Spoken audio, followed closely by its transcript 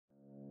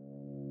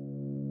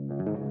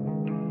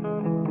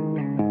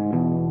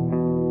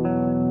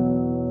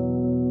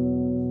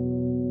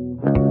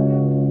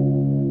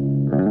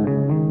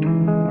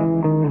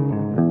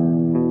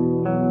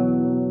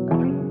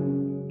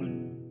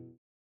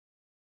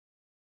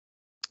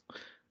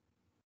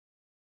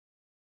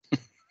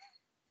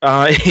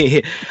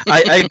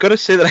I gotta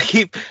say that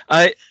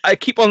I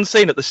keep on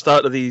saying at the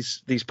start of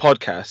these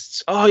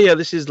podcasts, oh yeah,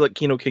 this is like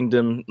Kino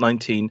Kingdom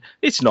 19.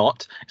 It's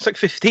not. It's like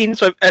 15.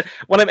 So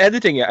when I'm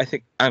editing it, I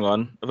think, hang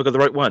on, have I got the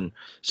right one?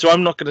 So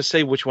I'm not gonna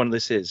say which one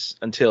this is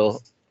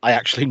until I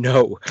actually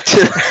know.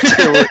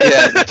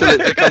 Until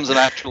it becomes an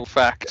actual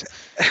fact.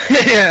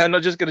 Yeah, I'm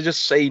not just gonna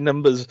say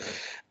numbers,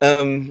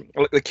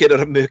 like the kid on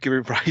a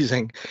Mercury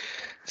Rising.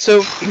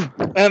 So,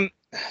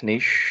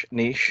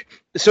 niche.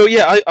 So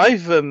yeah,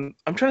 I'm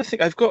trying to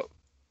think.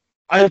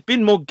 I've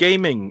been more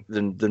gaming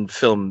than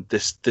film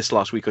this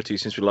last week or two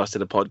since we last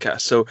did a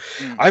podcast. So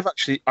I've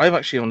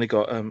actually only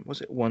got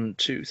was it 1,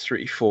 2,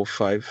 3, 4,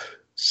 5,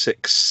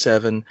 6,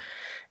 7,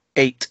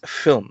 8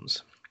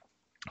 films.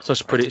 So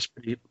it's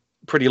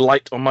pretty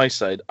light on my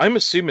side. I'm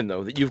assuming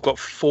though that you've got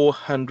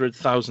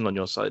 400,000 on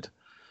your side.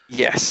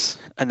 Yes,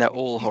 and they're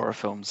all horror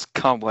films.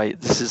 Can't wait.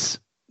 This is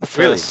the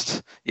first.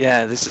 Really?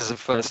 Yeah, this is the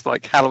first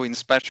like Halloween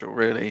special,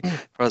 really,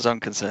 as far as I'm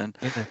concerned.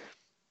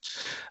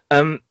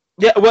 So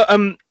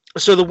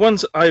the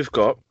ones I've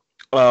got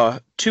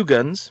are Two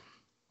Guns,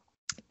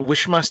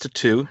 Wishmaster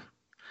 2.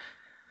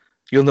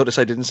 You'll notice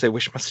I didn't say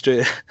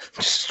Wishmaster.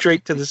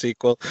 Straight to the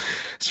sequel,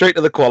 straight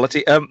to the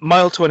quality.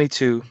 Mile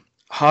 22,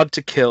 Hard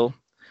to Kill,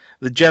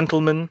 The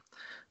Gentleman,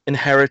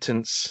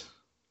 Inheritance,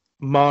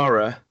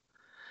 Mara,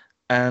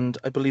 and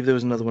I believe there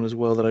was another one as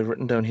well that I've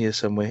written down here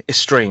somewhere.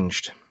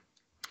 Estranged.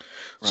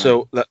 Right.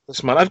 So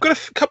that's mine. I've got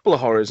a couple of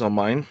horrors on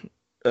mine,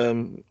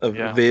 of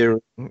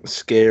varying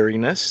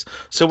scariness.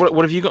 So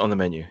what have you got on the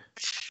menu?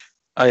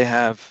 I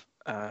have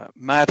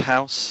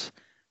Madhouse,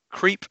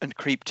 Creep and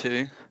Creep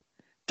 2,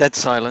 Dead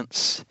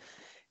Silence,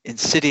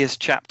 Insidious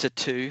Chapter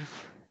 2,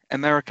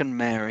 American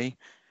Mary,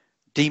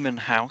 Demon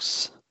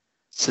House,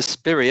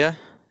 Suspiria,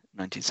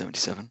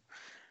 1977,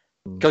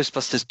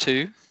 Ghostbusters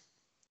 2,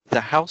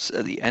 The House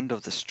at the End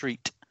of the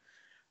Street,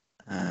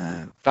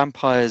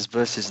 Vampires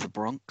versus the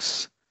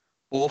Bronx,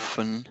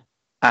 Orphan,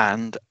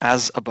 and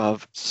As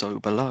Above, So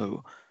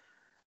Below.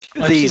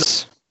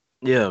 These.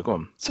 Yeah, go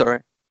on. Sorry.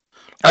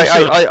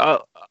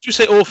 Did you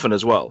say Orphan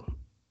as well?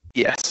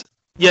 Yes.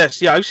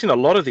 Yes, yeah, I've seen a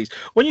lot of these.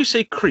 When you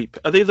say Creep,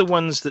 are they the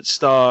ones that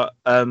star?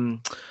 I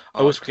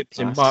always forget his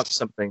name.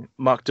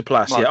 Mark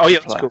Duplass. Yeah. Oh, yeah,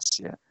 that's cool.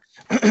 Yeah.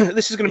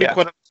 This is going to be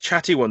quite a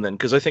chatty one then,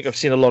 because I think I've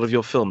seen a lot of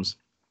your films.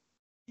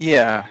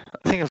 Yeah,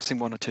 I think I've seen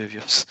one or two of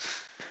yours.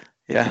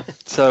 Yeah.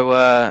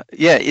 So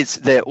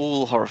they're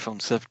all horror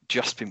films. I've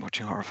just been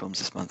watching horror films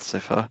this month so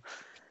far.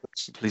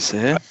 Please to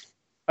hear.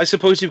 I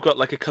suppose you've got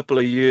like a couple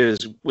of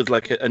years with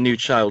like a new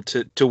child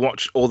to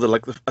watch all the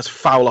like as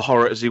foul a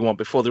horror as you want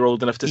before they're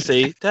old enough to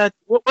say, "Dad,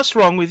 what's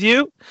wrong with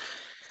you?"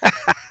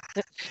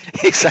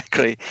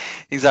 Exactly.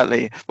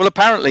 Well,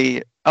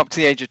 apparently, up to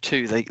the age of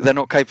 2, they're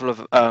not capable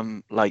of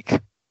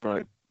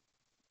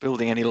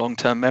building any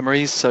long-term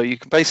memories. So you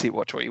can basically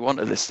watch what you want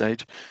at this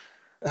stage.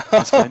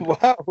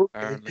 Wow.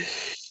 Apparently.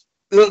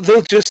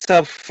 They'll just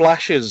have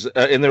flashes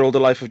in their older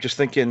life of just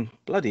thinking,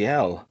 "Bloody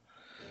hell,"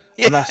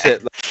 and that's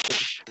it.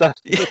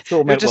 You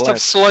just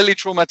have slightly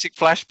traumatic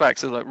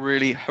flashbacks of like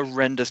really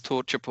horrendous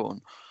torture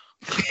porn.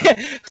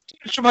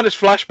 Tremendous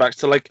flashbacks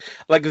to like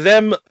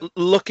them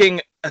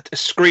looking at a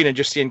screen and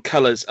just seeing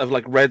colors of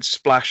like red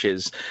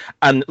splashes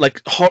and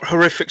like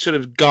horrific sort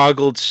of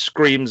gargled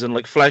screams and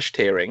like flesh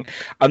tearing,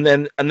 and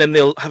then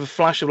they'll have a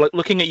flash of like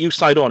looking at you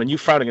side on and you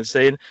frowning and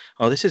saying,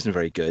 "Oh, this isn't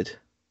very good."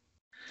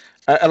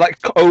 Like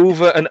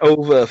over and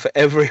over for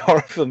every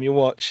horror film you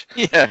watch.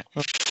 Yeah.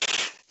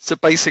 So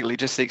basically,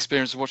 just the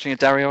experience of watching a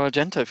Dario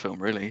Argento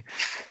film, really.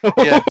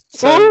 Yeah.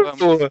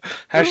 So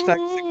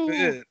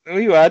hashtag.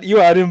 You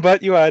had him,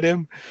 but you had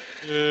him.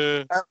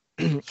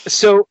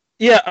 So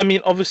yeah, I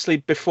mean, obviously,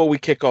 before we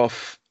kick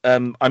off,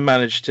 I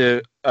managed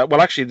to.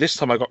 Well, actually, this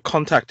time I got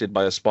contacted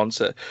by a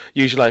sponsor.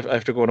 Usually, I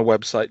have to go on a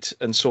website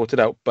and sort it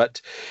out,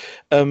 but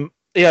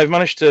I've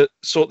managed to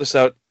sort this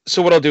out.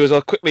 So what I'll do is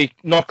I'll quickly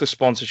knock the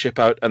sponsorship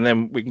out, and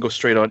then we can go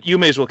straight on. You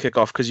may as well kick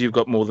off because you've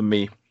got more than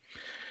me.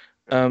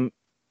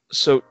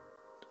 So,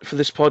 for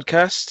this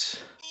podcast,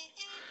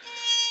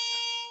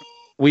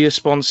 we are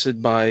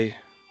sponsored by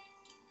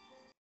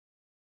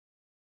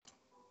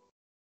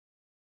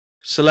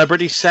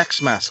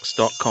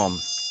CelebritySexMasks.com.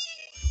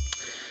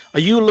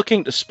 Are you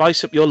looking to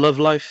spice up your love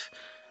life?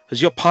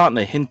 Has your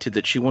partner hinted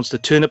that she wants to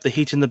turn up the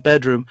heat in the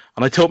bedroom?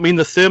 And I don't mean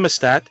the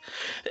thermostat.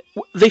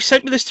 They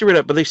sent me this to read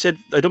out, but they said,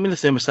 I don't mean the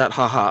thermostat,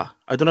 haha.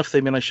 I don't know if they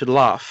mean I should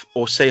laugh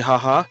or say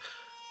haha.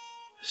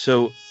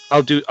 So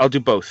I'll do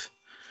both.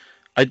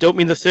 I don't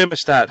mean the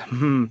thermostat.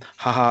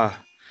 Haha.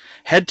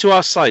 Head to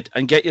our site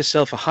and get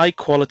yourself a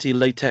high-quality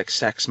latex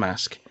sex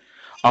mask.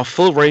 Our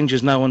full range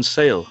is now on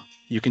sale.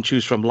 You can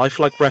choose from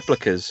lifelike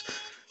replicas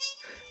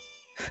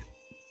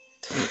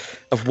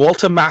of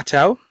Walter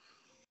Matthau,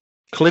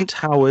 Clint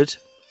Howard,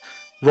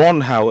 Ron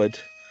Howard,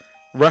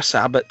 Russ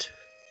Abbott,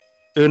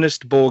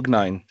 Ernest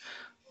Borgnine,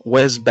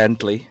 Wes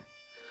Bentley,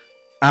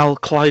 Al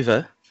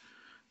Cliver,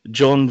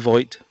 John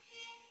Voight,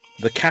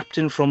 the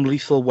Captain from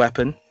Lethal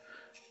Weapon,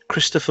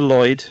 Christopher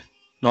Lloyd,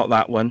 not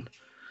that one,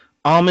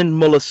 Armin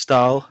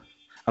Muller-Stahl,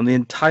 and the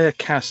entire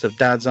cast of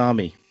Dad's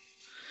Army.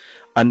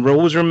 And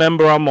always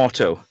remember our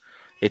motto: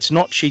 it's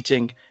not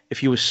cheating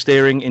if you are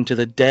staring into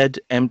the dead,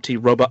 empty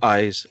rubber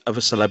eyes of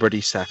a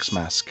celebrity sex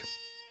mask.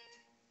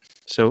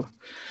 So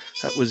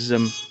that was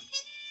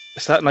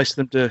is that nice of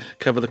them to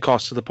cover the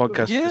cost of the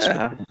podcast this week?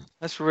 Yeah,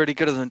 that's really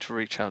good of them to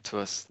reach out to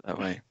us that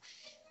way.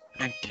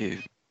 Thank you.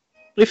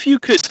 If you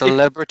could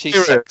Celebrity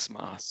sex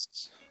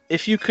masks.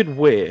 If you could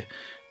wear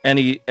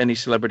any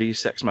celebrity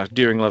sex mask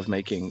during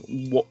lovemaking,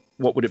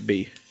 what would it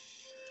be?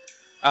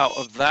 Out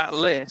of that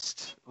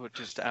list, or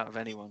just out of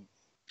anyone?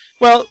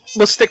 Well,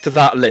 we'll stick to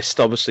that list,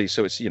 obviously,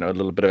 so it's, a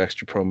little bit of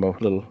extra promo,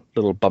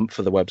 little bump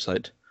for the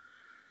website.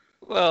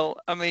 Well,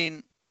 I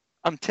mean,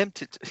 I'm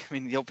tempted.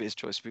 The obvious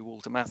choice would be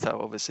Walter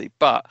Matthau, obviously,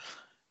 but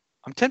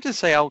I'm tempted to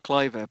say Al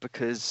Cliver,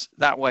 because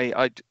that way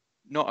I'd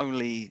not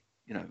only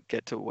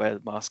get to wear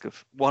the mask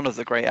of one of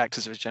the great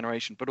actors of his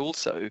generation, but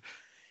also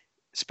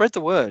spread the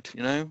word.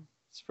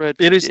 Spread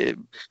the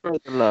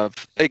love,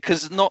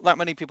 because not that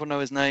many people know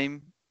his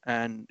name,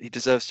 and he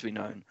deserves to be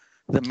known.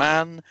 The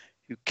man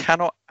who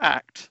cannot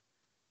act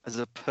as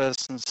a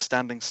person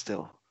standing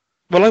still.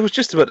 Well, I was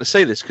just about to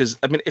say this, because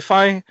if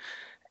I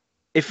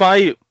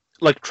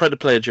try to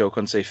play a joke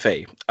on, say,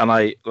 Faye, and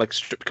I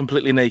strip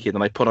completely naked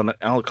and I put on an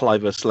Al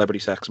Cliver celebrity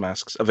sex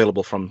masks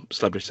available from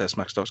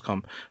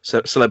celebritysexmask.com,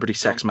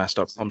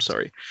 celebritysexmask.com,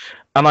 sorry.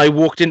 And I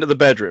walked into the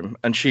bedroom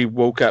and she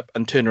woke up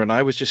and turned around.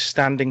 I was just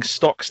standing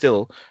stock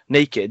still,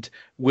 naked,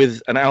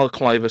 with an Al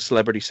Cliver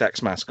celebrity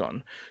sex mask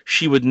on.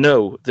 She would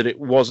know that it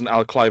wasn't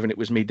Al Cliver and it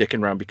was me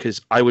dicking around,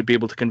 because I would be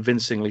able to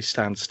convincingly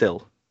stand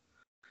still.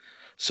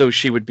 So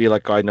she would be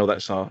like, I know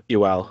that's not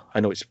you, Al.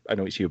 I know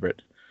it's you,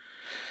 Britt.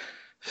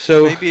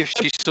 So maybe if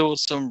she saw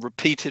some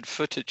repeated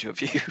footage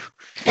of you,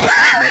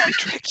 might be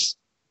tricks.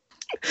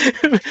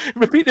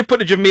 Repeated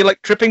footage of me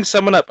tripping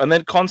someone up and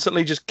then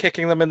constantly just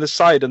kicking them in the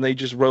side, and they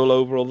just roll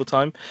over all the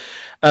time.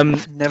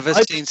 I've never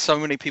seen so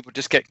many people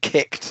just get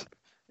kicked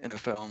in a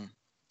film.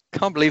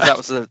 Can't believe that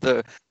was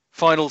the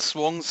final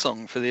swan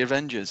song for the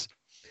Avengers.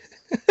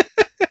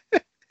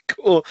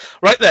 Cool.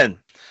 Right then,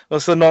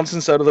 that's the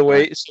nonsense out of the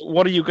way. So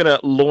what are you going to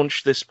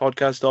launch this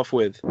podcast off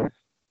with?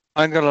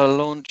 I'm going to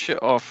launch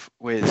it off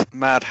with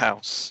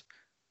Madhouse,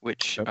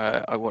 which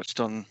I watched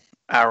on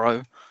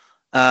Arrow.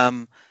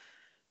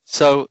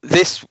 So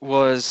this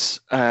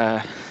was,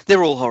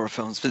 they're all horror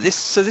films, but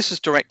this was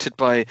directed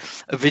by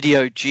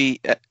Ovidio G.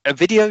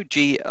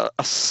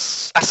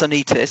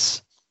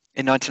 Assanitis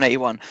in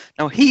 1981.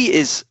 Now he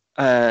is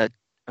a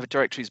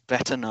director who's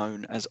better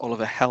known as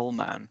Oliver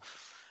Hellman,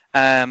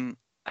 and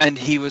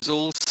he was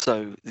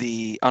also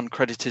the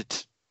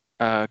uncredited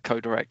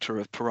co-director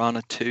of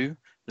Piranha 2.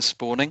 The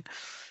Spawning,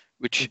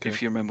 which, if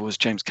you remember, was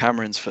James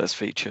Cameron's first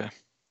feature,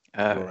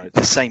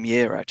 the same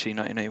year, actually,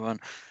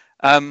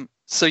 1981.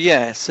 So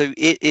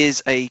it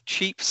is a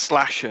cheap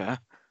slasher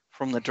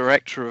from the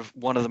director of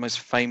one of the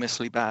most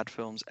famously bad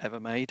films ever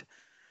made,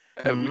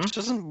 which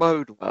doesn't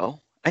bode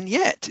well, and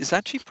yet is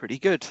actually pretty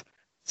good.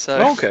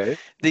 So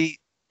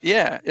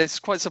it's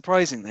quite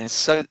surprising, this.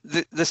 So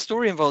the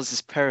story involves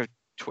this pair of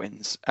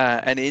twins,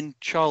 and in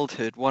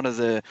childhood, one of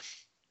the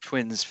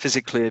twins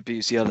physically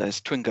abused the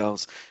others, twin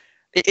girls.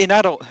 In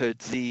adulthood,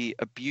 the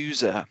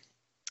abuser,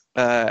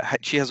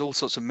 she has all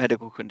sorts of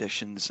medical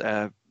conditions,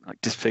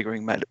 like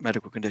disfiguring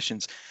medical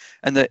conditions.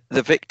 And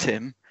the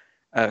victim,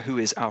 who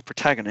is our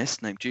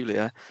protagonist, named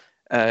Julia,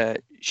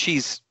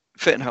 she's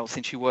fit and healthy,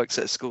 and she works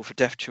at a school for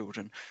deaf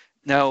children.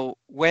 Now,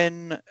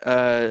 when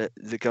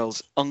the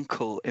girl's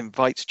uncle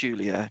invites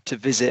Julia to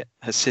visit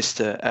her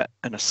sister at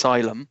an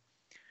asylum,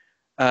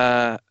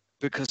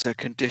 because her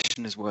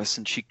condition is worse,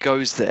 and she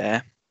goes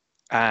there,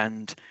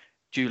 and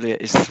Julia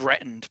is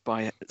threatened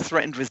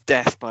with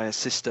death by her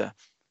sister,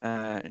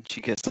 and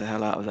she gets the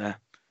hell out of there.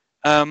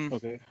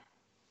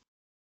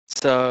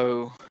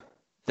 So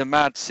the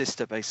mad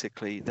sister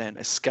basically then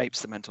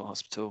escapes the mental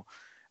hospital,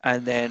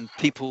 and then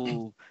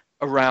people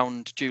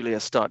around Julia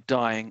start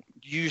dying,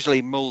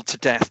 usually mauled to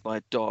death by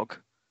a dog.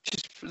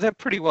 They're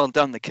pretty well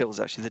done, the kills,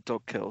 actually, the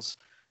dog kills.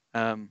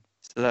 So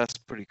that's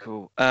pretty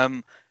cool.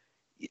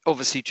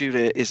 Obviously,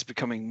 Julia is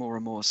becoming more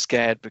and more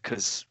scared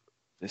because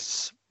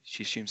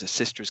she assumes her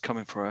sister is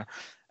coming for her.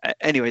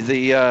 Anyway,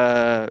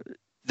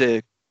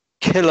 the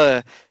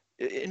killer,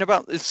 in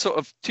about sort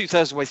of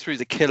 2/3 way through,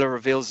 the killer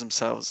reveals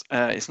themselves.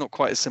 It's not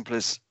quite as simple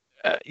as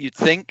you'd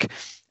think.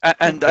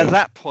 And at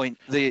that point,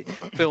 the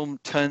film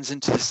turns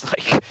into this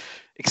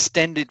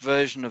extended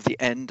version of the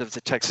end of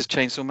the Texas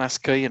Chainsaw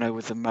Massacre,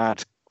 with the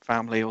mad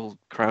family all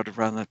crowded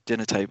around the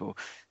dinner table.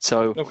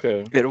 So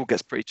it all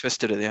gets pretty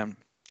twisted at the end.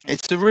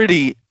 It's a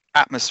really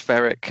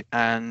atmospheric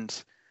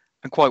and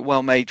quite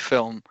well-made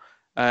film.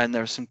 And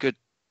there are some good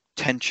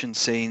tension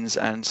scenes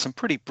and some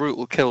pretty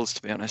brutal kills,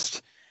 to be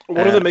honest.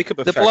 What are the makeup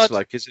effects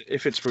like? Is it,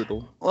 if it's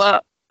brutal?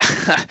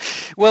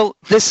 Well,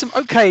 there's some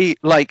kind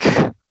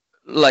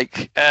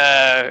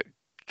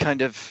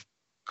of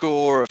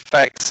gore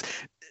effects.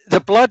 The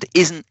blood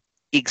isn't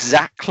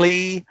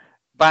exactly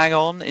bang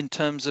on in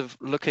terms of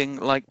looking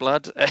like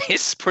blood.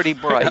 It's pretty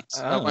bright.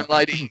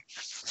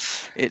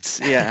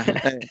 It's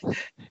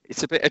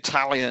a bit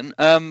Italian.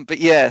 But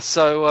yeah,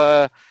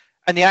 so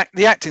And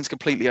the acting's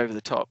completely over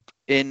the top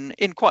in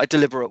quite a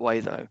deliberate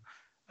way, though.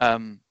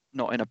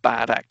 Not in a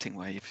bad acting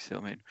way, if you see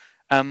what I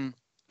mean.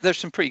 There's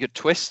some pretty good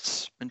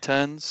twists and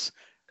turns,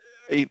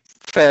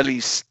 fairly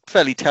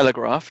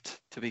telegraphed,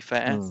 to be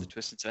fair, the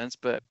twists and turns,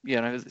 but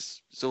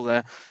it's all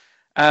there.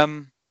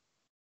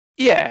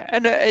 Yeah,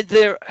 and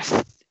there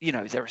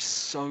are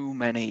so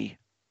many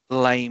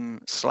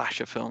lame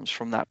slasher films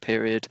from that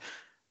period,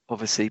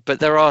 obviously, but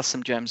there are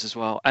some gems as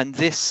well, and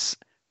this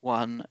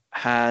one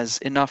has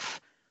enough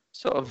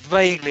sort of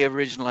vaguely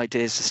original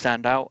ideas to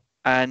stand out,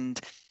 and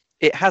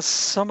it has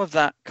some of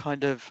that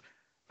kind of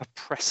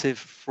oppressive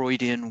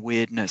Freudian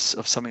weirdness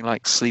of something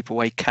like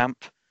Sleepaway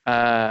Camp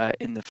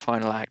in the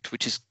final act,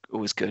 which is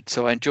always good.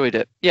 So I enjoyed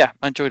it. Yeah,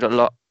 I enjoyed it a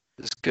lot.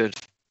 It's good.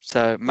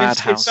 So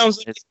Madhouse. It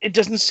sounds like it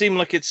doesn't seem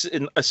like it's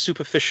in a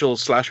superficial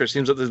slasher. It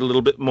seems like there's a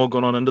little bit more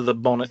going on under the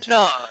bonnet.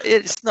 No,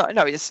 it's not.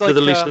 No, it's like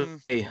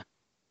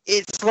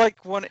it's like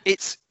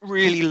it's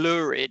really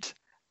lurid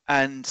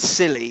and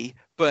silly,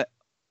 but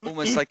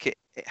almost like it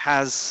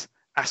has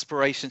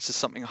aspirations to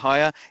something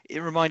higher.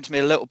 It reminds me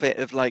a little bit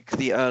of like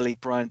the early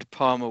Brian De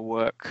Palma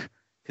work,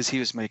 because he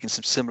was making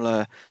some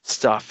similar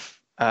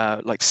stuff,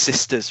 like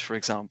Sisters, for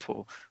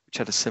example, which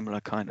had a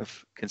similar kind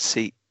of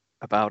conceit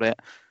about it,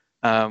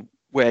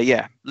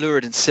 where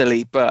lurid and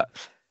silly, but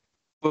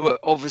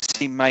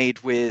obviously made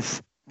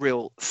with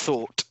real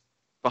thought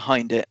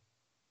behind it.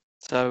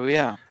 So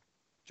yeah,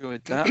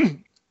 enjoyed that.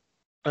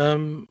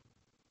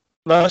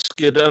 That's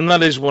good, and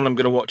that is one I'm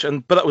going to watch.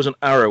 But that was an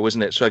Arrow,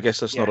 wasn't it? So I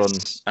guess that's not on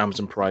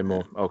Amazon Prime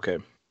or okay.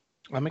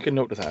 I'll make a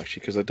note of that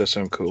actually, because that does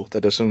sound cool.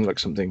 That does sound like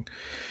something.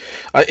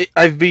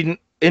 I've been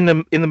in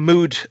the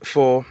mood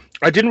for.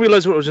 I didn't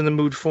realize what I was in the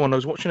mood for, and I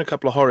was watching a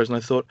couple of horrors, and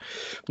I thought,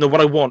 no,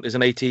 what I want is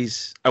an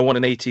 80s. I want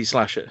an 80s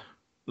slasher.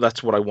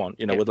 That's what I want,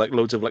 with like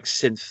loads of like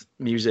synth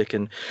music,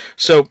 and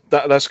so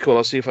that's cool.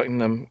 I'll see if I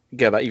can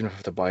get that, even if I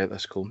have to buy it.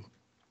 That's cool.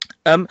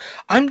 I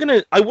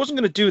wasn't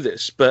gonna do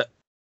this, but.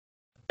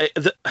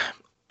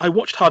 I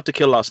watched Hard to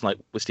Kill last night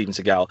with Steven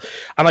Seagal,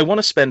 and I want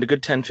to spend a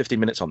good 10-15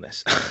 minutes on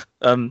this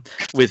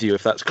with you,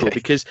 if that's cool,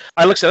 because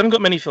like I said, I haven't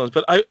got many films,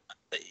 but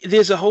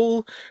there's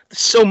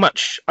so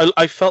much.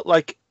 I felt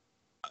like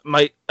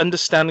my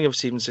understanding of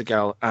Steven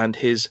Seagal and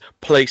his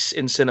place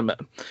in cinema,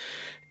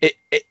 it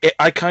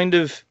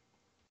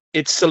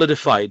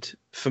solidified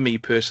for me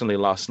personally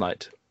last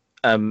night.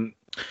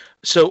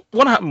 So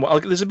what happened? Well,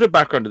 there's a bit of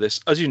background to this.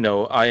 As you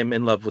know, I am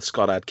in love with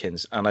Scott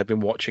Adkins, and I've been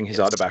watching his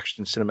art of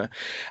action cinema.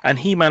 And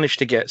he managed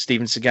to get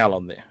Steven Seagal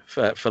on there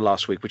for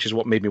last week, which is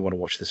what made me want to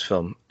watch this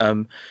film.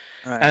 Right.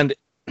 And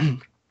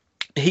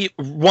he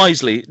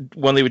wisely,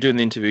 when they were doing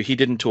the interview, he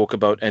didn't talk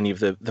about any of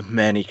the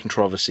many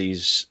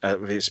controversies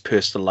of his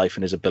personal life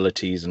and his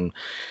abilities and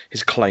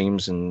his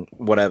claims and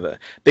whatever.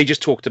 They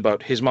just talked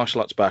about his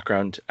martial arts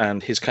background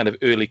and his kind of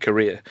early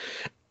career.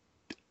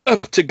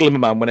 Up to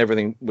Glimmerman, when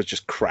everything was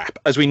just crap.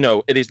 As we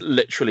know, it is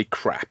literally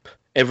crap.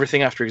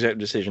 Everything after Executive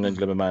Decision and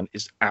Glimmerman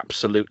is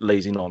absolute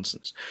lazy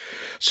nonsense.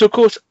 So, of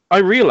course, I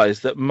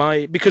realized that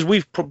because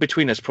we've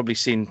between us probably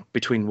seen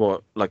between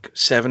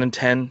 7 and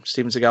 10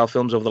 Steven Seagal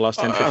films over the last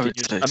 10, 15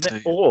 years. And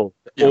they're all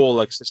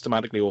like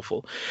systematically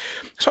awful.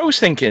 So I was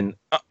thinking,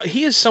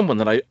 he is someone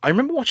that I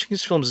remember watching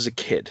his films as a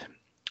kid,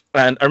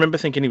 and I remember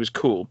thinking he was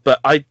cool,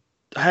 but I'd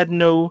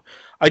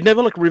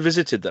never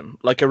revisited them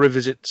like I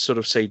revisit sort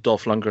of say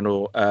Dolph Lundgren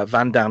or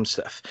Van Damme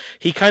stuff.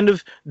 He kind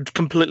of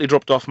completely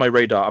dropped off my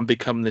radar and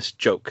become this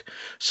joke.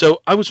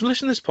 So I was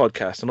listening to this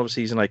podcast, and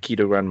obviously he's an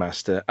Aikido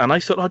grandmaster, and I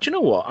thought, do you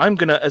know what? I'm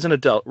gonna, as an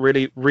adult,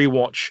 really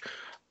rewatch.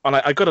 And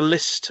I got a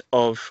list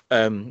of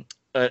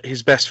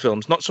his best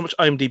films, not so much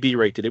IMDb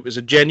rated. It was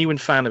a genuine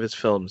fan of his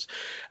films,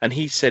 and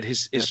he said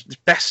his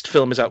best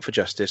film is Out for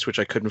Justice, which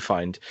I couldn't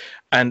find,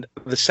 and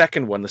the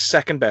second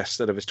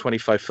best out of his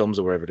 25 films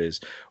or whatever it is,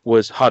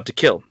 was Hard to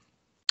Kill.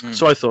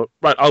 So I thought,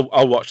 right,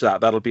 I'll watch that.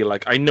 That'll be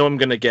like, I know I'm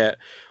going to get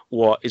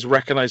what is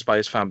recognized by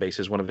his fan base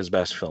as one of his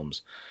best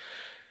films.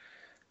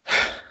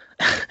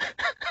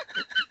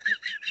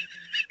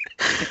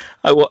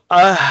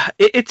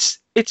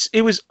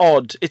 It was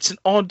odd. It's an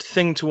odd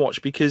thing to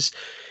watch because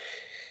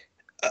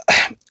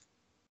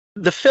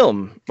the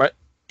film, right?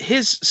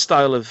 His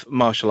style of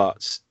martial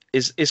arts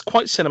is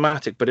quite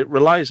cinematic, but it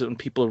relies on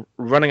people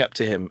running up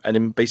to him and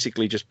him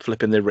basically just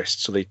flipping their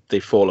wrists so they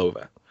fall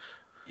over.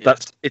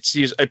 Yes.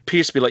 It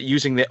appears to be like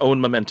using their own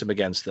momentum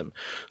against them.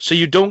 So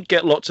you don't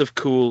get lots of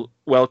cool,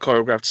 well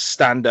choreographed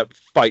stand-up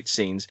fight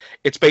scenes.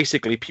 It's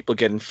basically people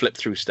getting flipped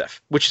through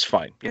stuff, which is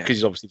fine because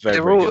he's obviously very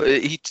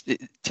good. They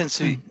tend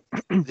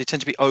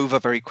to be over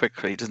very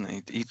quickly, doesn't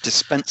he? He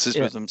dispenses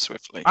with them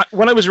swiftly.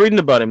 When I was reading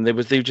about him,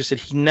 they just said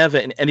he never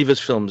in any of his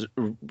films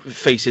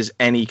faces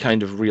any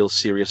kind of real,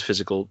 serious,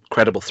 physical,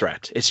 credible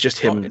threat. It's just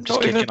him.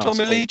 Not even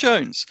Tommy Lee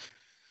Jones.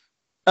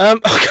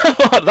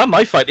 That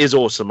knife fight is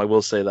awesome. I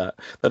will say that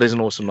is an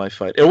awesome knife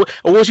fight. It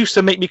always used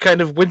to make me kind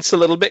of wince a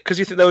little bit because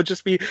you think there would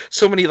just be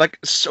so many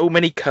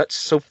cuts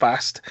so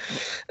fast.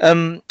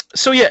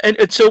 So yeah,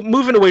 and so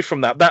moving away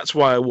from that, that's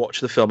why I watched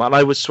the film, and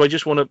I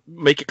just want to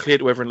make it clear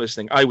to everyone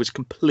listening, I was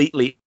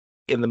completely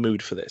in the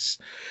mood for this.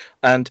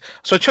 And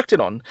so I chucked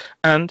it on,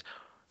 and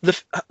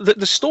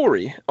the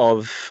story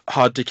of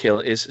Hard to Kill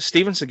is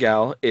Steven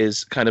Seagal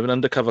is kind of an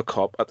undercover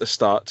cop at the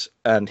start,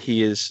 and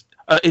he is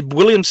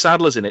William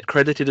Sadler's in it,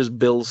 credited as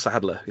Bill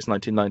Sadler. It's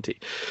 1990.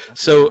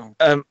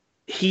 So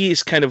he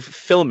is kind of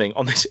filming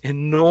on this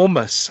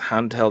enormous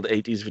handheld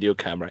 80s video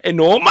camera.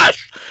 Enormous!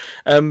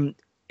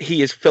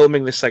 He is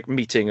filming this like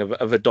meeting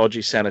of a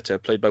dodgy senator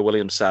played by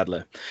William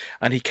Sadler,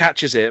 and he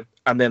catches it,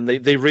 and then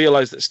they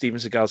realize that Steven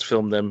Seagal's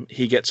filmed them.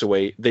 He gets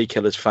away. They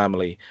kill his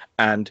family,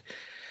 and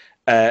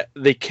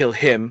they kill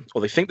him,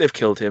 or they think they've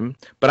killed him,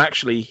 but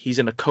actually he's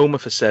in a coma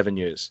for 7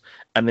 years,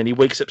 and then he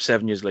wakes up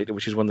 7 years later,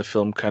 which is when the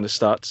film kind of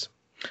starts.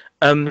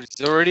 But it's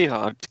already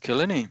hard to kill,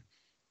 isn't he?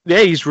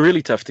 Yeah, he's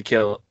really tough to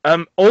kill.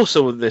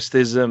 Also with this,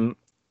 there's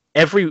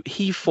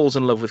he falls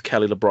in love with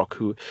Kelly LeBrock,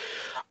 who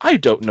I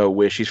don't know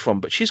where she's from,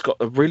 but she's got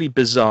a really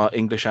bizarre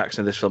English accent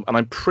in this film, and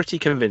I'm pretty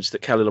convinced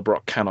that Kelly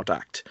LeBrock cannot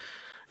act.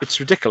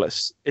 It's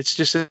ridiculous. It's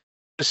just a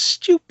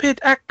stupid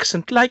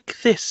accent like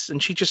this,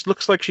 and she just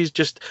looks like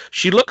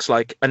she looks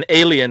like an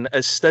alien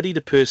has studied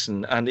a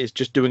person and is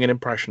just doing an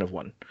impression of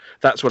one.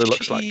 That's what it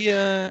looks like.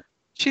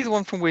 She's the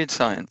one from Weird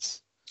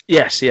Science.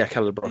 Yes, yeah,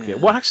 Kelly LeBrock. Yeah.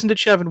 What accent did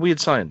she have in Weird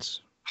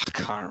Science? I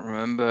can't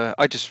remember.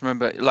 I just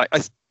remember,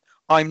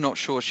 I'm not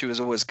sure she was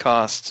always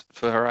cast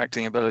for her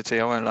acting ability.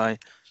 I won't lie.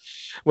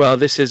 Well,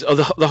 this is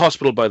the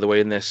hospital, by the way.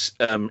 In this,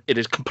 it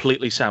is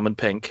completely salmon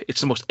pink.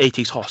 It's the most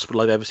 80s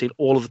hospital I've ever seen.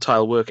 All of the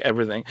tile work,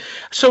 everything.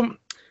 So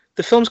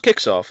the film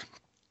kicks off.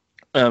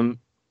 Steven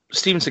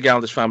Seagal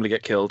and his family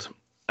get killed,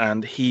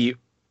 and he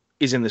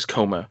is in this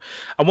coma.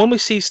 And when we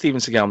see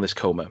Steven Seagal in this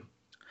coma,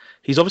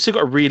 he's obviously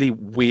got a really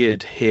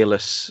weird,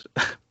 hairless,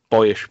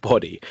 boyish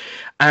body,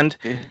 and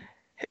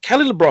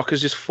Kelly LeBrock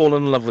has just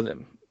fallen in love with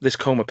him. This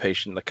coma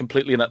patient, like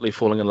completely and utterly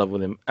falling in love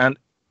with him. And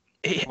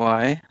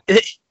why?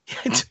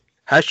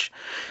 Hush.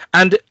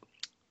 And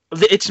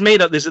it's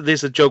made up.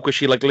 There's a joke where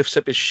she like lifts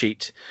up his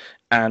sheet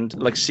and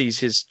like sees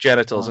his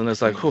genitals, and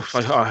it's like, oof,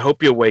 I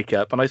hope you wake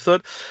up. And I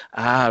thought,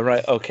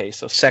 right, okay,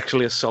 so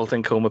sexually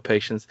assaulting coma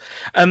patients.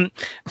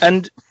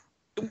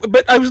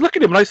 But I was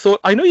looking at him and I thought,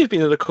 I know you've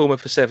been in a coma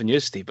for 7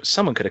 years, Steve, but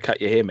someone could have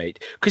cut your hair,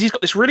 mate. Because he's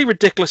got this really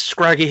ridiculous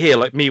scraggy hair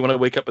like me when I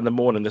wake up in the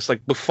morning, this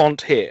like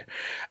bouffant hair.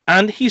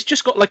 And he's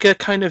just got like a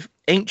kind of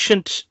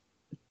ancient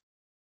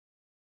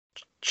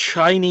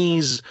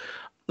Chinese,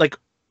 like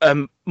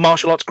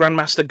martial arts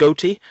grandmaster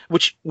goatee,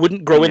 which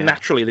wouldn't grow in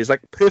naturally. There's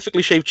like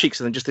perfectly shaved cheeks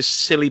and then just this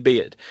silly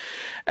beard.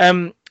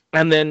 And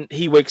then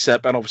he wakes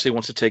up and obviously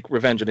wants to take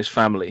revenge on his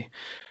family.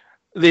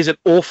 There's an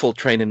awful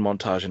training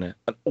montage in it,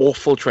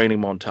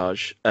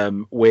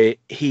 where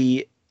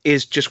he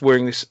is just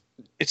wearing this.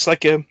 It's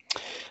like a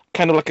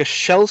kind of like a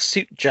shell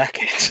suit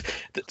jacket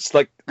that's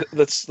like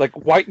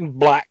white and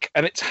black,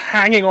 and it's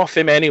hanging off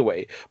him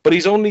anyway. But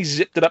he's only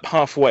zipped it up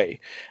halfway,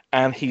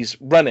 and he's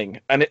running,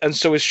 and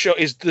so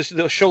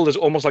the shoulders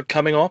almost like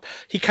coming off.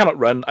 He cannot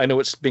run. I know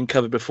it's been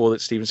covered before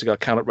that Steven Seagal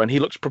cannot run. He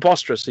looks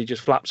preposterous. He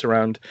just flaps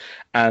around,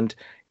 and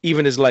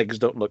even his legs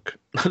don't look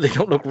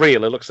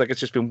real. It looks like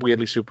it's just been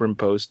weirdly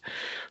superimposed.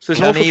 So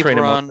there's an awful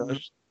training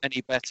montage.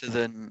 Any better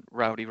than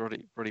Roddy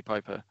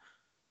Piper?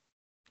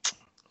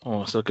 Oh,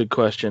 that's a good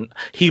question.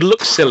 He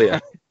looks sillier.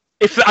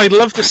 I'd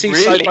love to see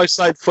side by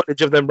side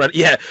footage of them running.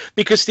 Yeah,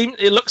 because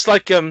it looks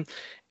like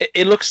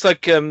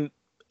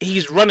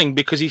he's running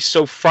because he's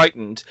so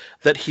frightened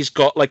that he's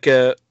got like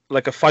a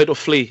fight or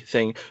flee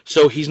thing.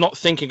 So he's not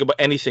thinking about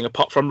anything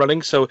apart from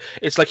running. So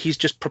it's like he's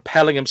just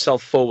propelling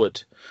himself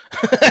forward.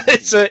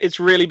 It's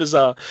really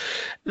bizarre.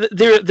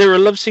 There are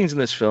love scenes in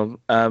this film,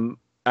 and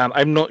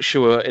I'm not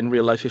sure in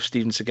real life if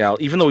Steven Seagal,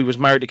 even though he was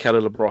married to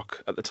Kelly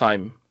LeBrock at the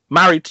time,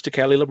 I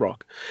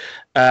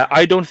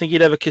don't think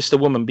he'd ever kissed a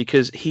woman,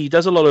 because he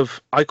does a lot of,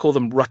 I call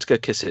them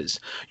Rutger kisses.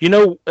 You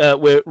know,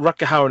 where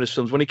Rutger Hauer in his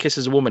films, when he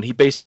kisses a woman, he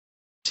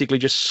basically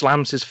just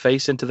slams his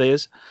face into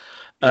theirs.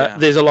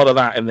 There's a lot of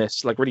that in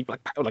this, like really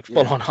like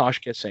full-on harsh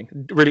kissing,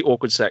 really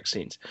awkward sex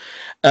scenes.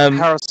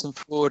 Harrison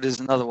Ford is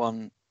another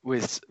one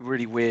with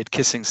really weird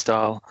kissing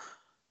style.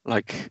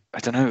 Like, I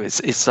don't know,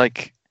 it's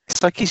like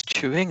he's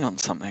chewing on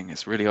something.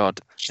 It's really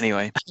odd.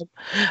 Anyway,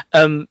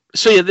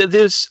 so yeah,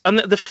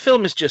 the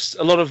film is just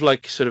a lot of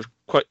like sort of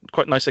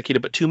quite nice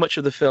Aikido, but too much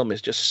of the film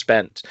is just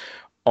spent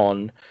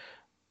on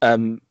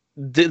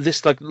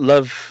this like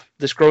love.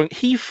 This growing,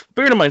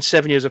 bearing in mind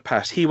 7 years have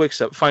passed, he wakes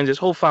up, finds his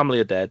whole family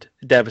are dead,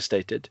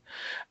 devastated,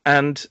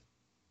 and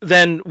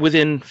then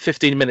within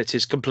 15 minutes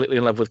he's completely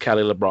in love with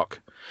Kelly LeBrock.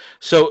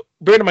 So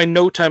bearing in mind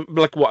no time,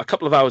 like a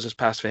couple of hours has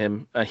passed for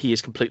him, he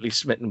is completely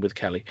smitten with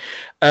Kelly.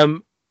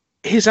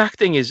 His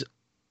acting is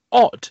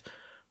odd,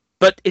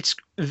 but it's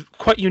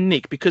quite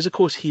unique because of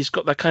course he's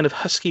got that kind of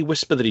husky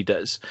whisper that he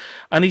does,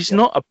 and he's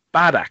not a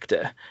bad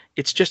actor.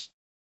 It's just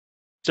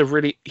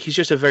he's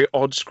just a very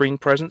odd screen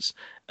presence.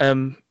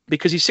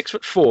 Because he's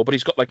 6'4", but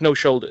he's got like no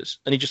shoulders,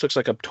 and he just looks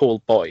like a tall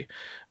boy,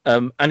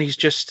 and he's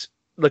just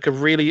like a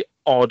really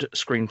odd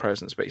screen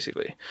presence,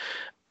 basically.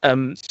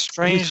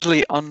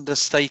 Strangely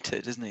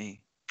understated, isn't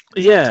he?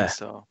 Yeah.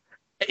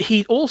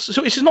 He also,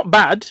 so it's not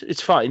bad.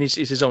 It's fine. It's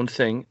his own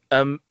thing.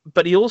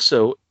 But he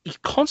also he's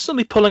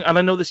constantly pulling, and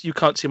I know this, you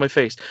can't see my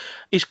face.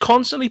 He's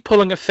constantly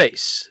pulling a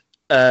face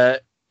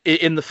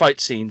in the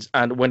fight scenes,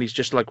 and when he's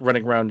just like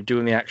running around and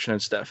doing the action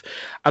and stuff.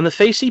 And the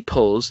face he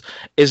pulls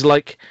is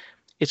like,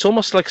 it's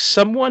almost like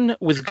someone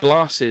with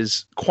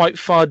glasses quite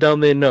far down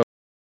their nose,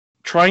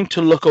 trying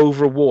to look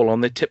over a wall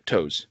on their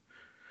tiptoes,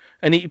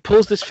 and he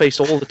pulls this face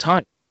all the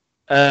time.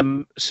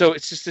 So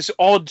it's just this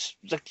odd,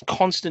 like,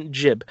 constant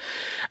jib.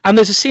 And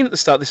there's a scene at the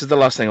start. This is the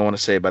last thing I want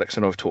to say about it, because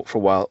I know I've talked for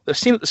a while. There's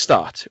a scene at the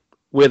start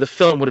where the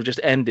film would have just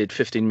ended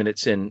 15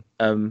 minutes in,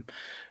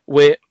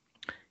 where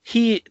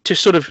he, to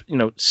sort of,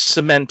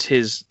 cement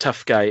his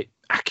tough guy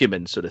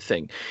acumen sort of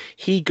thing,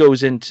 he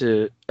goes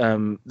into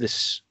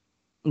this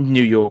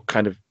New York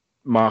kind of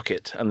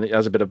market, and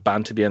has a bit of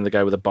banter behind the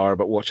guy with a bar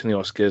about watching the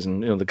Oscars,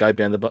 and the guy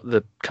behind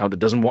the counter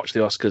doesn't watch the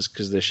Oscars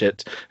because they're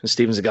shit, and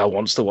Steven Seagal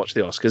wants to watch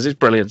the Oscars. It's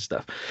brilliant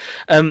stuff.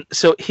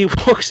 So he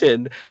walks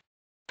in,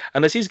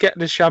 and as he's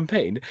getting his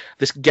champagne,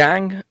 this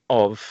gang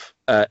of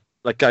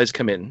like guys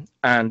come in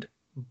and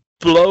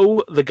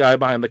blow the guy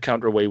behind the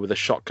counter away with a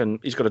shotgun.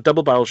 He's got a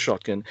double barrel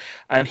shotgun,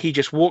 and he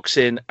just walks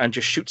in and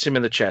just shoots him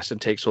in the chest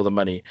and takes all the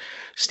money.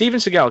 Steven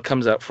Seagal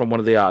comes out from one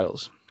of the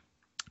aisles,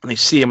 and they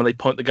see him and they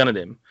point the gun at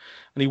him,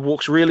 and he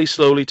walks really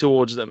slowly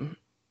towards them,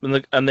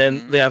 and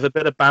then they have a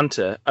bit of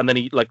banter, and then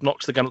he like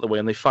knocks the gun out the way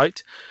and they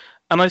fight.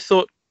 And I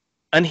thought,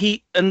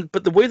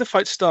 but the way the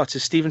fight starts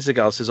is Steven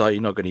Seagal says, "Oh,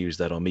 you're not going to use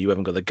that on me. You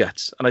haven't got the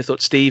guts." And I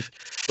thought, Steve,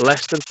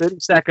 less than 30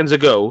 seconds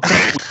ago,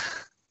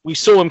 we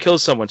saw him kill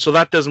someone, so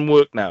that doesn't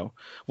work now.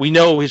 We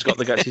know he's got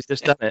the guts. He's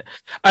just done it.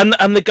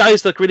 And the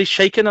guy's like really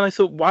shaken, and I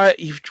thought, why?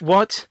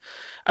 What?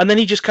 And then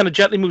he just kind of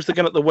gently moves the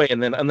gun out the way,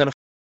 and then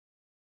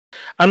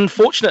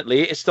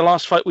unfortunately, it's the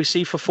last fight we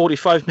see for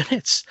 45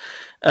 minutes,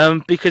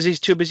 because he's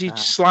too busy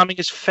slamming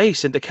his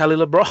face into Kelly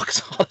LeBrock as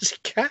hard as he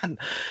can.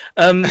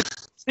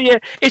 So yeah,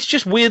 it's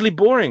just weirdly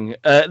boring.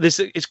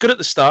 It's good at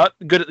the start,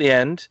 good at the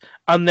end,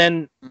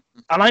 and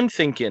I'm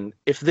thinking,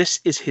 if this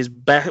is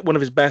one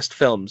of his best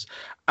films,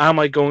 am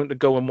I going to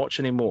go and watch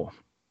any more?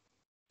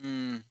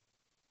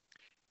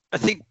 I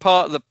think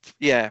part of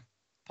the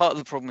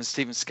problem with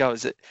Steven Seagal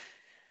is that,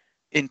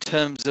 in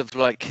terms of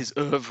like his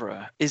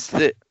oeuvre, is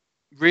that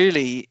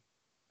really,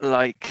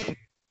 like,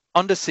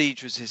 Under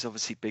Siege was his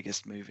obviously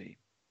biggest movie.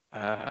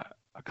 I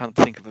can't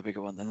think of a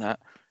bigger one than that.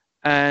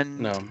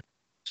 And no,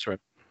 that's right.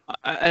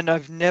 And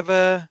I've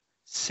never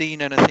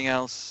seen anything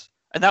else,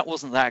 and that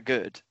wasn't that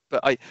good.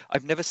 But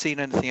I've never seen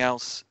anything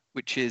else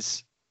which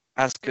is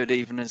as good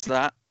even as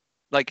that.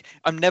 Like,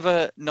 I'm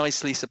never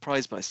nicely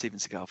surprised by a Steven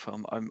Seagal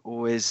film. I'm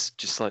always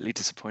just slightly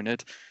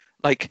disappointed.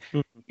 Like,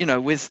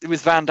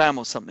 with Van Damme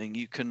or something,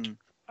 you can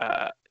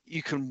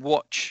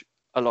watch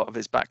a lot of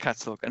his back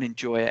catalogue and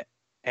enjoy it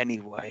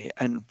anyway,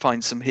 and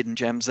find some hidden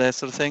gems there,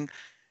 sort of thing.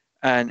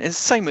 And it's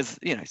same with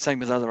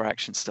other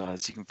action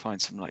stars. You can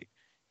find some like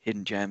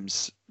hidden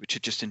gems which are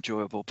just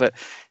enjoyable. But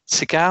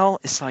Seagal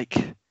is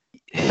like,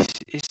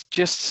 it's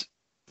just,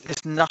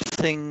 there's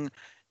nothing.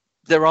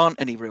 There aren't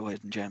any real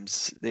hidden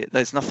gems.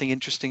 There's nothing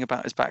interesting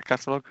about his back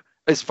catalogue,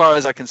 as far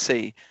as I can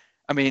see.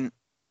 I mean,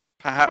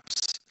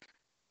 perhaps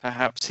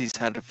he's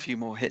had a few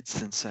more hits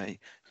than, say,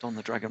 Don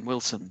the Dragon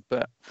Wilson,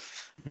 but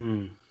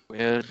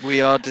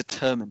we are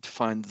determined to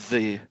find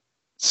the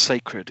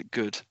sacred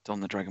good Don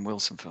the Dragon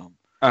Wilson film.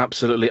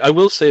 Absolutely. I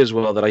will say as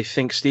well that I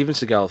think Steven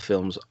Seagal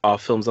films are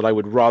films that I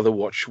would rather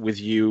watch with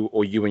you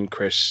or you and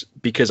Chris,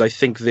 because I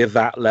think they're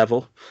that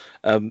level.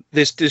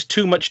 There's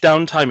too much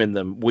downtime in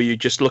them where you're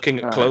just looking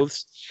at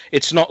clothes.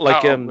 It's not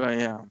like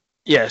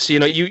yeah. So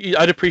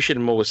I'd appreciate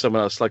it more with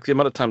someone else. Like, the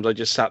amount of times I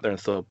just sat there and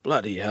thought,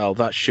 bloody hell,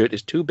 that shirt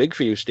is too big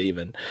for you,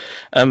 Steven.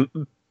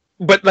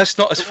 But that's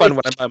not as fun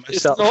when I'm by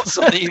myself. It's not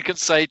something you can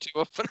say too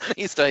often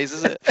these days,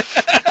 is it?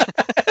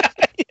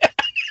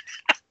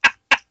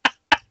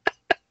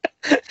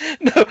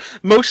 No,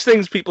 most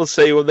things people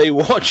say when they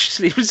watch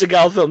Steven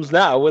Seagal films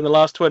now in the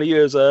last 20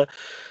 years are,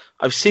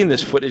 I've seen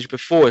this footage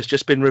before, it's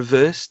just been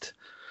reversed.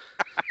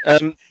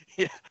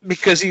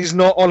 Because he's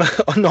not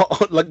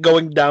like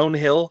going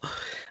downhill.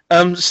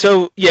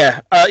 So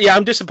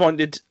I'm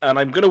disappointed, and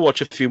I'm going to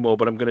watch a few more,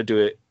 but I'm going to do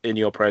it in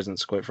your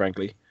presence, quite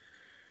frankly.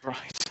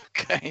 Right,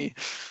 okay.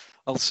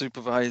 I'll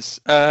supervise.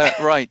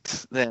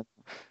 Right, then.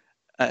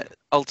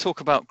 I'll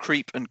talk about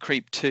Creep and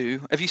Creep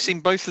 2. Have you seen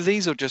both of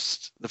these, or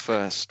just the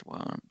first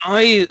one?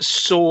 I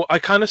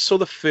kind of saw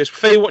the first.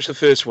 Faye watched the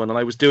first one, and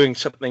I was doing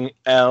something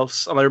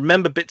else, and I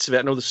remember bits of it.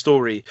 I know the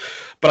story,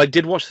 but I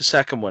did watch the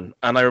second one,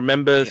 and I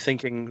remember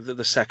thinking that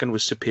the second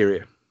was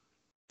superior.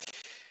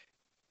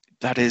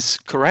 That is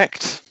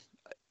correct.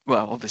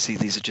 Well, obviously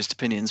these are just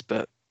opinions,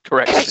 but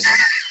correct.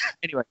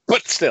 Anyway,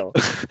 but still.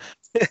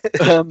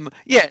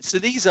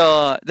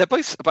 So they're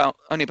both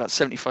only about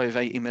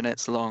 75-80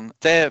 minutes long.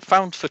 They're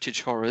found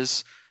footage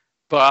horrors,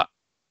 but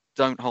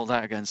don't hold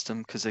that against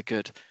them because they're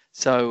good.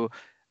 So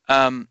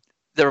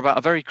they're about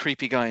a very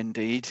creepy guy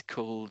indeed,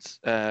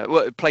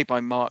 played by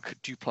Mark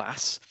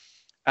Duplass,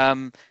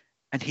 and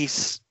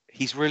he's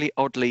really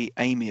oddly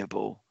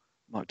amiable,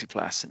 Mark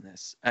Duplass, in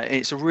this.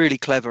 It's a really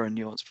clever and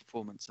nuanced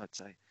performance, I'd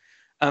say.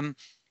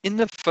 in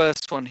the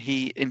first one,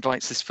 he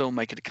invites this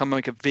filmmaker to come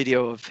make a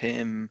video of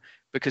him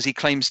because he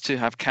claims to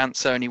have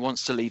cancer and he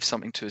wants to leave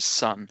something to his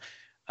son.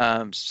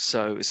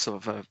 So it's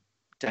sort of a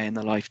day in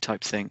the life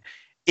type thing.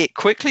 It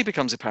quickly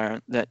becomes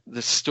apparent that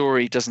the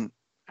story doesn't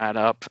add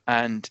up,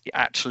 and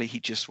actually he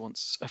just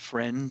wants a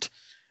friend.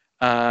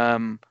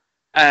 And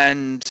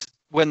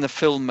when the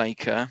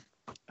filmmaker,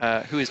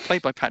 who is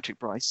played by Patrick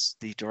Bryce,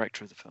 the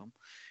director of the film,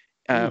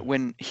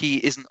 when he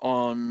isn't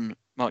on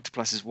Mark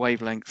Duplass's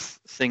wavelength,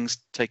 things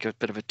take a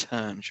bit of a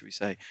turn, should we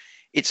say.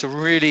 It's a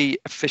really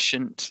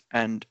efficient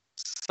and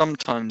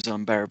sometimes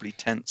unbearably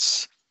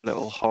tense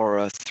little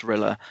horror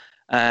thriller.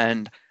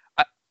 And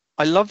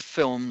I love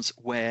films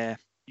where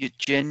you're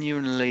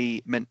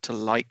genuinely meant to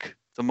like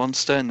the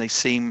monster and they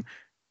seem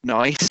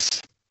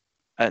nice,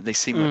 they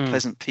seem like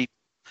pleasant people,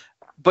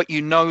 but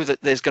you know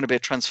that there's going to be a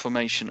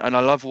transformation. And I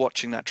love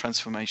watching that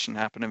transformation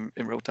happen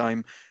in real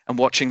time and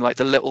watching like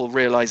the little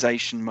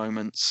realization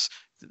moments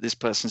that this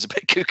person's a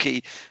bit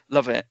kooky.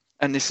 Love it.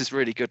 And this is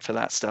really good for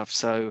that stuff.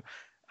 So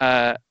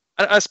I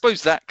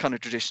suppose that kind of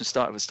tradition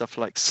started with stuff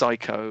like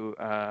Psycho,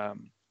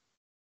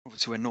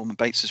 obviously where Norman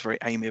Bates was very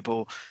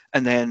amiable,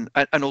 and then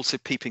and also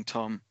Peeping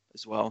Tom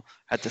as well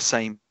had the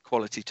same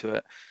quality to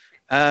it.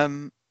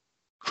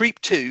 Creep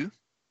 2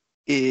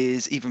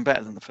 is even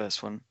better than the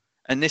first one,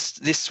 and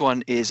this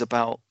one is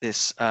about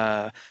this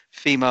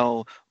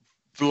female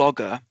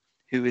vlogger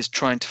who is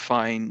trying to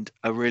find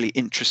a really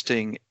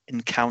interesting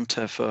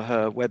encounter for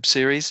her web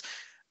series.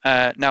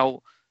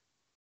 Now,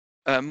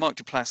 Mark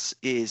Duplass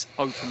is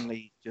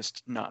openly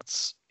just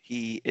nuts.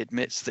 He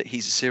admits that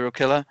he's a serial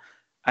killer,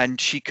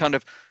 and she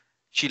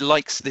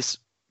likes this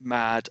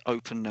mad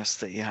openness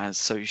that he has,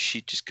 so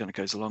she just kind of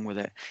goes along with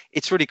it.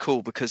 It's really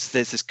cool because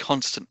there's this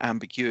constant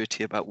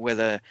ambiguity about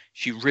whether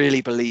she really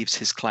believes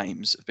his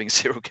claims of being a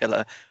serial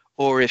killer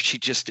or if she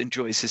just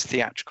enjoys his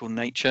theatrical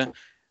nature.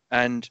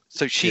 And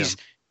so she's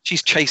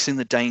chasing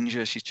the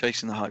danger, she's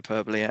chasing the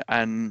hyperbole,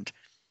 and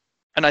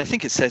I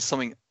think it says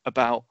something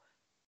about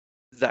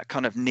that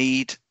kind of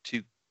need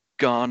to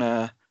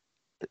garner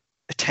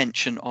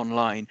attention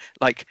online.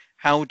 Like,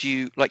 how do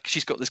you, like,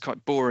 she's got this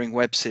quite boring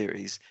web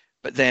series,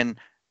 but then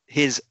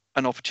here's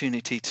an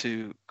opportunity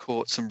to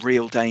court some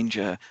real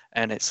danger,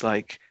 and it's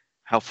like,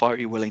 how far are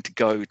you willing to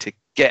go to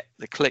get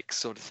the clicks,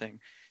 sort of thing.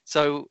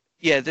 So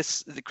yeah,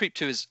 the Creep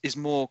 2 is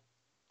more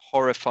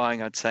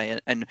horrifying, I'd say,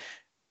 and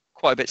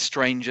quite a bit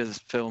stranger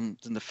film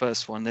than the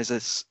first one. There's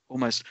this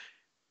almost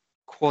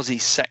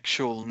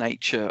quasi-sexual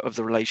nature of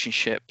the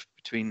relationship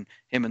between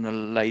him and the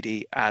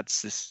lady,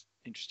 adds this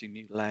interesting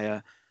new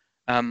layer.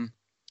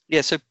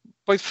 So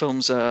both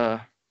films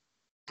are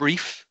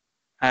brief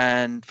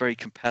and very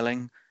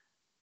compelling,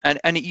 and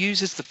it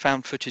uses the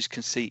found footage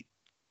conceit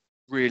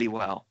really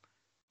well.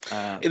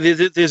 I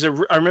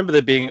remember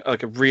there being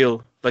like a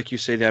real, like you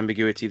say, the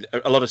ambiguity,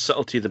 a lot of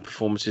subtlety in the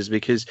performances,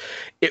 because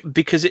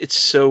it's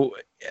so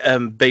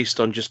based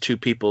on just two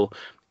people.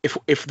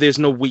 If there's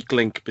no weak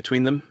link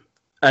between them,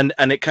 and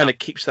it kind of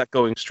keeps that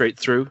going straight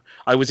through.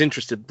 I was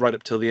interested right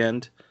up till the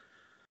end.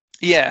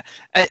 Yeah,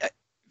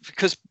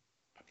 because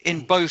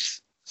in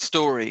both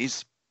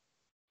stories,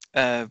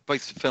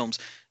 both films,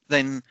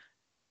 then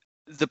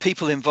the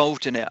people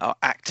involved in it are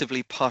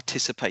actively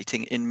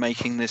participating in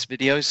making this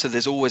video. So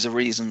there's always a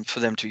reason for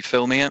them to be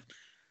filming it,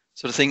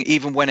 sort of thing.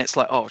 Even when it's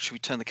like, oh, should we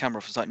turn the camera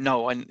off? It's like,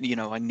 no,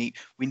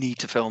 we need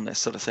to film this,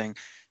 sort of thing.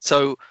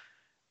 So,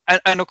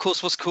 and of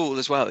course, what's cool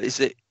as well is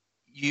that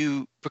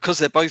because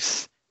they're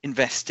both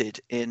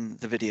invested in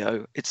the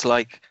video, it's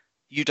like,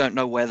 you don't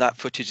know where that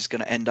footage is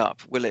going to end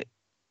up.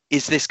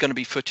 Is this going to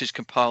be footage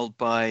compiled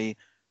by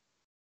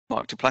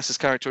Mark Duplass's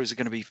character, or is it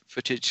going to be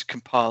footage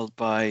compiled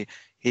by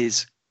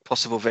his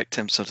possible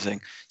victim, sort of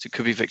thing? So it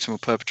could be victim or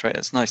perpetrator.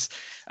 It's nice.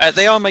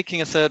 They are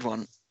making a third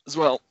one as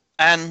well,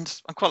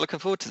 and I'm quite looking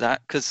forward to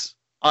that because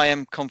I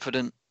am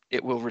confident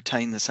it will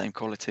retain the same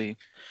quality,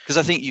 because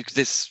I think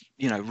there's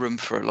room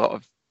for a lot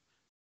of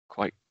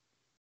quite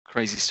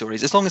crazy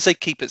stories as long as they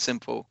keep it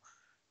simple,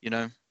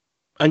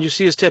 And you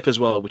see his tip as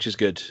well, which is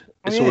good.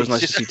 It's always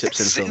nice to see tips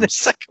in films. In the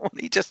second one,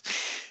 he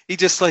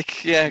just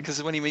like,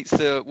 because when he meets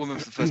the woman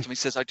for the first time, he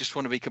says, "I just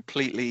want to be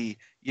completely,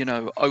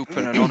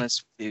 open and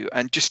honest with you,"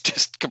 and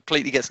just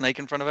completely gets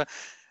naked in front of her.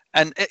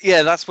 And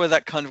that's where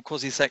that kind of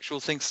quasi-sexual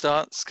thing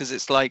starts, because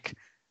it's like,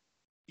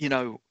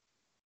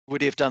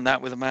 would he have done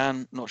that with a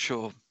man? Not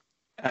sure.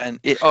 And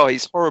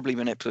he's horribly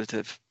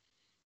manipulative.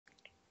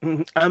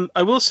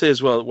 I will say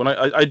as well, when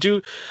I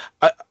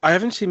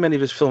haven't seen many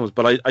of his films,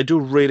 but I do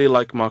really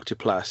like Mark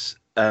Duplass.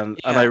 And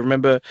I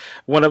remember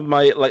one of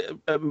my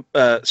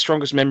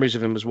strongest memories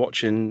of him was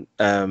watching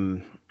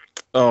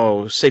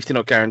Safety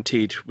Not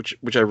Guaranteed,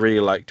 which I really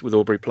liked, with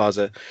Aubrey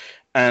Plaza.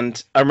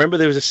 And I remember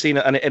there was a scene,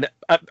 and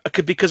I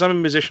could, because I'm a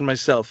musician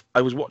myself,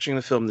 I was watching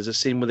the film. There's a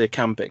scene where they're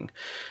camping,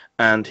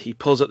 and he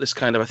pulls up this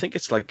kind of, I think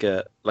it's like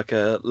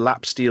a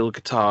lap steel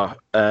guitar,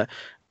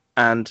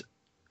 and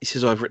he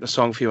says, "Oh, I've written a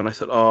song for you," and I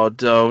thought, "Oh,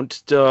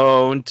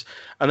 don't."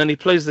 And then he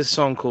plays this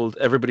song called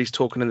 "Everybody's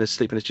Talking in Their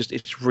Sleep," and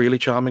it's really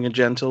charming and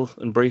gentle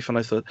and brief, and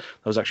I thought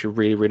that was actually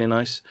really, really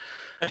nice.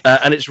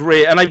 And it's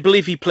rare, and I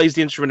believe he plays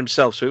the instrument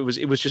himself, so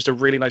it was just a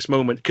really nice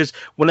moment. Because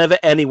whenever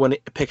anyone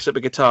picks up a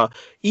guitar,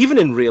 even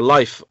in real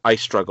life, I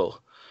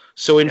struggle.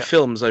 So in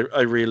films, I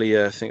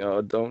really think,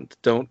 oh, don't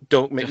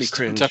make me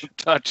cringe. Don't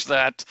touch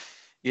that.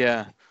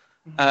 Yeah.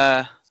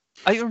 I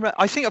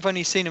think I've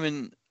only seen him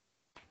in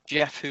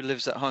Jeff Who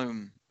Lives at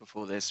Home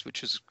before this,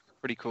 which was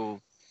pretty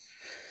cool.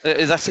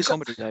 That's a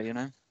comedy there, you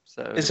know.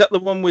 So is that the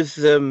one with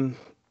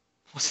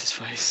what's his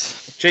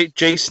face?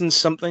 Jason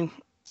something?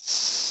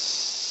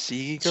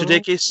 Seagal.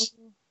 Sudeikis?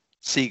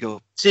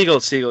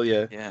 Seagal,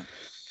 yeah.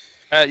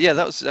 Yeah. Yeah,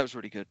 that was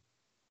really good.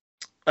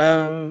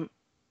 Yeah,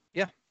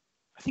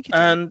 I think.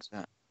 And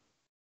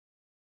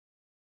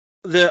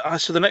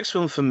so the next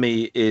film for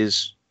me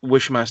is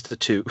Wishmaster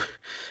 2.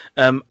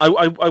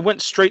 I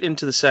went straight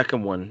into the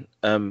second one.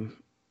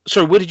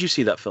 Sorry, where did you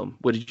see that film?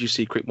 Where did you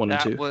see Creep 1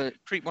 and 2?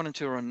 Creep 1 and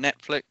 2 are on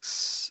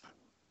Netflix.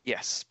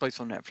 Yes, both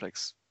on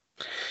Netflix.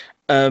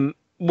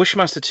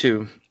 Wishmaster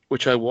 2,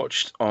 which I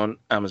watched on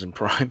Amazon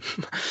Prime.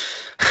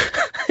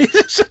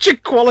 It's such a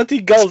quality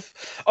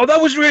gulf. Oh,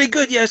 that was really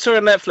good. Yeah, I saw it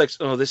on Netflix.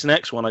 Oh, this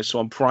next one I saw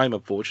on Prime,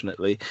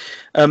 unfortunately.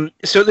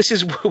 So this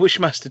is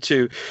Wishmaster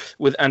 2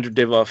 with Andrew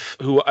Divoff,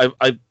 who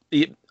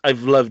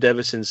I've loved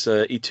ever since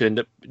he turned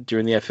up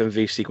during the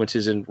FMV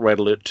sequences in Red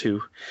Alert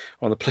 2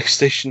 on the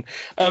PlayStation.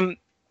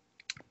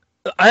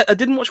 I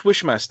didn't watch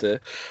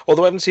Wishmaster,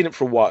 although I haven't seen it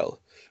for a while.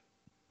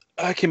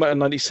 I came out in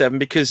 '97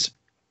 because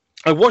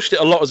I watched it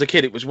a lot as a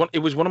kid. It was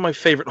one of my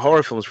favorite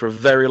horror films for a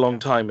very long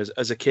time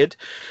as a kid.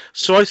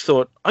 So I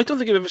thought, I don't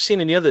think I've ever seen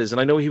any others, and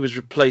I know he was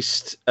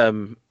replaced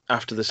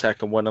after the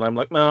second one, and I'm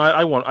like, no,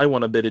 I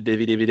want a bit of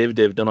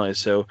div, don't I?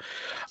 So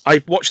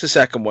I watched the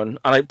second one,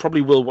 and I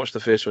probably will watch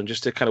the first one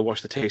just to kind of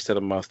wash the taste out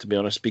of my mouth, to be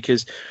honest.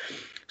 Because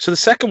so the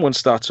second one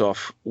starts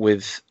off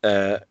with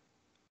a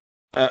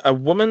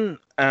woman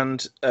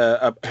and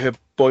her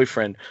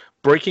boyfriend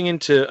breaking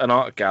into an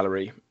art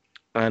gallery,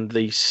 and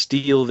they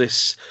steal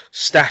this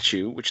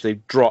statue, which they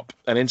drop,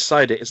 and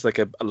inside it is like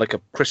a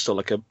crystal,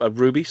 like a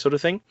ruby sort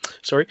of thing.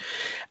 Sorry,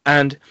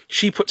 and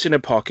she puts in her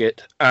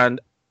pocket,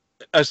 and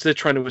as they're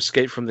trying to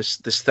escape from this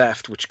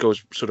theft, which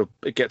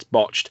it gets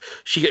botched,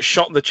 she gets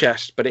shot in the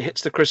chest, but it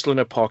hits the crystal in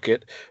her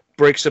pocket,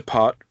 breaks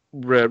apart,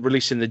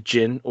 releasing the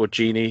djinn or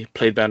genie,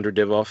 played by Andrew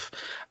Divoff,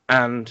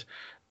 and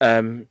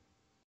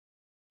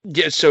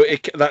so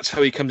that's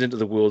how he comes into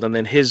the world, and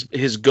then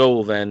his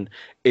goal then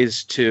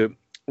is to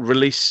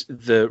release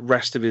the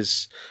rest of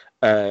his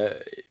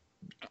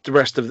the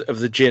rest of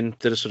the djinn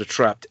that are sort of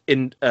trapped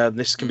in.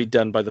 This can be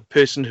done by the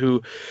person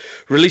who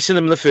releasing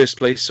them in the first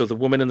place, so the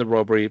woman in the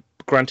robbery,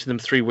 granting them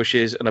 3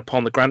 wishes, and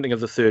upon the granting of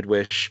the 3rd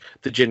wish,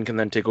 the djinn can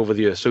then take over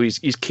the earth. So he's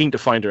keen to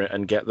find her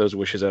and get those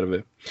wishes out of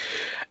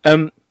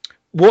her.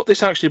 What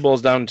this actually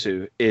boils down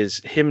to is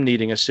him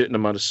needing a certain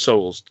amount of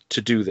souls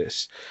to do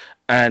this,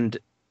 and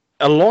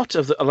a lot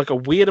of a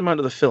weird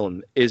amount of the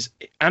film is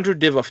Andrew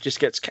Divoff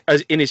just gets,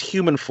 as in his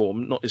human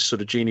form, not his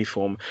sort of genie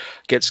form,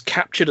 gets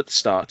captured at the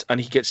start,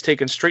 and he gets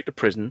taken straight to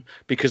prison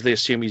because they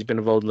assume he's been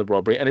involved in the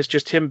robbery, and it's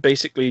just him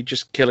basically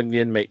just killing the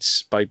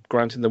inmates by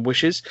granting them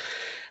wishes.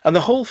 And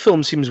the whole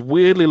film seems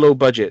weirdly low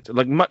budget,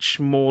 like much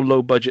more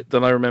low budget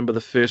than I remember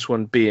the first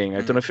one being. I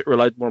don't know if it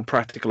relied more on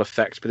practical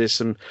effects, but there's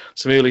some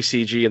early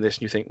CG in this,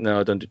 and you think,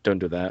 no, don't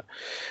do that.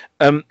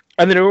 And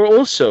then there are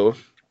also,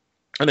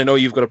 and I know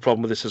you've got a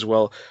problem with this as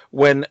well,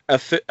 when a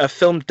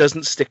film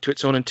doesn't stick to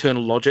its own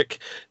internal logic,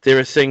 there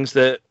are things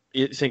that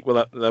you think,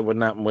 well, that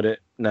wouldn't happen, would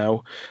it?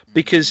 No.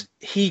 Because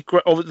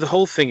the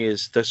whole thing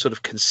is the sort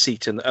of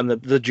conceit and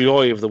the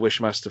joy of the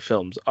Wishmaster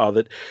films are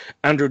that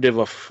Andrew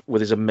Divoff,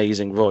 with his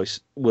amazing voice,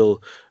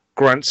 will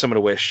grant someone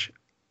a wish,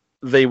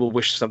 they will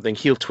wish something,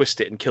 he'll twist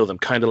it and kill them,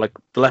 kind of like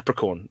the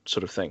Leprechaun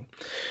sort of thing.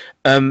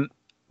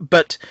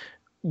 But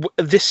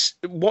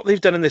what they've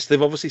done in this, they've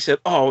obviously said,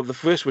 oh, the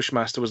first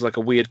Wishmaster was like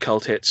a weird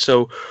cult hit,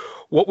 so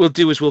what we'll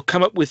do is we'll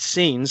come up with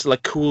scenes,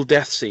 like cool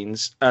death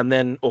scenes,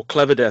 or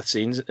clever death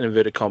scenes, in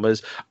inverted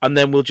commas, and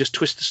then we'll just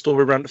twist the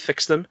story around to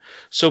fix them.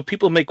 So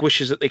people make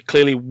wishes that they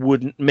clearly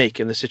wouldn't make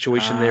in the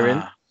situation they're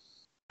in.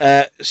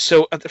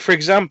 So, for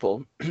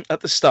example,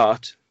 at the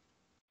start,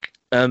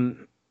 the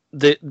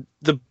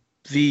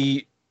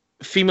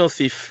female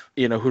thief,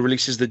 who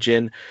releases the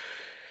djinn,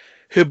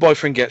 her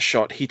boyfriend gets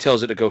shot. He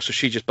tells her to go, so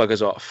she just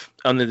buggers off.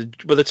 And then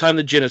by the time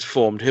the djinn is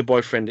formed, her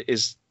boyfriend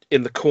is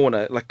in the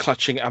corner, like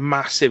clutching a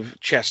massive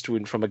chest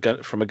wound from a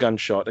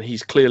gunshot, and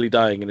he's clearly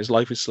dying, and his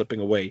life is slipping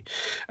away.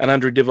 And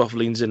Andrew Divoff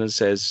leans in and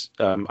says,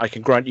 "I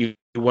can grant you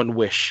one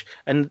wish."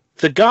 And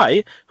the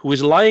guy who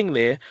is lying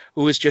there,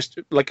 who has just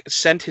like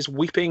sent his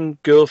weeping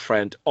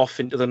girlfriend off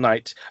into the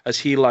night as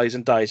he lies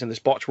and dies in this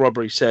botched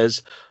robbery,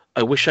 says,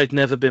 "I wish I'd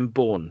never been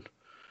born."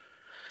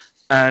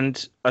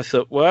 And I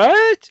thought,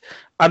 what?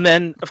 And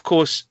then, of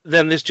course,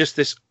 there's just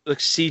this like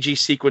CG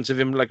sequence of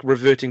him like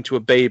reverting to a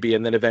baby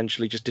and then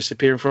eventually just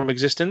disappearing from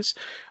existence.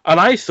 And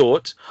I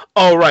thought,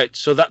 oh, right,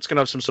 so that's going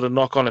to have some sort of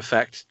knock-on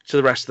effect to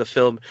the rest of the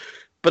film.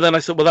 But then I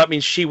thought, well, that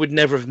means she would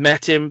never have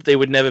met him. They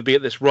would never be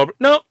at this robbery.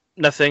 No,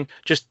 nothing.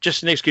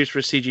 Just an excuse for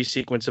a CG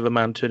sequence of a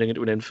man turning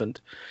into an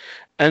infant.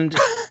 And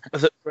I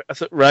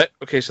thought, right,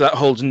 okay, so that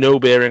holds no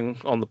bearing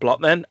on the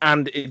plot then,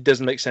 and it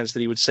doesn't make sense that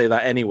he would say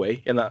that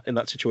anyway in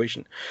that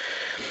situation.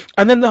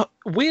 And then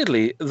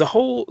weirdly, the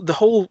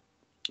whole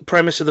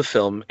premise of the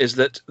film is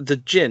that the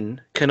jinn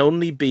can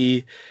only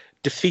be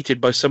defeated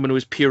by someone who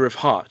is pure of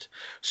heart.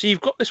 So you've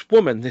got this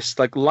woman, this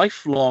like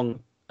lifelong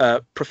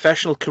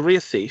professional career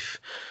thief,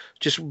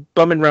 just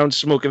bumming around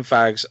smoking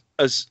fags,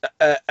 as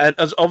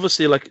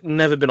obviously like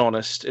never been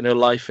honest in her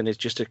life and is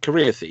just a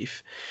career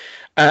thief,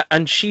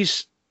 and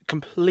she's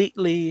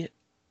completely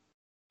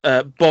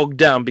bogged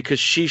down because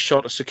she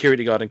shot a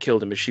security guard and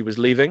killed him as she was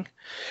leaving.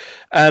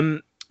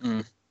 And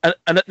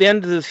at the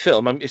end of the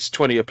film, it's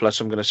 20 plus,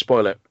 so I'm going to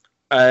spoil it.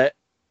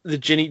 The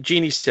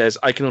genie says,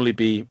 "I can only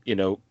be,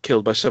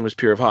 killed by someone who's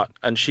pure of heart,"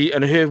 and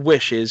her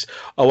wish is,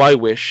 "Oh, I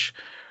wish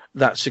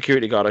that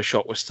security guard I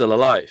shot was still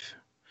alive."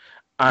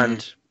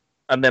 And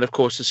then of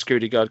course the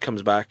security guard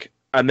comes back,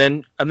 and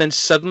then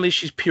suddenly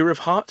she's pure of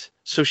heart,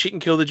 so she can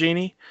kill the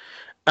genie.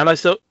 And I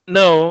thought,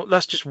 no,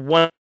 that's just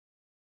one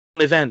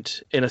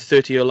event in a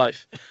 30-year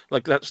life.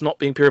 Like, that's not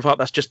being pure of heart.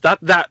 That's just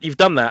that you've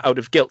done that out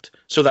of guilt.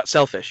 So that's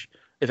selfish,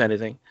 if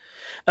anything.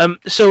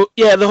 So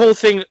yeah, the whole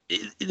thing,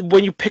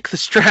 when you pick the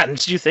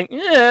strands, you think,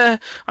 yeah,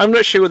 I'm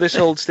not sure this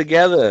holds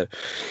together.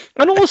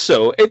 And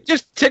also, it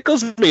just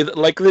tickles me that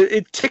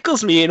it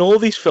tickles me in all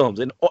these films,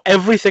 in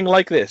everything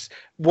like this,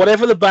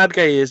 whatever the bad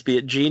guy is, be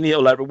it genie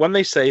or whatever, when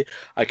they say,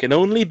 I can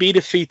only be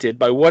defeated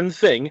by one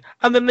thing,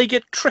 and then they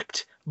get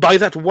tricked by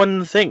that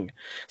one thing.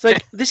 It's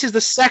like, this is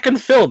the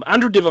second film.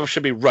 Andrew Divoff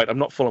should be right. I'm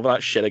not falling for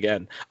that shit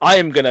again. I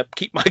am going to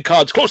keep my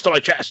cards close to my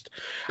chest.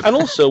 And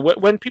also,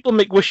 when people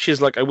make wishes,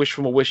 like I wish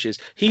for more wishes,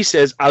 he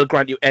says, I'll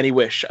grant you any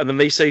wish. And then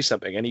they say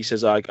something, and he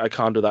says, I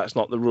can't do that. It's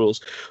not the rules.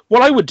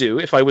 What I would do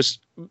if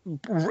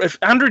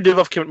Andrew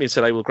Divoff came at me and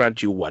said, I will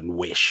grant you one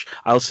wish,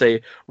 I'll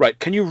say, right,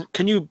 can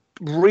you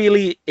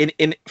really,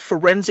 in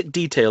forensic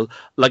detail,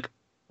 like,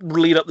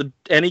 lead up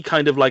any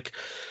kind of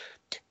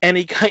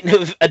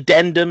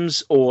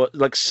addendums or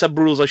like sub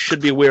rules I should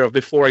be aware of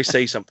before I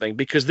say something,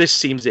 because this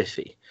seems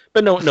iffy.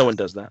 But no one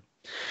does that.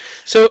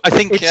 So I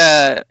think,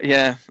 I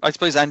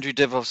suppose Andrew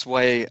Divoff's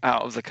way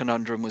out of the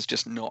conundrum was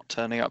just not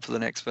turning up for the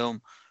next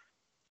film.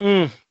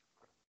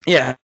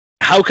 Yeah.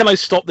 How can I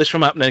stop this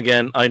from happening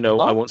again? I know.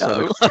 I won't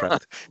sign a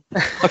contract.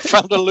 I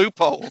found a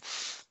loophole.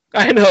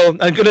 I know.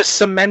 I'm going to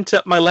cement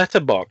up my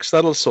letterbox.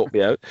 That'll sort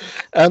me out.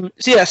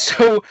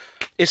 So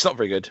it's not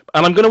very good.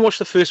 And I'm going to watch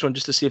the first one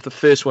just to see if the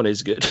first one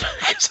is good.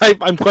 Because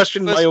I'm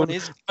questioning my own.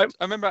 I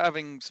remember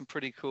having some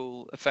pretty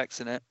cool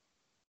effects in it,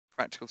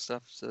 practical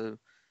stuff. So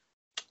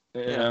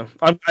yeah,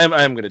 I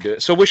am going to do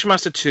it. So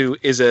Wishmaster 2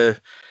 is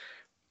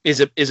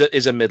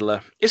a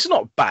middler. It's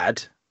not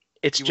bad.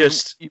 It's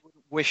you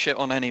wouldn't wish it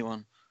on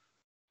anyone.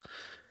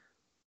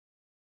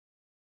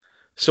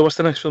 So what's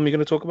the next film you're going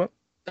to talk about?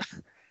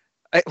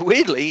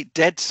 Weirdly,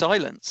 Dead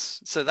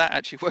Silence. So that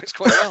actually works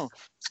quite well.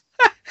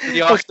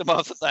 The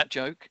aftermath of that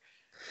joke.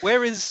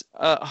 Where is?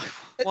 Why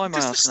am I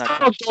asking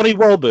that? Donnie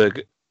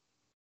Wahlberg.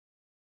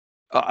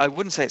 I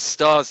wouldn't say it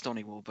stars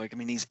Donnie Wahlberg. I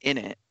mean, he's in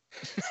it.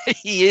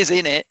 He is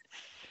in it.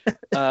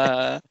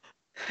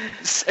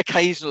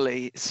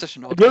 Occasionally, it's such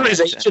an odd. You're his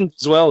agent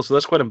as well, so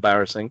that's quite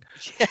embarrassing.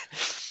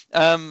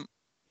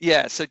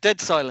 Yeah. So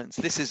Dead Silence.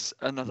 This is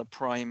another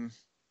Prime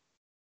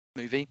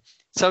movie.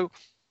 So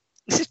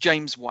this is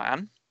James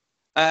Wan.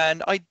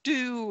 And I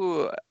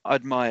do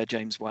admire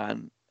James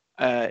Wan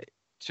to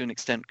an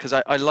extent, because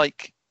I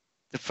like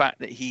the fact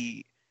that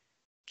he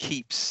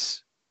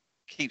keeps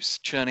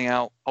churning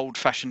out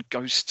old-fashioned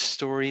ghost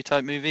story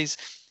type movies.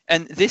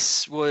 And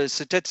this was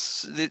Dead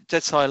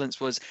Silence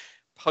was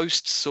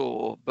post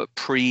Saw but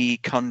pre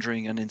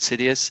Conjuring and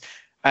Insidious,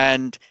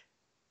 and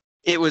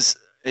it's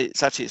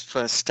actually his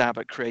first stab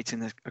at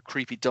creating a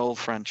creepy doll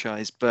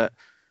franchise. But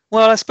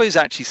I suppose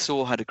actually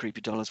Saw had a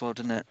creepy doll as well,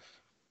 didn't it?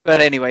 But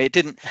anyway, it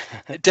didn't.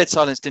 Dead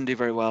Silence didn't do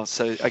very well,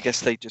 so I guess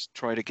they just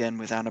tried again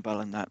with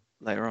Annabelle and that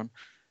later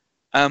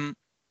on.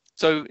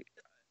 So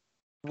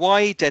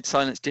why Dead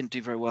Silence didn't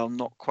do very well,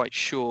 not quite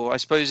sure. I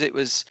suppose it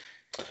was.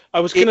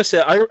 I was going to say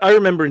I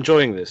remember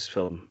enjoying this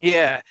film.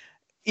 Yeah,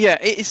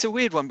 it's a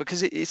weird one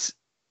because it is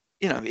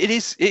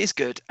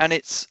good, and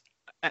it's.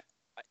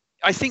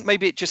 I think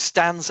maybe it just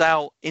stands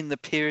out in the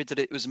period that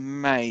it was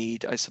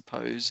made, I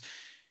suppose.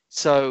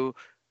 So.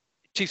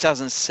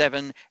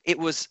 2007, it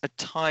was a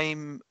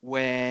time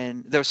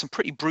when there were some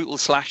pretty brutal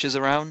slashes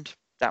around.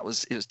 It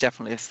was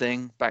definitely a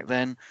thing back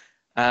then,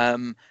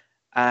 and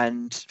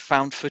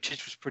found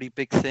footage was a pretty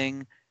big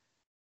thing.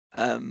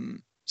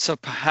 So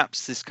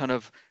perhaps this kind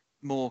of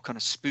more kind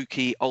of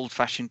spooky,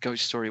 old-fashioned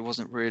ghost story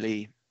wasn't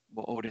really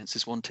what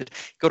audiences wanted.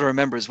 You've got to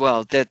remember as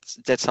well, Dead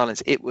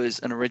Silence, it was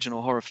an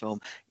original horror film.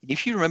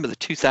 If you remember, the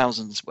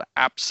 2000s were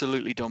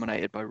absolutely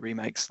dominated by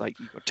remakes. Like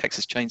you've got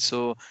Texas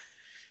Chainsaw,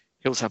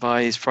 Hills Have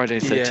Eyes, Friday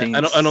the 13th.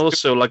 Yeah, and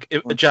also like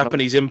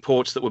Japanese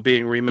imports that were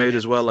being remade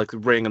as well, like The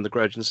Ring and The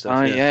Grudge and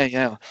stuff.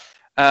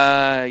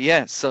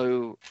 Yeah.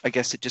 So I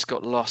guess it just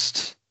got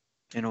lost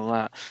in all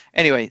that.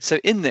 Anyway, so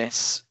in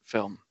this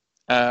film,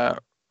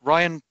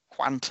 Ryan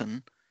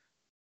Quanten,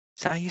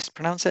 is that how you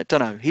pronounce it? Don't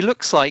know. He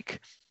looks like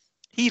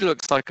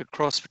a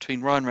cross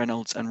between Ryan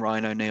Reynolds and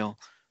Ryan O'Neill.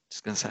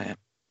 Just gonna say it.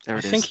 There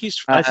it is.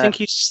 I think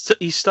he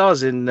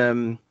stars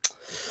in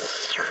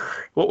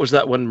what was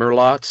that one?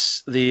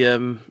 Merlot's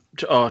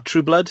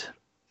True Blood.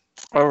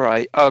 All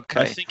right.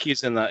 Okay. I think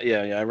he's in that.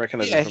 Yeah, I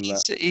recognize him from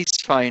that. He's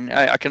fine.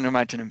 I can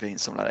imagine him being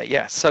something like that.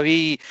 Yeah. So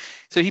he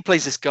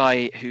plays this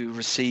guy who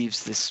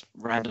receives this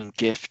random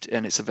gift,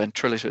 and it's a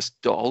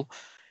ventriloquist doll.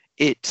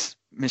 It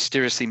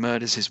mysteriously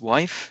murders his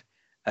wife.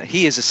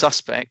 He is a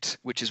suspect,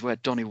 which is where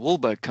Donnie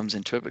Wahlberg comes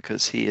into it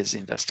because he is the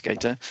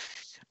investigator.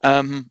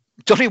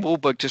 Donnie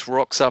Wahlberg just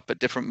rocks up at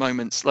different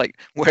moments, like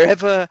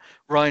wherever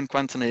Ryan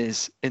Quanten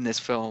is in this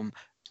film.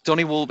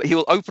 Donnie Wahlberg, he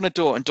will open a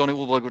door and Donnie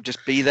Wahlberg will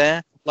just be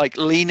there, like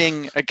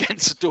leaning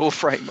against a door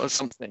frame or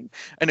something,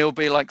 and he'll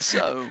be like,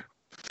 "So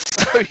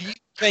you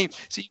came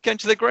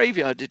to the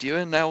graveyard, did you?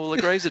 And now all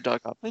the graves are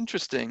dug up.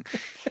 Interesting."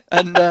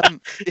 And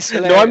it's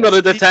hilarious. No, I'm not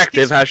a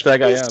detective.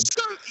 Hashtag I am.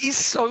 He's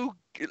so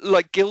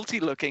like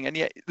guilty looking, and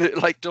yet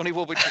like Donnie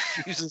Wahlberg just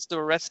refuses to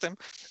arrest him.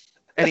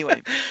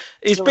 Anyway,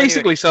 he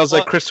basically sounds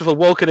like Christopher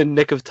Walken in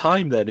Nick of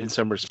Time, then, in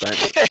some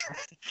respect.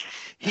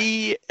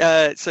 His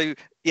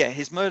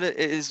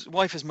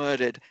wife is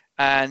murdered,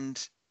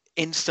 and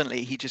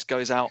instantly he just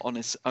goes out on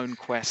his own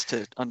quest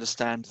to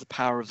understand the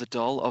power of the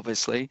doll.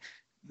 Obviously,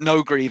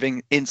 no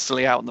grieving,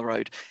 instantly out on the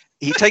road.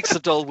 He takes the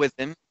doll with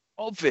him.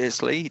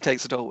 Obviously, he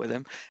takes the doll with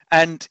him,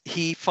 and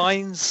he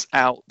finds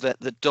out that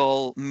the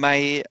doll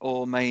may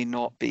or may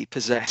not be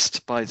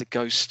possessed by the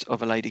ghost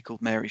of a lady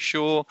called Mary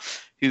Shaw,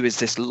 who is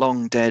this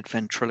long-dead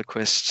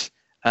ventriloquist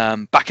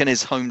back in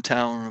his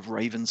hometown of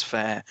Ravens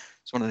Fair.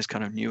 It's one of those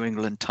kind of New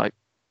England type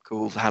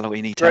cool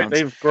Halloween-y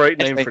towns. Great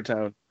name for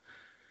town.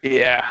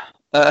 Yeah,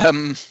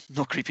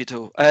 not creepy at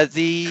all.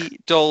 The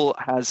doll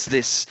has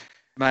this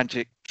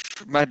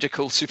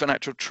magical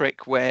supernatural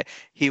trick where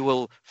he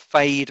will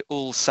fade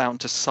all sound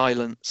to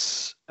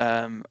silence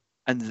and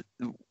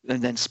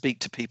then speak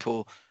to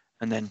people,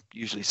 and then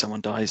usually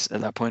someone dies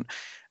at that point.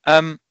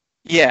 So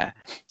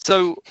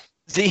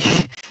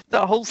the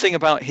whole thing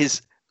about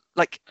his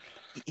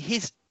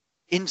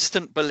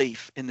instant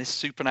belief in this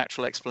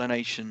supernatural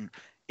explanation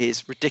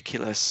is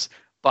ridiculous,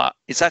 but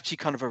it's actually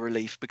kind of a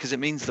relief because it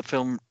means the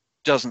film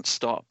doesn't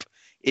stop.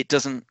 It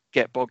doesn't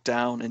get bogged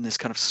down in this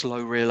kind of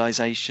slow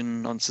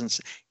realization nonsense.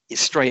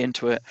 It's straight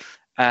into it.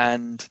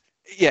 And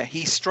yeah,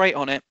 he's straight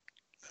on it.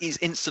 He's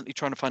instantly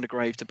trying to find a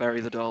grave to bury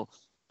the doll.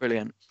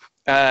 Brilliant.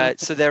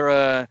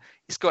 So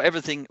it's got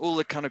everything, all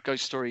the kind of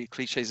ghost story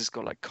cliches. It's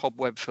got like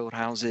cobweb-filled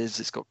houses.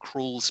 It's got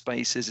crawl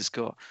spaces. It's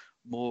got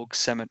morgue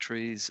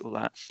cemeteries, all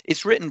that.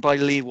 It's written by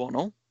Lee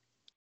Wannell,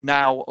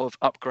 now of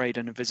Upgrade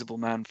and Invisible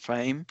Man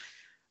fame.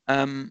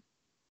 And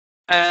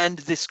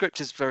the script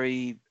is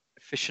very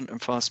efficient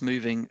and fast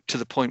moving to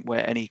the point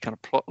where any kind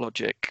of plot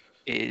logic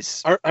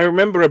is. I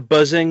remember a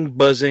buzzing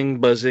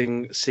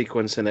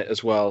sequence in it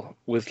as well,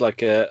 with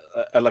like an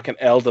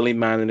elderly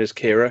man in his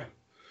carer.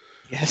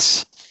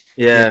 Yes.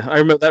 Yeah, I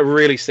remember that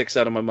really sticks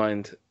out of my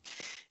mind.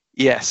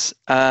 Yes.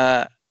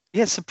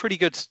 Some pretty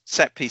good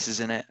set pieces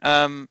in it.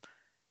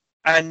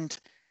 And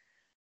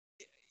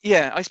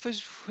yeah, I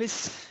suppose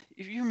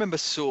if you remember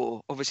Saw,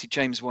 obviously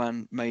James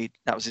Wan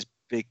that was his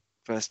big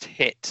first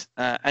hit,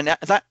 and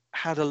that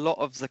had a lot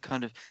of the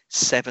kind of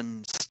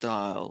Seven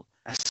style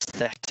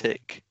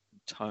aesthetic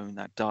tone,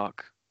 that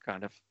dark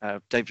kind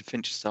of David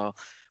Fincher style,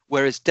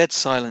 whereas Dead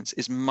Silence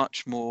is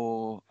much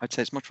more, I'd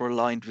say it's much more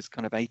aligned with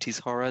kind of 80s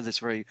horror. There's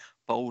very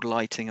bold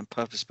lighting and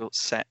purpose-built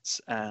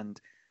sets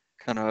and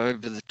kind of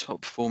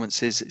over-the-top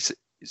performances.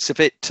 It's a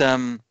bit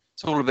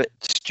it's all a bit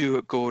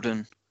Stuart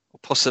Gordon, or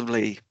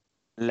possibly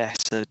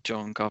lesser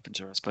John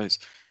Carpenter, I suppose.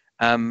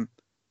 I'd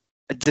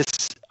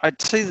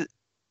say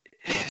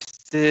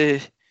that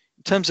in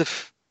terms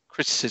of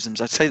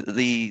criticisms, I'd say that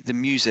the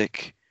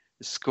music,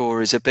 the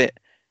score is a bit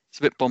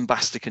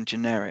bombastic and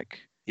generic.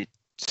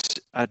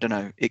 I don't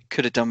know. It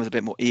could have done with a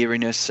bit more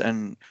eeriness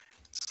and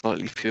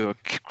slightly fewer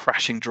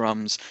crashing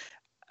drums.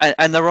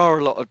 And there are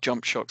a lot of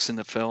jump shocks in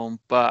the film,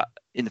 but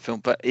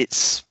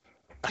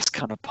that's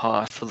kind of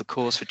par for the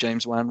course for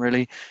James Wan,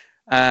 really.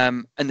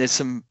 And there's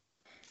some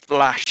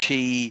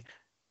flashy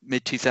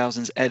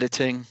mid-2000s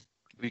editing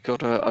we've got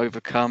to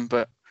overcome,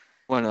 but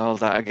won't hold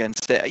that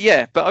against it.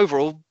 Yeah, but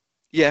overall,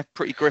 yeah,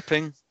 pretty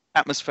gripping,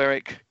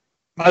 atmospheric.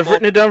 I've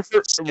written it down for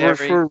a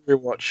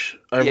rewatch.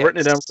 Written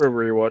it down for a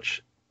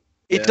rewatch.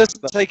 It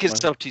doesn't take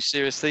itself too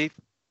seriously,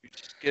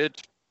 which is good,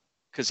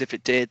 because if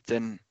it did,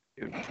 then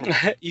it would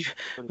probably...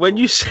 when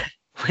you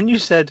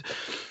said,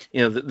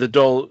 the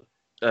doll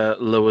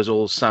lowers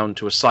all sound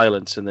to a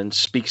silence and then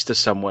speaks to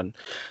someone,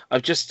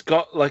 I've just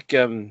got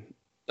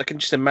I can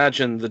just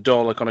imagine the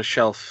doll like on a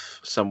shelf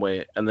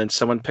somewhere, and then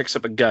someone picks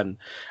up a gun,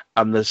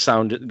 and the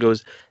sound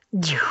goes,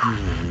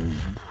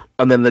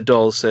 and then the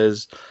doll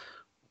says,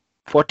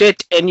 "Put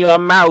it in your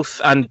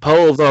mouth and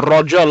pull the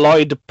Roger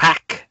Lloyd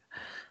pack."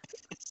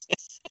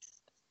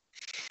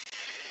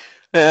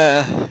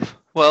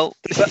 Well,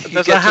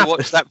 you get to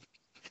watch that.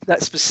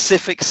 that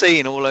specific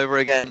scene all over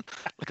again,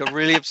 like a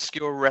really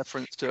obscure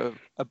reference to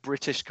a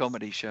British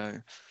comedy show.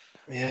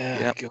 Yeah,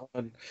 Yep.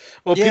 God.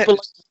 Well, Yeah, people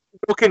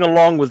walking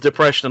along with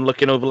depression and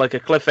looking over like a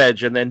cliff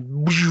edge, and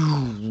then,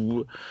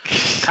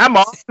 come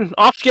on,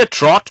 off you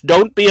trot.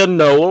 Don't be a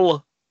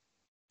knoll.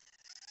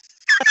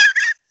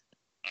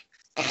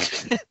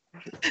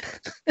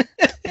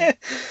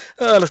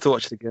 I'll have to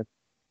watch it again.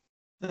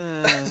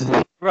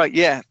 Right,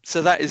 yeah.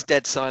 So that is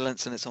Dead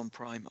Silence, and it's on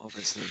Prime,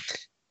 obviously.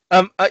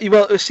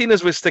 Well, seeing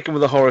as we're sticking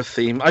with the horror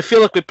theme, I feel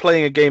like we're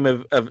playing a game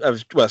of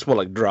well, it's more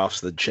like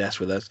drafts than chess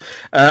with us.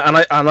 And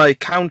I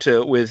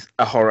counter with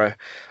a horror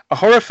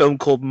film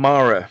called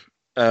Mara,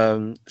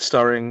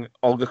 starring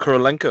Olga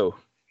Kurylenko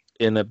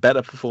in a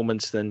better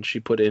performance than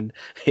she put in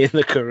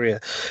the career.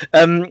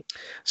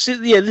 So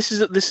yeah, this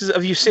is.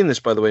 Have you seen this,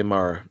 by the way,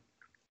 Mara?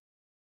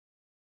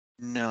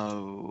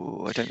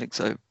 No, I don't think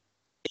so.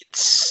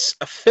 It's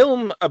a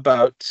film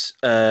about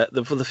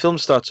the film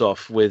starts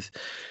off with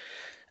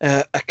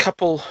a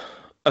couple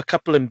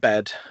in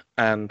bed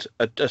and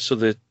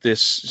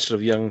this sort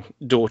of young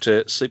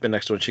daughter sleeping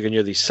next to her, and she can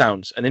hear these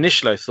sounds. And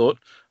initially I thought,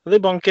 are they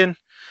bonking?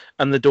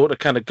 And the daughter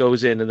kind of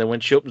goes in, and then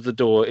when she opens the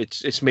door,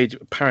 it's made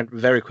apparent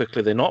very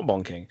quickly they're not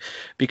bonking,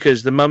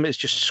 because the mum is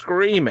just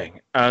screaming,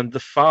 and the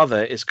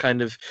father is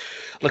kind of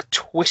like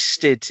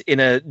twisted in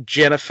a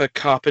Jennifer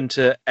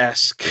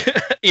Carpenter-esque,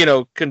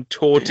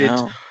 contorted,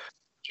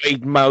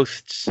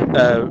 wide-mouthed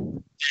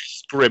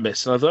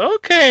grimace. And I thought,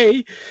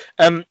 okay.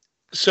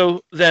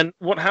 So then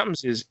what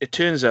happens is it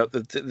turns out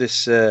that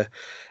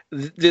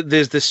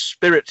there's this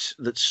spirit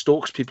that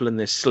stalks people in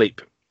their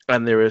sleep,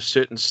 and there are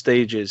certain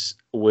stages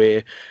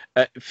where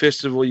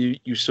first of all you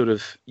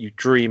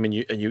dream, and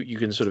you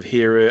can sort of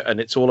hear her,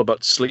 and it's all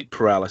about sleep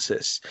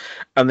paralysis,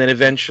 and then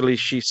eventually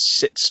she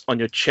sits on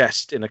your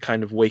chest in a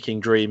kind of waking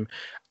dream,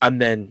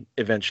 and then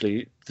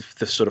eventually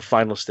the sort of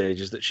final stage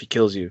is that she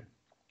kills you.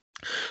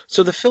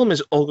 So the film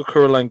is Olga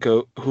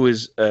Kurylenko, who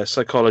is a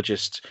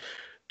psychologist,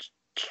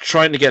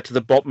 trying to get to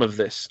the bottom of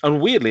this.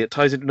 And weirdly, it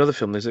ties into another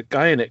film. There's a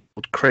guy in it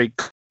called Craig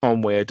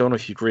Conway. I don't know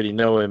if you really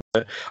know him,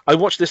 but I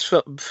watched this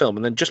film,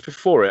 and then just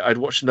before it, I'd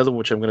watched another one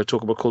which I'm going to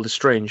talk about called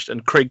Estranged,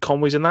 and Craig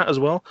Conway's in that as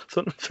well. I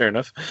thought, fair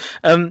enough.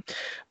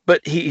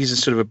 But he's a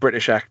sort of a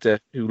British actor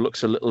who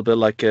looks a little bit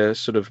like a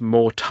sort of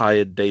more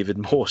tired David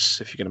Morse,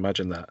 if you can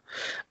imagine that.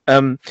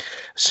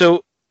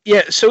 So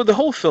the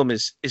whole film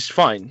is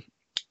fine.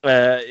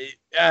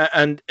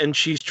 And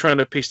she's trying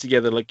to piece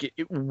together like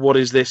what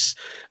is this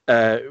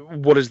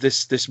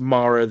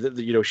Mara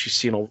that she's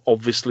seen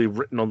obviously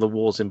written on the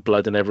walls in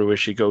blood and everywhere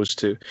she goes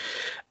to,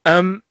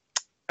 and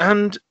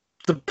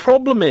the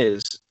problem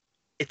is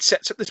it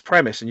sets up this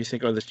premise, and you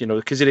think, oh, this,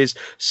 because it is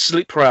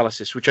sleep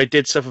paralysis, which I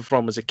did suffer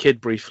from as a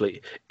kid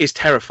briefly, is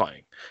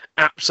terrifying,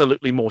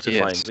 absolutely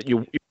mortifying. Yes. That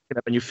you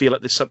up and you feel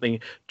like there's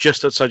something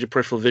just outside your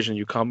peripheral vision,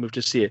 you can't move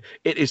to see it.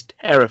 It is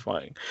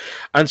terrifying.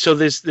 And so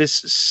there's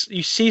this,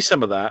 you see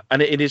some of that,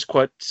 and it is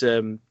quite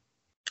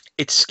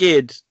it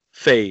scared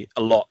Faye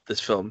a lot, this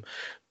film,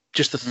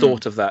 just the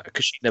thought of that,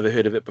 because she'd never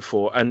heard of it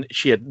before, and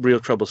she had real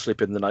trouble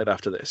sleeping the night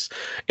after this.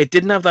 It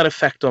didn't have that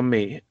effect on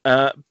me,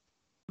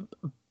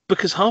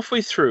 because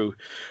halfway through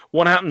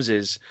what happens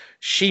is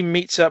she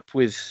meets up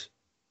with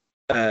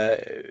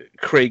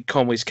Craig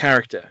Conway's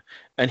character,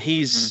 and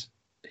he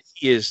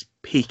is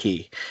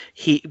peaky.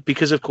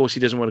 Because of course he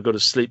doesn't want to go to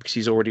sleep, because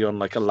he's already on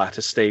like a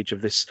latter stage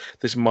of this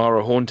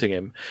Mara haunting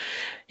him.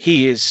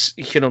 He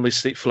can only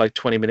sleep for like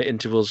 20-minute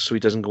intervals, so he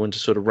doesn't go into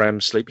sort of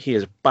REM sleep. He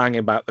is banging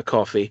about the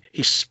coffee.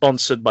 He's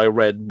sponsored by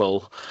Red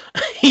Bull.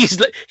 He's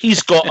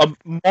got a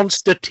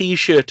Monster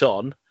T-shirt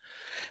on.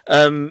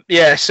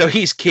 So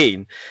he's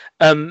keen.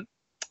 And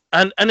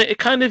it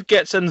kind of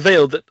gets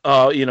unveiled that,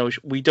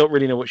 we don't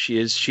really know what she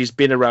is. She's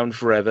been around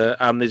forever,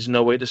 and there's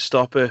no way to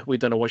stop her. We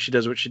don't know what she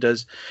does.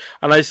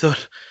 And I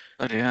thought,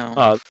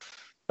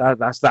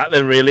 that's that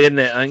then, really, isn't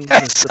it?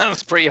 That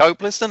sounds pretty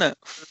hopeless, doesn't it?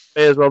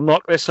 May as well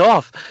knock this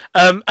off.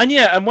 And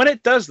when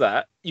it does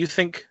that, you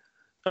think,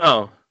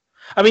 oh.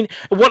 I mean,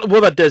 what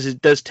that does is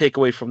it does take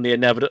away from the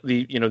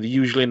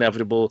usually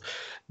inevitable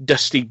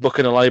dusty book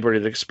in a library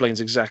that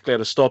explains exactly how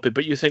to stop it.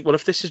 But you think, well,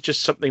 if this is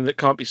just something that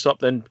can't be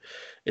stopped, then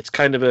it's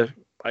kind of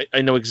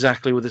I know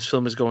exactly where this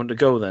film is going to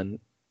go then.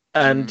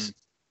 And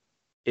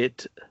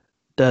it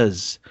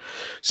does.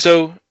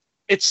 So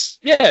I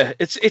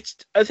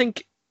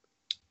think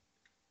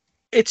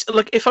it's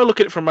like, if I look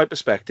at it from my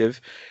perspective,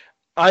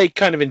 I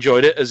kind of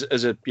enjoyed it as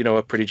a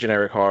a pretty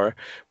generic horror,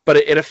 but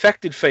it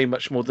affected Faye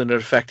much more than it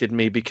affected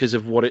me because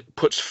of what it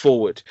puts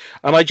forward.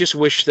 And I just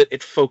wish that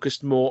it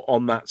focused more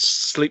on that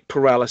sleep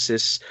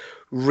paralysis,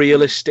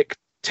 realistic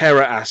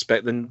terror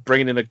aspect than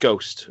bringing in a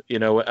ghost,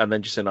 and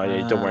then just saying, "Oh,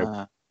 yeah, don't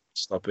worry,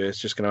 stop it. It's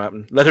just going to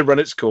happen. Let it run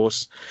its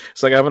course."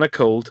 It's like having a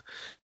cold.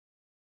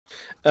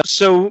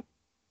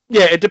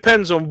 It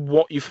depends on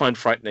what you find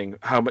frightening,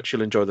 how much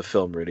you'll enjoy the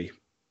film, really.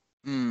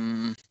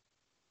 When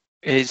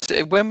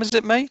was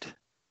it made?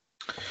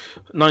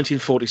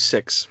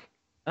 1946.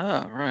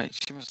 Oh, right.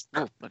 She must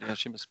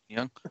be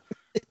young.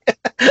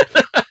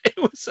 It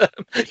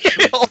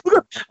It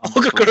was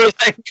Olga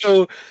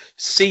Kurylenko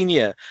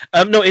Senior.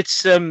 No,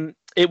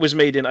 it was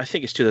made in, I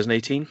think it's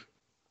 2018.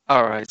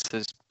 All right, so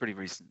it's pretty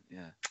recent.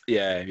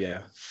 Yeah.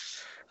 Yeah.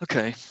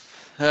 Okay.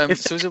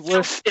 So is it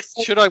worth?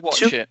 Should I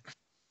watch it?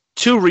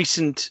 Too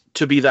recent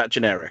to be that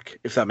generic,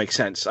 if that makes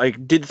sense. I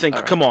did think,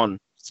 All right. come on,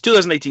 it's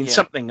 2018, Yeah.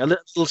 something, a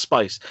little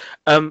spice.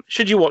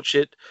 Should you watch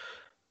it?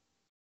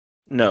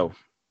 No.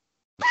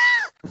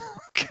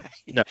 Okay.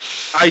 No.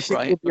 I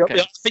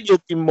think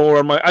you'll be more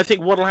on my. I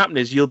think what'll happen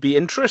is you'll be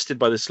interested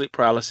by the sleep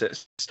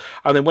paralysis,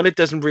 and then when it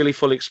doesn't really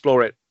fully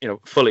explore it,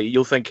 fully,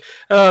 you'll think,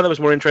 oh, that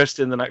was more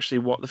interesting than actually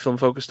what the film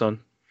focused on.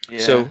 Yeah.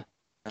 So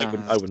I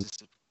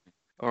wouldn't.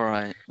 All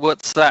right.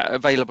 What's that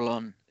available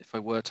on if I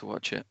were to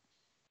watch it?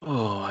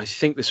 Oh, I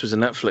think this was a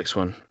Netflix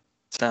one.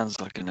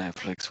 Sounds like a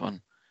Netflix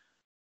one.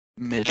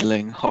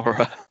 Middling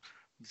horror.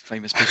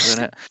 Famous people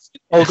in it.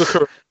 Olga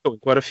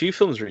Kurylenko, quite a few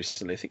films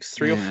recently. I think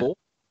 3 or 4.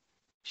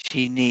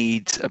 She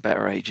needs a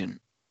better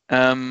agent.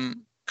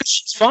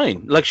 She's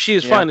fine. Like, she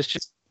is fine. It's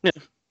just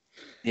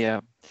Yeah.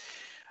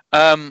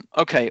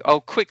 Okay, I'll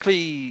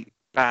quickly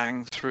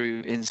bang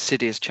through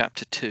Insidious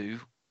Chapter 2,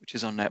 which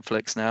is on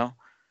Netflix now.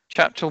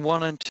 Chapter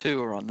 1 and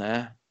 2 are on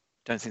there.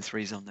 Don't think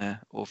 3's on there,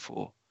 or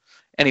 4.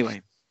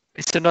 Anyway,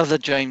 it's another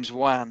James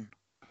Wan.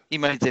 He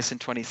made this in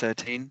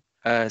 2013,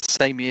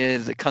 same year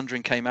that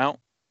Conjuring came out.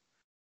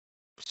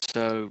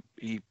 So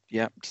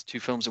it's 2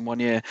 films in 1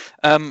 year.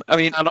 I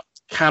mean, I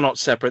cannot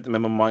separate them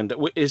in my mind.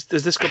 Does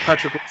this got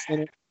Patrick Wilson in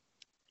it?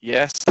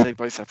 Yes, they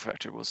both have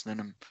Patrick Wilson in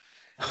them.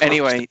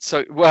 Anyway,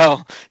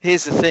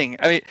 here's the thing.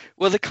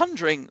 The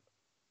Conjuring,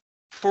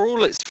 for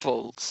all its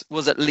faults,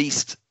 was at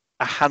least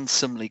a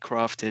handsomely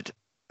crafted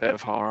bit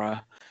of horror,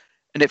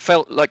 and it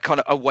felt like kind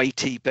of a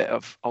weighty bit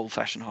of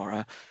old-fashioned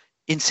horror.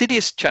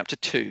 Insidious Chapter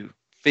 2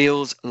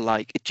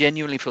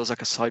 genuinely feels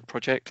like a side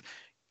project,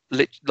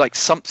 like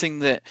something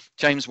that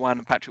James Wan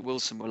and Patrick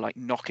Wilson were like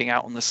knocking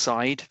out on the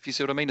side, if you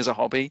see what I mean, as a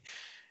hobby.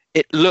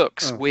 It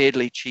looks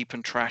weirdly cheap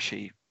and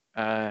trashy,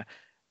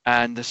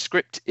 and the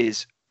script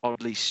is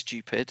oddly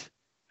stupid,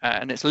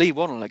 and it's Lee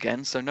Wannell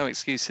again, so no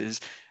excuses.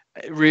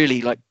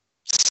 Really like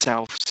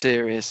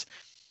self-serious,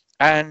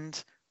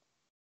 and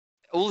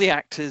all the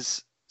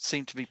actors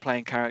seem to be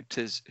playing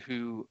characters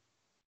who,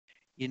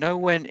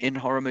 when in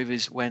horror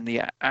movies, when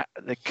the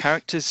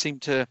characters seem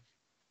to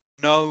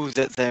know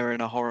that they're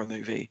in a horror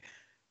movie,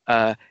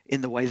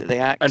 in the way that they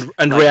act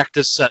and react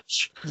as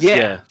such.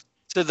 Yeah.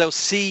 So they'll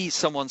see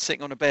someone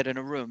sitting on a bed in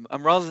a room,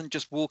 and rather than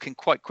just walking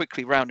quite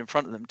quickly round in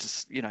front of them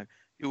to,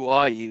 who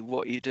are you?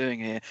 What are you doing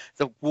here?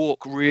 They'll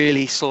walk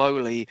really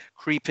slowly,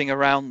 creeping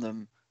around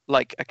them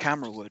like a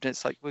camera would.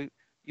 It's like, well,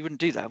 you wouldn't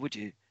do that, would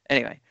you?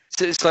 Anyway,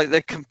 so it's like they're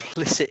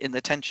complicit in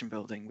the tension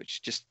building,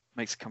 which just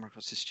makes it come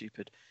across as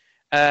stupid.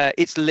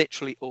 It's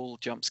literally all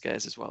jump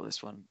scares as well,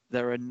 this one.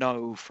 There are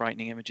no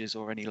frightening images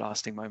or any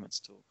lasting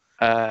moments at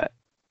all.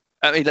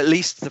 At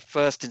least the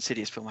first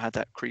Insidious film had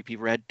that creepy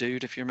red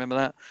dude, if you remember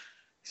that.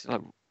 He's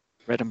like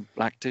red and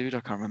black dude, I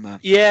can't remember.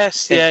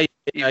 Yes, okay,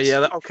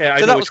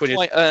 I know which one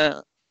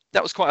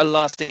that was quite a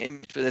lasting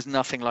image, but there's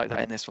nothing like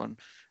that in this one.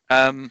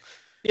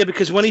 Yeah,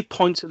 because when he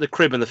points at the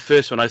crib in the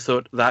first one, I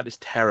thought that is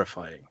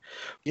terrifying.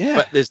 Yeah.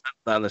 But there's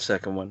that in the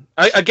second one.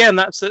 Again,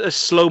 that's a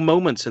slow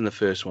moments in the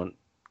first one.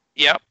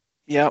 Yep.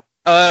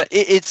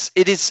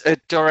 It is a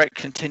direct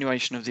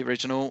continuation of the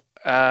original,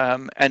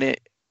 and I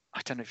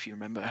don't know if you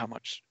remember how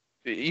much.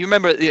 You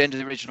remember at the end of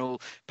the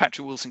original,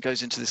 Patrick Wilson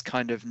goes into this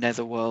kind of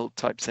netherworld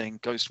type thing,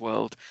 ghost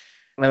world.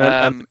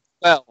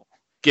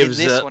 Gives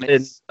in this one,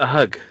 a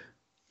hug.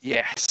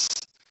 Yes.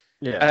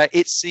 Yeah.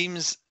 It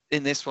seems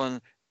in this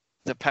one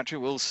that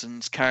Patrick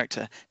Wilson's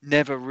character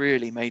never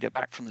really made it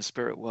back from the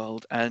spirit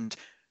world, and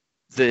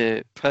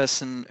the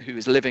person who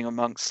is living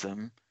amongst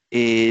them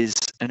is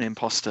an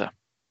imposter.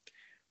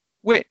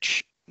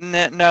 Which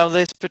now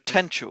there's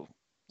potential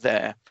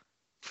there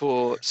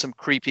for some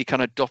creepy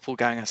kind of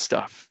doppelganger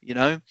stuff,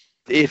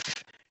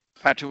 if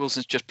Patrick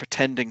Wilson's just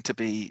pretending to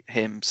be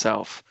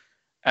himself.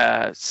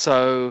 But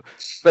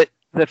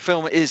the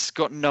film is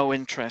got no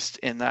interest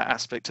in that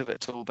aspect of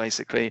it at all,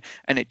 basically,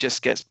 and it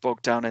just gets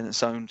bogged down in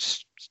its own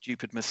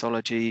stupid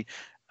mythology,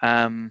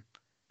 and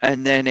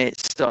then it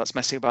starts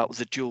messing about with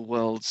the dual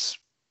worlds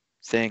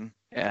thing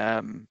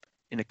in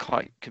a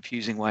quite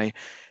confusing way.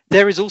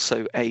 There is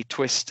also a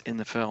twist in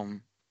the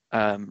film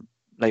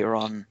later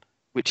on,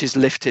 which is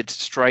lifted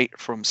straight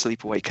from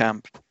Sleepaway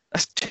Camp.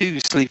 That's 2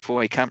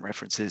 Sleepaway Camp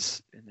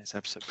references in this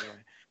episode.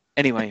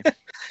 Anyway,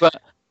 but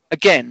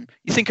again,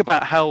 you think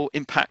about how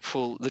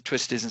impactful the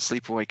twist is in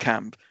Sleepaway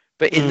Camp,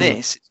 but in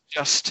this,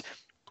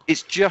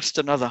 it's just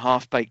another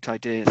half-baked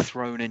idea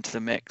thrown into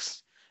the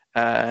mix,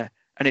 and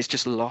it's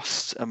just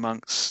lost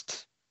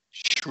amongst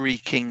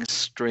shrieking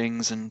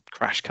strings and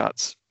crash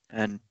cuts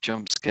and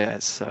jump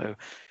scares. So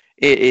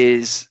it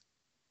is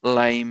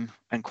lame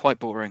and quite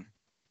boring,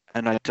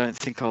 and I don't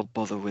think I'll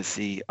bother with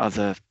the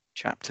other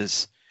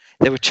chapters.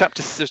 There's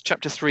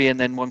chapter 3 and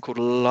then one called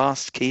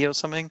Last Key or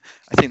something.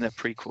 I think they're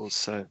prequels,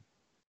 so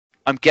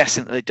I'm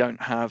guessing that they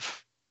don't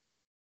have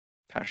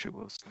Patrick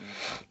Wilson.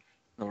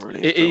 Not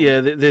really. A film.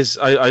 Yeah, there's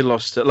I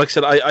lost it. Like I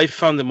said, I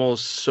found them all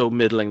so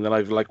middling that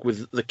I've like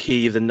with The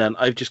Key, The Nun,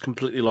 I've just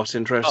completely lost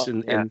interest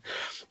in.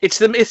 It's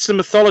the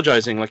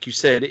mythologizing, like you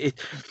said.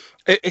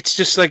 It's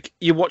just like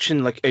you're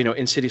watching like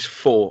Insidious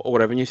 4 or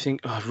whatever, and you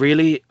think, oh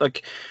really?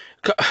 Like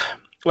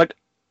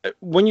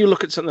when you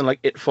look at something like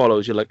It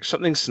Follows, you're like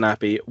something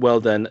snappy, well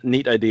done,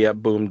 neat idea,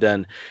 boom,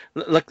 done.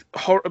 Like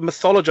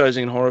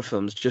mythologizing in horror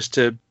films just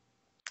to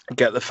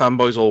get the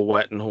fanboys all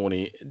wet and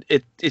horny.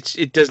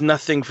 It does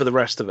nothing for the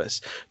rest of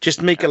us.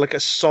 Just make it like a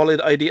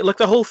solid idea. Like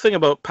the whole thing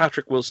about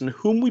Patrick Wilson,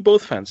 whom we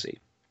both fancy,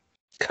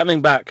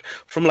 coming back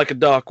from like a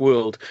dark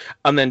world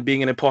and then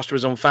being an imposter of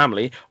his own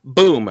family.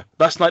 Boom,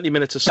 that's 90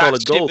 minutes of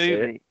solid gold.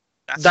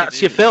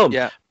 That's your film.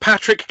 Yeah.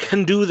 Patrick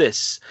can do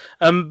this.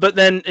 But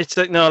then it's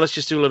like, no, let's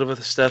just do a lot of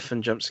other stuff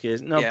and jump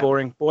scares. No,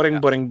 boring.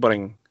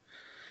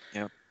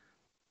 Yeah.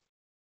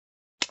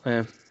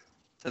 Yeah.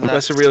 So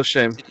that's a real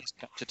shame. Insidious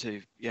Chapter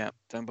 2. Yeah,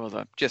 don't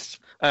bother. Just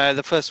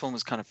the first one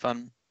was kind of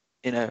fun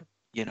in a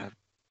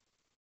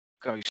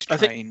ghost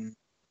train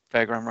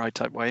fairground ride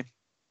type way.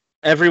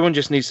 Everyone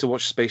just needs to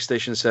watch Space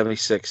Station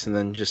 76 and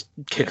then just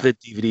kick the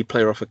DVD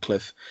player off a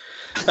cliff.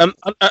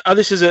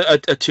 This is a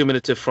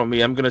 2-minute from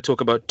me. I'm going to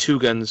talk about Two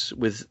Guns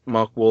with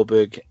Mark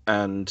Wahlberg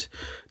and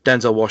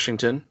Denzel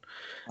Washington.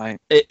 Right.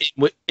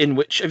 In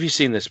which, have you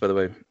seen this, by the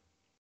way?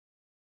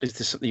 Is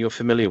this something you're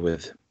familiar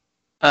with?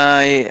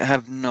 I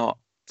have not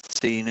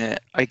seen it.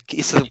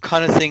 It's the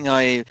kind of thing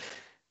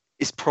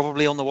it's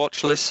probably on the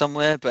watch list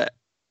somewhere, but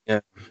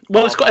yeah.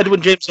 Well, it's got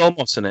Edwin James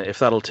Olmos in it. If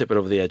that'll tip it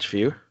over the edge for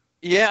you.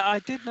 Yeah, I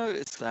did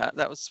notice that.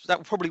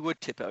 That probably would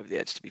tip it over the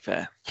edge, to be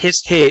fair.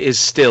 His hair is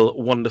still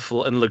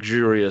wonderful and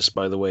luxurious,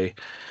 by the way.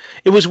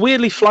 It was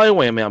weirdly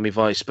flyaway in Miami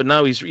Vice, but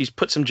now he's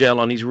put some gel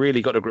on. He's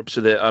really got to grips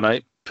with it, and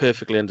I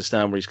perfectly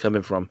understand where he's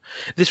coming from.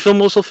 This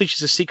film also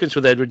features a sequence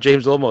with Edward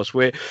James Olmos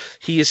where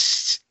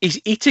he's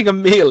eating a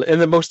meal in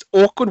the most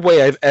awkward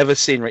way I've ever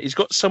seen. Right, he's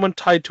got someone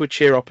tied to a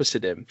chair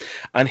opposite him,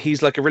 and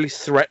he's like a really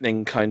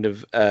threatening kind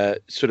of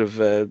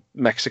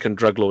Mexican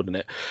drug lord in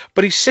it.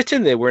 But he's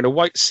sitting there wearing a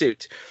white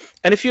suit.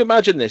 And if you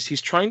imagine this,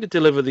 he's trying to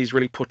deliver these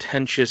really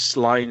portentous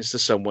lines to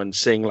someone,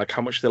 saying like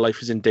how much their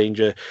life is in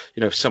danger.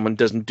 If someone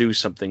doesn't do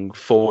something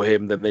for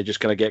him, then they're just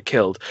going to get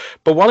killed.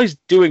 But while he's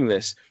doing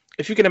this,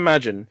 if you can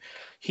imagine,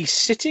 he's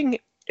sitting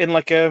in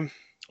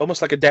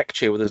almost like a deck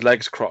chair with his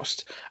legs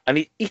crossed, and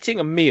he's eating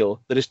a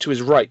meal that is to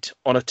his right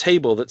on a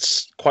table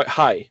that's quite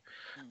high,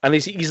 and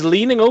he's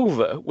leaning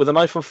over with a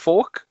knife and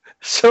fork.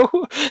 So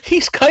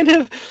he's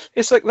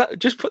it's like that.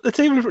 Just put the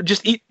table in front,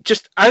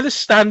 just either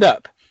stand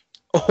up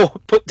or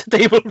put the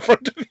table in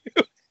front of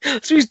you.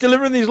 So he's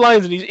delivering these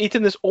lines and he's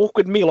eating this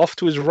awkward meal off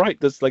to his right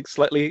that's like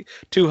slightly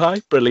too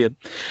high. Brilliant.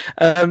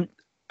 And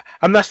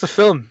that's the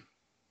film.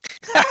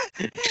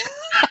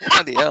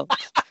 Bloody hell.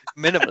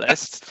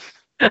 Minimalist.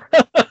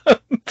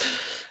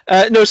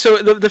 No, so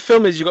the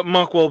film is, you've got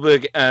Mark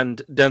Wahlberg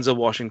and Denzel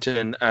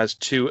Washington as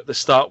two at the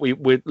start.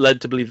 We're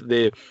led to believe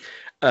that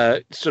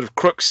they're sort of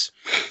crooks.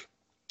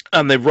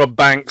 And they rob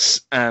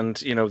banks, and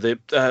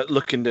they're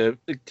looking to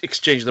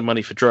exchange the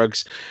money for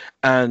drugs.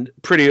 And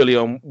pretty early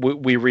on,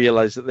 we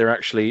realize that they're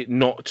actually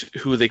not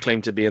who they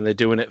claim to be, and they're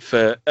doing it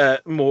for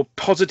more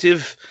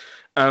positive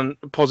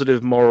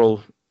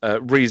moral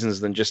reasons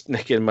than just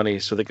nicking money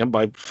so they can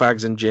buy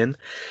fags and gin.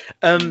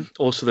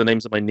 Also, the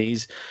names of my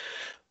knees.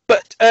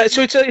 But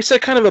so it's a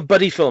kind of a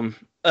buddy film.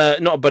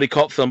 Not a buddy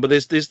cop film, but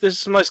there's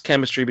some nice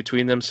chemistry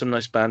between them, some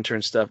nice banter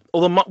and stuff.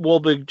 Although Mark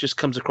Wahlberg just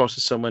comes across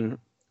as someone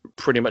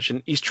pretty much,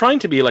 and he's trying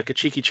to be like a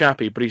cheeky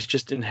chappy, but he's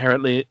just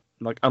inherently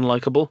like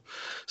unlikable.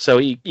 So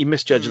he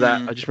misjudged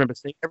that. I just remember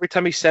thinking every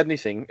time he said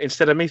anything,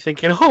 instead of me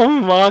thinking, "Oh,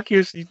 Mark,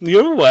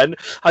 you're one,"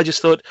 I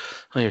just thought,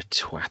 "Oh, you're a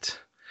twat."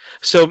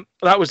 So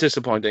that was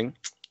disappointing.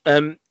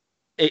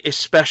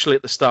 Especially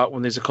at the start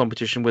when there's a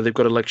competition where they've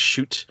got to like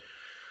shoot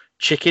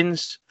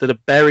chickens that are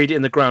buried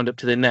in the ground up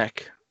to their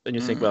neck, and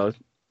you think, well,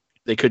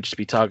 they could just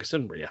be targets. They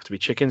don't really have to be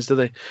chickens, do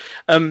they?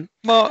 Mark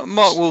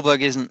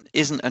Wahlberg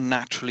isn't a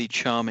naturally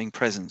charming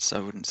presence, I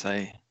wouldn't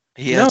say.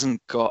 He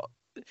hasn't got.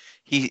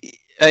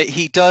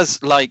 He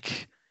does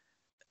like.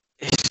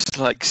 He's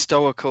like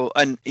stoical,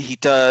 and he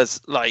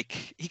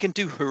can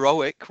do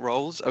heroic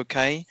roles,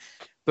 okay,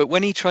 but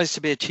when he tries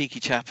to be a cheeky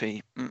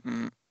chappy,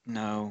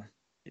 no,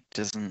 it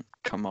doesn't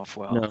come off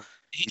well. No.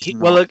 He's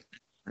not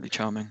really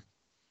charming.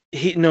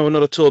 No,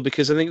 not at all,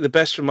 because I think the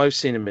best film I've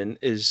seen him in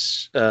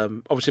is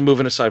obviously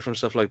moving aside from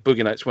stuff like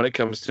Boogie Nights when it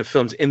comes to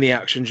films in the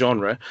action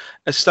genre,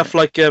 stuff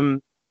like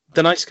The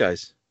Nice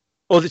Guys.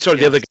 The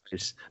other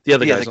guys. The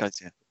other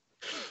guys,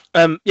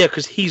 yeah.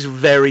 Because he's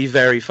very,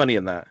 very funny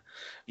in that.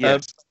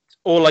 Yes.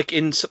 Or like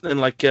in something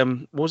like,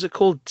 what was it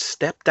called?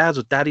 Stepdads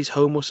or Daddy's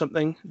Home or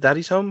something?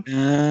 Daddy's Home?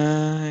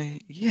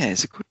 Yeah,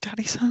 is it called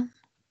Daddy's Home?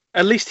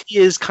 At least he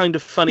is kind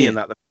of funny in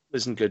that. That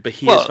isn't good, but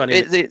he is funny.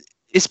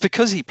 It's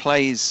because he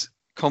plays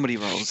comedy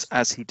roles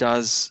as he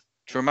does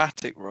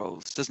dramatic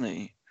roles, doesn't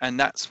he? And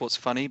that's what's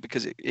funny,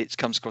 because it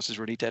comes across as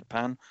really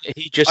deadpan.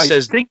 He just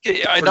says.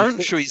 I'm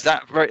not sure he's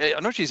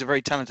a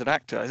very talented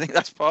actor. I think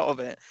that's part of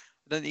it.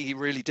 I don't think he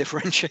really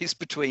differentiates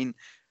between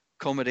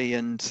comedy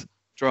and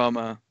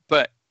drama,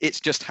 but it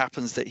just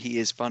happens that he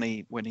is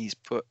funny when he's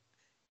put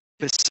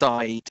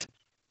beside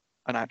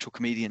an actual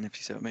comedian, if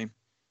you see what I mean.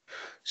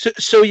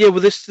 So yeah,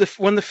 well,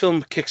 when the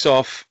film kicks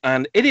off,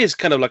 and it is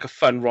kind of like a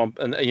fun romp,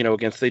 and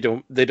again, they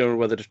don't know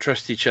whether to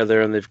trust each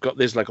other, and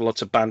there's like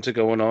lots of banter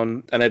going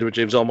on, and Edward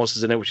James Olmos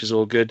is in it, which is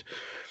all good.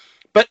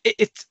 But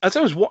it as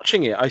I was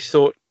watching it, I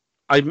thought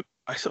I'm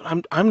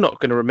not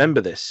going to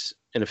remember this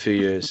in a few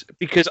years,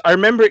 because I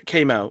remember it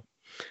came out,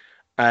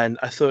 and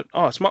I thought,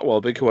 oh, it's Mark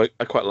Wahlberg, who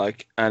I quite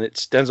like, and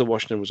it's Denzel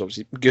Washington was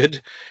obviously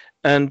good,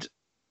 and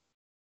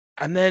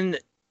then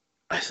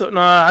I thought,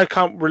 no, I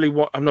can't really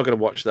I'm not going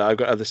to watch that. I've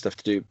got other stuff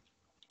to do.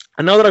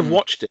 And now that I've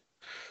watched it,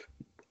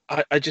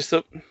 I just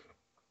thought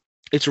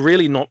it's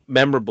really not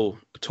memorable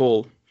at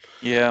all.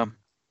 Yeah.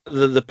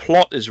 The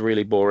plot is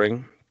really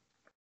boring,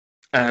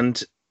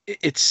 and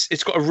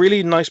it's got a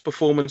really nice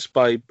performance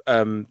by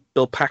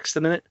Bill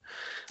Paxton in it,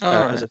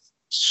 as a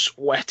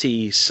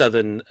sweaty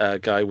Southern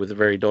guy with a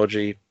very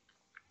dodgy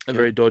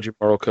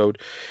moral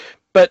code.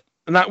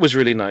 And that was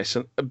really nice.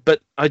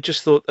 But I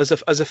just thought, as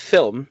a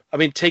film, I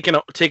mean, taking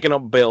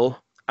up Bill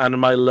and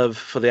my love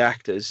for the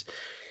actors,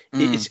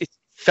 it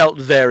felt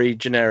very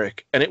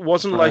generic, and it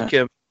wasn't like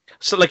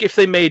so like if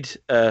they made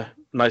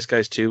Nice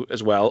Guys 2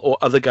 as well, or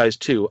Other Guys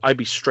 2, I'd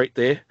be straight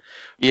there.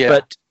 Yeah.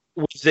 But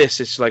with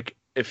this, it's like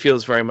it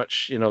feels very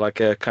much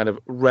like a kind of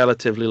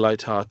relatively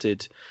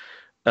light-hearted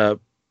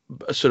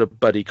sort of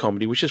buddy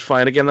comedy, which is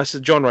fine. Again, that's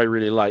a genre I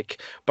really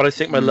like, but I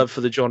think my love for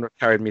the genre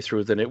carried me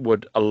through than it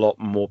would a lot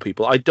more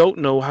people. I don't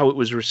know how it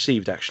was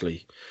received,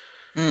 actually.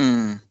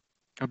 I'd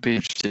be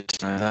interested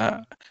to know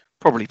that.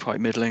 Probably quite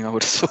middling, I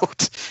would have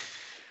thought.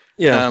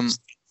 Yeah.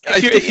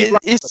 It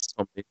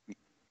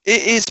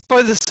is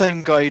by the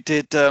same guy who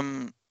did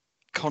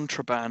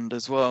Contraband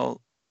as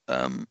well,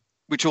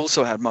 which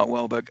also had Mark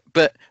Wahlberg.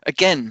 But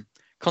again,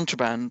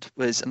 Contraband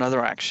was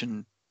another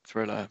action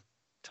thriller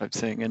type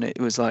thing, and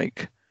it was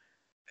like,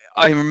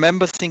 I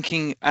remember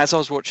thinking as I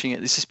was watching it,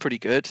 this is pretty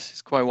good.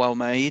 It's quite well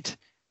made,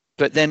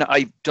 but then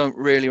I don't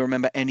really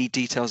remember any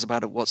details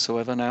about it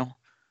whatsoever now.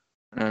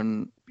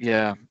 And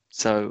yeah,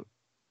 so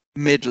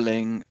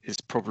middling is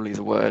probably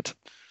the word.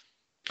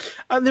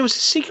 And there was a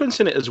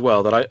sequence in it as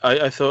well that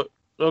I thought,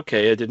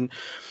 okay, I didn't.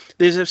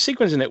 There's a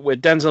sequence in it where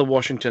Denzel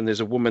Washington, there's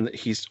a woman that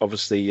he's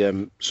obviously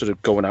sort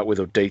of going out with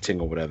or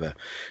dating or whatever,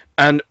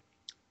 and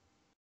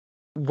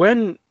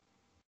when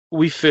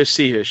we first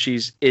see her,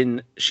 she's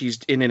in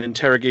an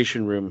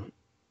interrogation room,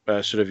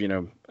 there's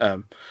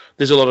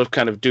a lot of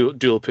kind of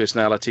dual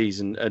personalities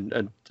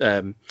and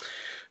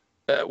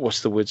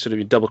what's the word, sort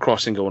of double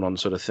crossing going on,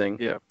 sort of thing.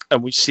 Yeah.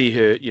 And we see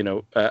her,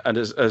 and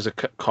as a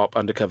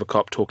undercover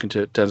cop talking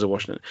to Denzel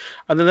Washington,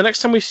 and then the next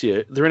time we see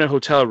her, they're in a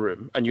hotel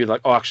room, and you're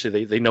like, oh,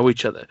 actually they know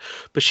each other,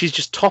 but she's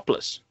just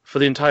topless for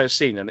the entire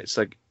scene, and it's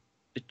like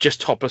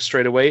just topless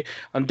straight away,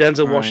 and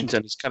Denzel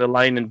Washington is kind of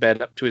lying in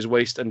bed up to his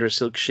waist under a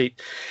silk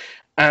sheet.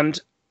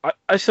 And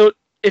I thought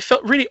it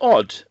felt really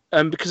odd,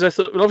 because I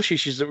thought, well, obviously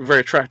she's a very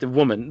attractive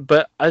woman,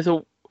 but I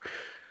thought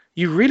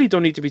you really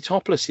don't need to be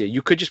topless here.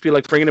 You could just be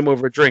like bringing him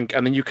over a drink,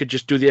 and then you could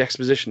just do the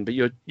exposition. But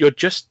you're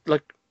just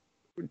like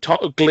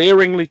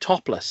glaringly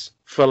topless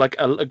for like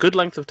a good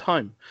length of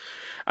time,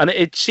 and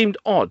it seemed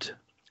odd.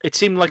 It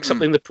seemed like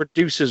something the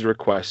producers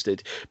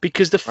requested,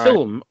 because the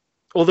film,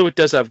 although it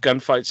does have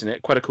gunfights in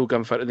it, quite a cool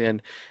gunfight at the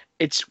end,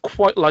 it's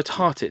quite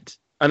light-hearted.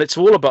 And it's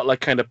all about like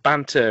kind of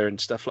banter and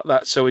stuff like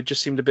that. So it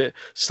just seemed a bit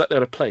slightly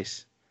out of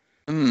place.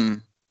 That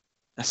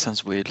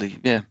sounds weirdly,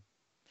 yeah.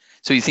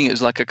 So you think it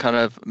was like a kind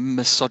of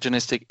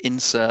misogynistic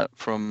insert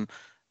from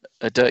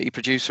a dirty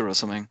producer or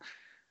something?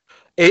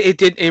 It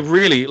did. It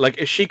really, like,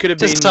 if she could have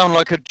been. Doesn't sound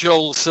like a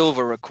Joel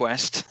Silver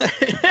request.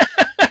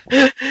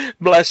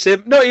 Bless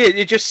him. No,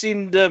 it just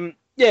seemed.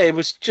 It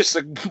was just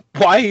like,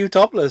 why are you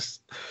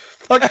topless?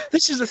 Like,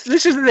 this is the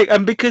thing,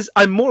 and because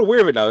I'm more aware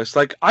of it now, it's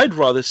like I'd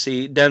rather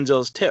see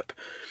Denzel's tip.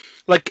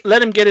 Like,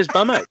 let him get his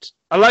bum out.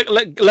 I like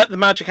let the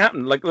magic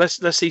happen. Like, let's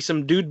see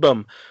some dude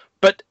bum.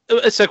 But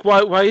it's like,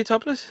 why are you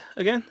topless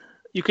again?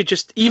 You could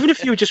just, even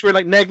if you just wear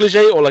like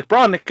negligee or like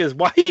bra knickers,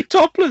 why are you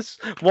topless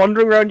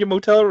wandering around your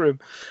motel room?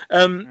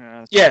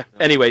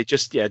 Anyway,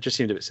 just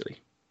seemed a bit silly.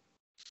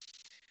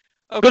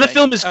 Okay, but the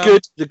film is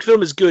good. The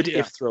film is good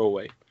if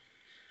throwaway.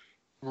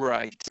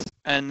 Right,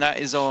 and that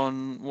is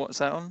on. What's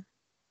that on?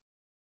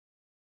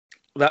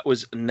 That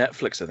was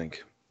Netflix, I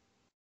think.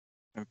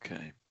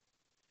 Okay.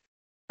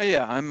 Oh,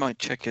 yeah, I might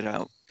check it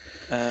out.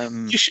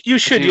 You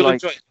should. You'll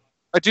enjoy it.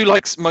 I do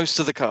like most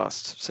of the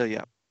cast, so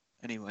yeah.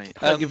 Anyway,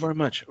 thank you very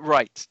much.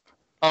 Right,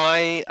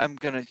 I am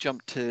going to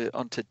jump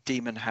onto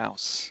Demon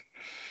House.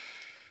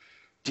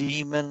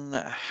 Demon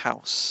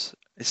House.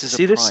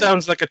 This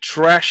sounds like a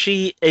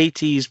trashy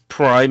 80s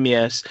Prime,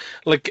 yes.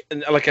 Like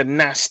a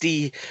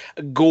nasty,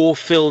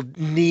 gore-filled,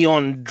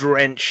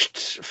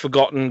 neon-drenched,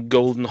 forgotten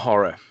golden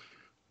horror.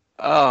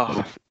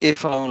 Oh,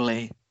 if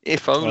only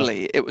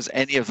it was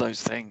any of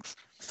those things.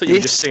 I thought you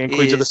were just singing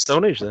Queens of the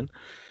Stone Age then.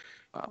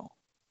 Wow.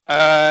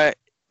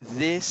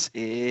 This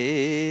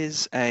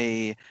is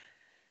a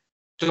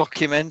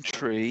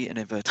documentary, in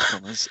inverted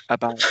commas,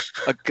 about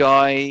a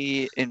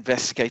guy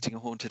investigating a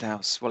haunted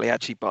house. Well, he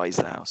actually buys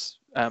the house.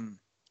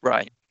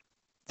 Right.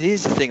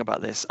 Here's the thing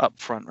about this up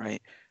front,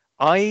 right?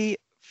 I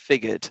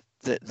figured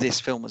that this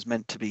film was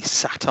meant to be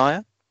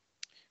satire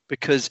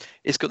because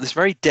it's got this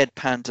very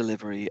deadpan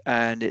delivery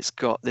and it's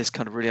got this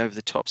kind of really over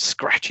the top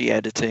scratchy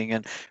editing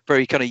and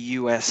very kind of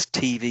US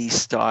TV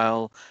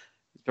style,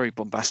 very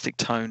bombastic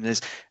tone.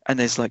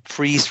 There's like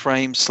freeze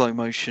frame, slow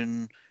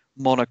motion,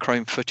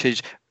 monochrome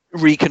footage,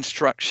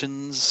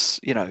 reconstructions,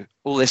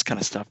 all this kind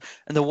of stuff.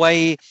 And the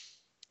way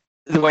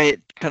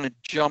it kind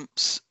of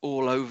jumps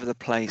all over the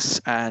place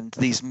and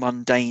these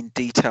mundane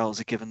details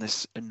are given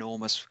this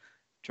enormous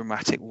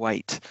dramatic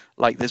weight.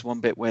 Like there's one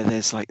bit where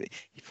there's like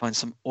you find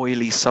some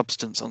oily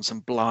substance on some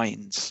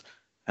blinds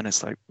and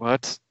it's like,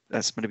 what?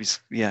 That's going to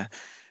be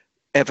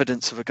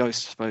evidence of a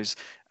ghost, I suppose.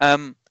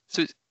 And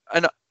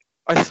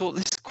I thought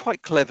this is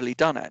quite cleverly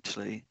done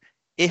actually,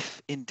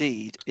 if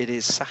indeed it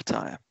is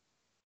satire,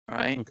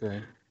 right?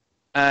 Okay.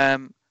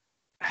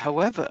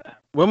 However,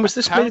 when was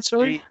this made?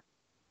 Sorry.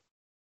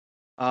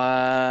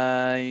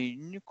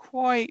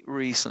 Quite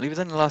recently,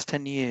 within the last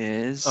 10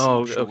 years.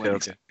 Oh, sure okay.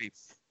 Exactly.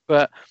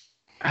 But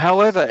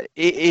however,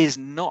 it is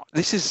not.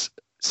 This is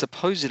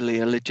supposedly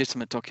a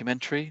legitimate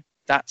documentary.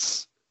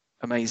 That's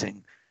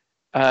amazing.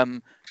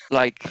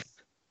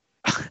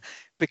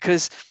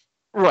 Because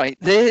right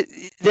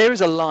there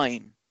is a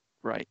line.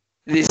 Right,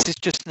 this is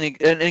just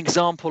an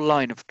example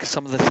line of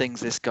some of the things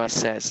this guy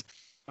says.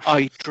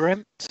 I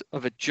dreamt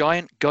of a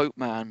giant goat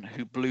man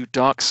who blew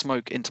dark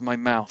smoke into my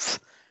mouth.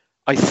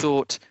 I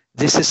thought,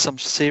 this is some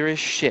serious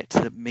shit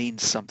that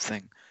means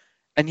something.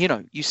 And,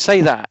 you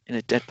say that in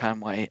a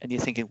deadpan way and you're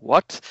thinking,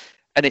 what?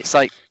 And it's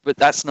like, but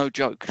that's no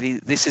joke.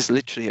 This is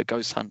literally a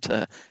ghost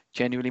hunter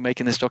genuinely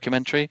making this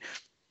documentary.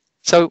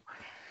 So,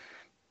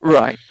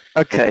 right.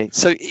 Okay.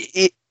 So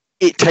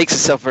it takes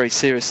itself very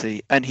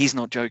seriously and he's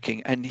not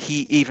joking. And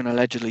he even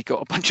allegedly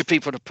got a bunch of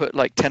people to put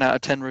like 10 out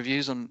of 10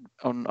 reviews on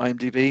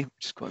IMDb,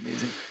 which is quite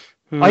amusing.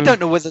 I don't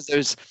know whether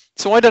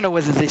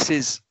this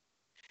is,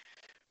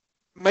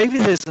 maybe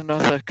there's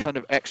another kind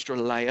of extra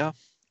layer,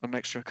 an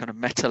extra kind of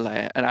meta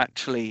layer, and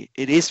actually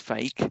it is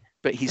fake,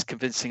 but he's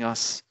convincing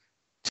us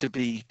to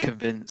be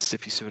convinced,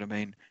 if you see what I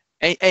mean.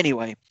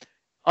 Anyway,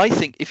 I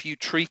think if you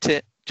treat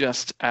it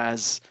just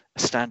as a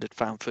standard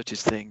found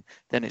footage thing,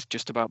 then it's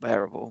just about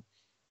bearable.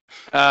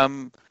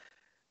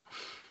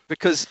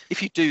 Because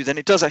if you do, then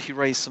it does actually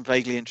raise some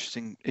vaguely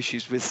interesting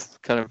issues with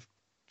kind of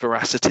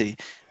veracity.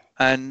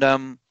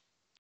 And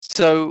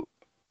so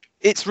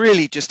it's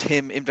really just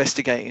him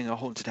investigating a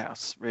haunted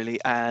house, really,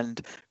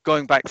 and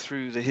going back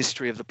through the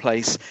history of the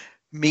place,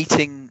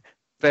 meeting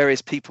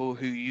various people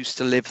who used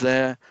to live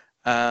there,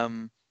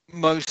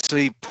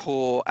 mostly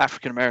poor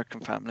African-American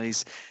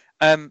families.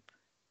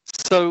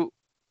 So,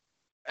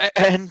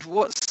 and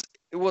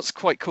what's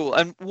quite cool,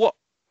 and what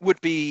would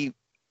be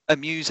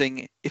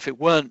amusing if it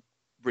weren't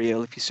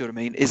real, if you see what I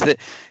mean, is that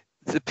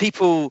the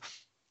people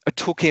are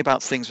talking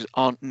about things that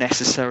aren't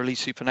necessarily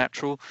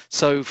supernatural.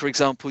 So, for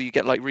example, you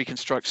get like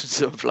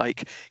reconstructions of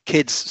like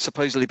kids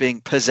supposedly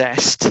being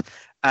possessed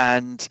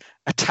and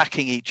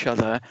attacking each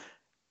other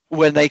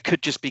when they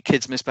could just be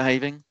kids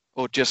misbehaving,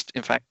 or just,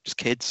 in fact, just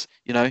kids,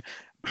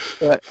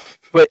 But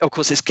of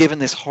course, it's given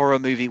this horror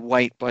movie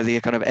weight by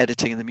the kind of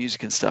editing and the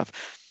music and stuff.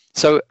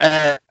 So,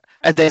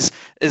 and there's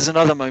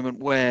another moment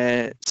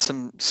where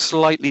some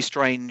slightly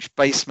strange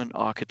basement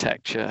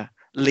architecture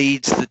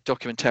leads the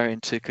documentarian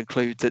to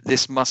conclude that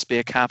this must be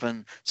a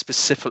cavern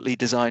specifically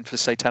designed for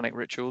satanic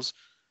rituals.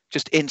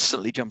 Just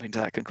instantly jumping to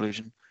that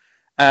conclusion,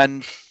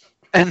 and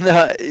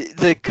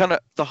the kind of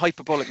the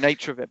hyperbolic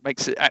nature of it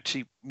makes it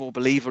actually more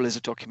believable as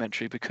a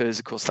documentary, because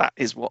of course that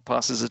is what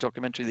passes as a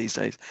documentary these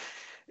days,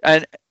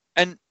 and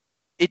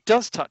it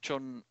does touch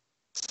on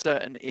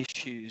certain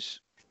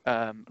issues,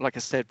 like I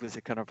said, with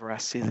the kind of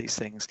veracity of these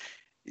things.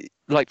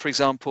 Like, for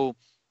example,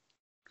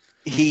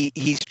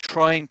 he's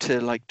trying to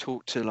like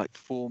talk to like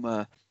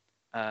former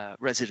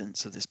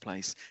residents of this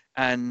place,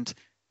 and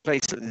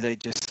basically they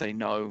just say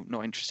no,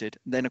 not interested.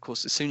 And then of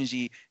course as soon as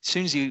he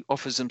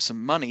offers them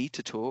some money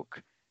to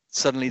talk,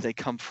 suddenly they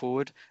come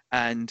forward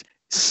and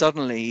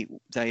suddenly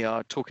they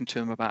are talking to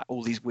him about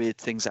all these weird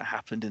things that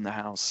happened in the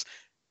house,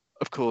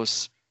 of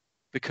course,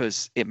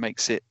 because it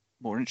makes it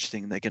more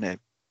interesting. They're going to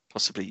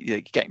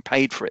possibly getting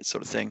paid for it,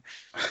 sort of thing.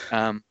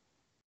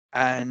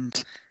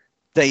 And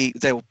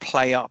they'll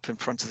play up in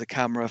front of the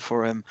camera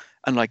for him,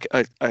 and like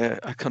a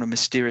kind of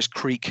mysterious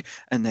creak,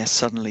 and they're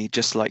suddenly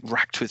just like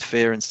racked with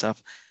fear and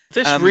stuff.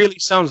 This really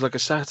sounds like a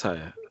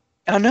satire.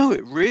 I know,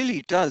 it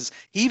really does.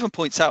 He even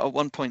points out at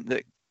one point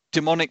that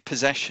demonic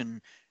possession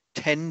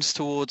tends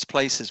towards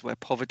places where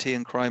poverty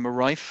and crime are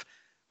rife,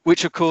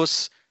 which of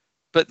course,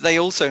 but they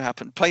also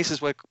happen,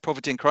 places where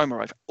poverty and crime are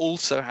rife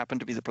also happen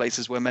to be the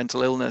places where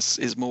mental illness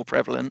is more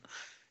prevalent,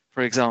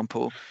 for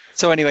example.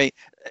 So anyway,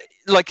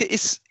 like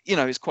it's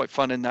quite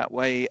fun in that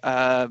way.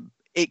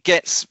 It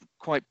gets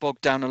quite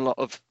bogged down in a lot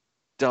of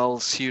dull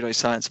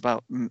pseudoscience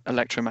about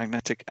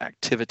electromagnetic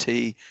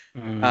activity,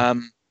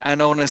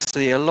 and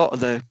honestly, a lot of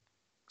the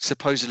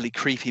supposedly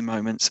creepy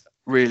moments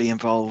really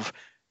involve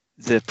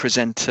the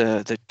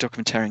presenter, the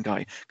documentarian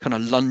guy, kind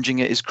of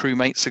lunging at his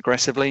crewmates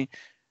aggressively.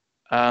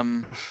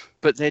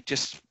 But they're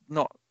just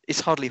not.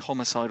 It's hardly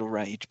homicidal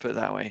rage, put it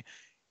that way.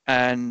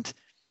 And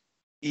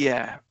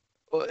yeah,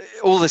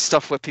 all this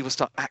stuff where people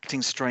start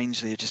acting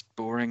strangely are just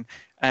boring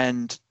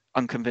and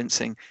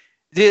unconvincing.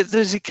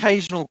 There's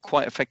occasional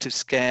quite effective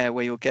scare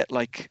where you'll get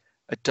like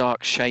a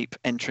dark shape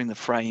entering the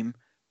frame,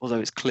 although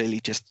it's clearly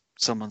just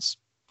someone's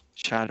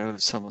shadow,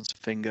 someone's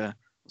finger,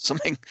 or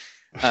something.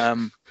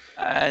 And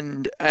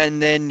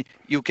then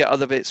you'll get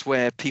other bits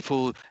where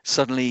people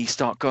suddenly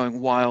start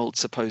going wild,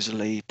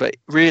 supposedly, but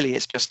really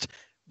it's just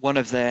one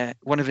of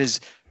his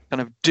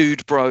kind of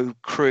dude bro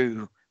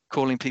crew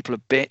calling people a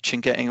bitch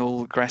and getting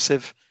all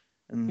aggressive.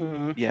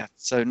 And yeah,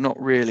 so not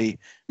really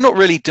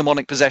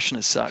demonic possession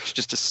as such,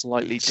 just a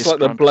slightly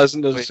disgruntled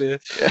pleasantness.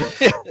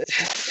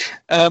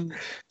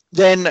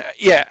 Then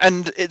yeah,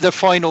 and the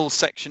final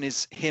section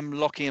is him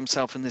locking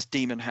himself in this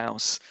demon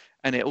house,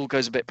 and it all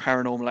goes a bit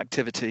Paranormal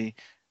Activity.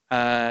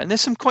 And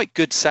there's some quite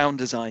good sound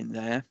design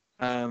there,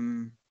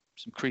 some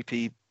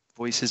creepy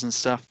voices and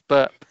stuff.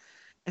 But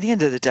at the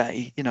end of the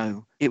day,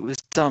 it was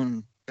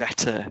done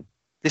better.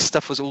 This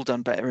stuff was all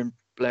done better in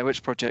Blair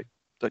Witch Project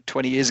like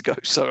 20 years ago.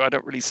 So I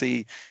don't really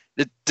see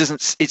it.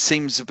 It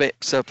seems a bit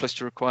surplus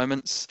to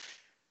requirements.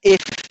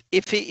 If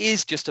it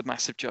is just a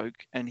massive joke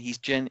and he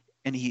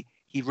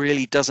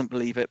really doesn't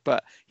believe it,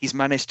 but he's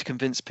managed to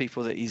convince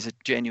people that he's a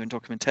genuine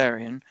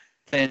documentarian,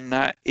 then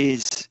that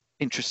is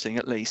interesting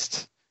at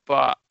least.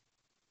 But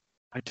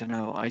I don't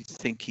know. I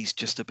think he's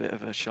just a bit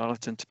of a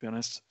charlatan, to be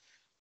honest.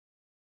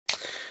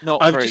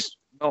 Not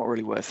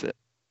really worth it.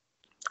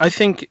 I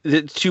think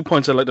the 2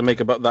 points I'd like to make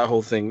about that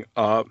whole thing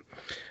are,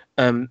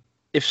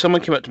 if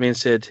someone came up to me and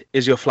said,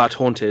 "Is your flat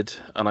haunted?"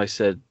 and I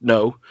said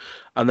no,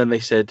 and then they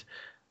said,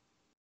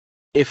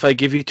 "If I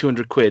give you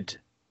 200 quid,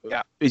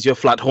 is your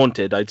flat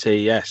haunted?" I'd say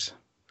yes.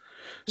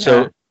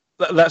 So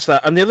that's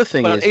that. And the other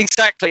thing is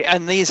exactly.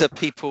 And these are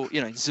people.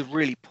 It's a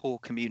really poor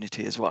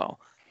community as well.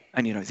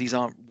 And these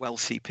aren't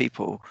wealthy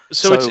people.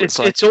 So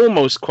it's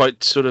almost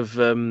quite sort of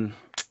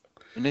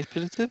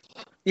manipulative.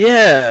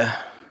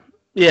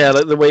 Yeah,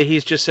 like the way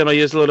he's just saying, "I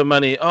used a lot of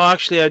money." Oh,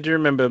 actually, I do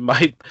remember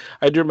my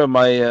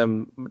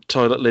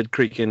toilet lid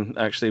creaking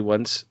actually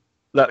once.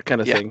 That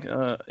kind of thing.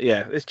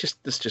 It's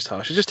just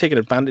harsh. It's just taking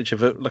advantage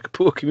of it, like a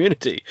poor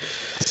community.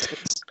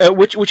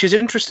 Which is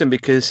interesting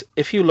because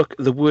if you look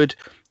at the word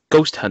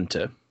ghost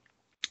hunter,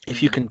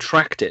 if you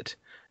contract it,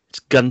 it's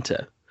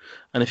gunter.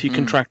 And if you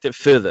contract it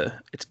further,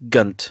 it's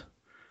gunt.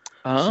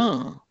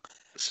 Oh.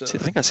 So I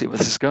think I see where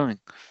this is going.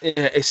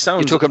 Yeah, it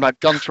sounds... You're talking about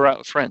Gunter out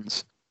of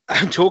Friends.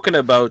 I'm talking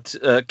about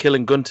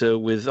killing Gunter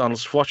with Arnold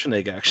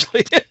Schwarzenegger,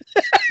 actually.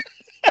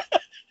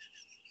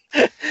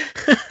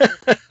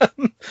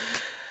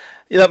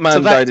 That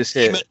man died this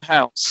year.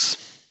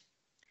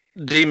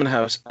 Demon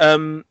House.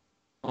 On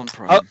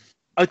Prime.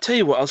 I'll tell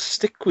you what. I'll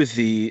stick with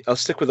the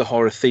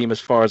horror theme as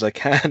far as I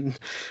can,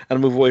 and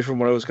move away from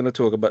what I was going to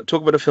talk about.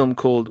 Talk about a film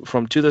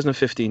from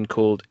 2015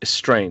 called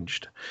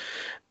Estranged.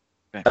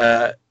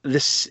 Okay.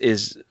 This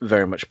is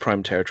very much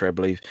prime territory, I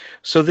believe.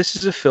 So this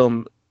is a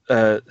film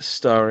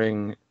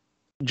starring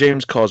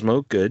James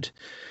Cosmo, good,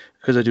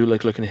 because I do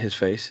like looking at his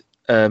face.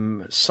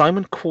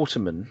 Simon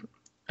Quarterman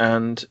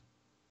and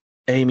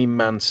Amy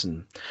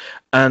Manson,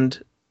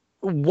 and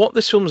what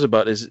this film is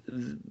about is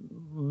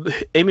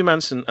Amy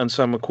Manson and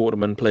Simon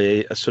Quarterman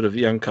play a sort of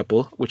young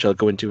couple, which I'll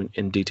go into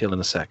in detail in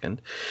a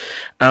second.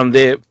 And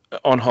they're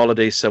on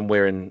holiday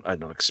somewhere in, I don't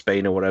know, like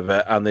Spain or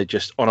whatever, and they're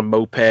just on a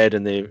moped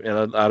and they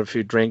had a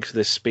few drinks,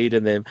 they're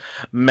speeding, they're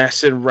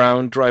messing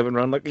around, driving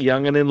around like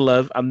young and in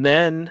love, and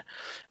then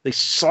they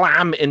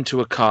slam into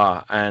a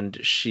car and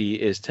she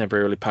is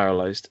temporarily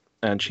paralyzed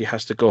and she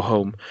has to go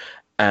home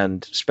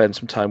and spend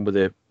some time with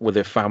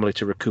their family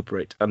to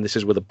recuperate. And this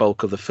is where the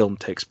bulk of the film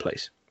takes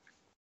place.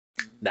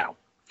 Now,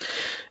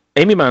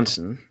 Amy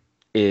Manson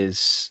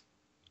is...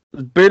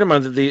 Bear in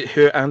mind that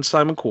her and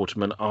Simon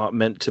Quarterman are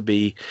meant to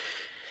be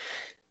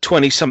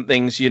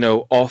 20-somethings,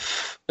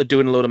 off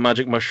doing a load of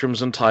magic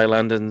mushrooms in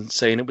Thailand and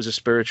saying it was a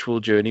spiritual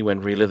journey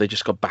when really they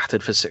just got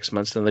battered for 6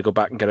 months, then they go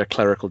back and get a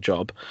clerical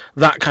job.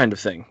 That kind of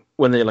thing,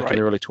 when they're in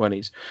their early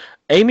 20s.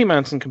 Amy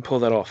Manson can pull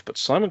that off, but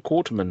Simon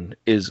Quarterman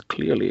is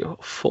clearly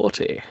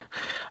 40.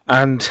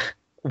 And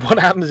what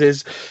happens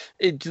is,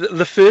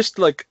 the first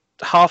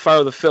half hour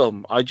of the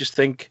film, I just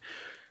think,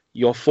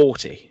 you're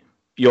 40.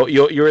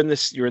 You're in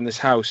this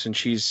house, and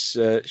she's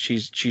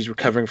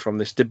recovering from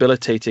this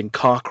debilitating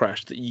car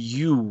crash that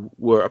you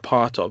were a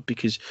part of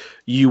because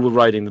you were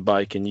riding the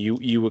bike and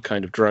you were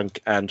kind of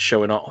drunk and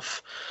showing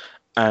off,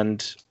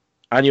 and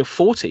you're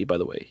 40, by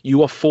the way.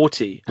 You are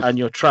 40 and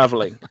you're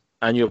traveling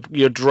and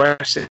you're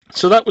dressing.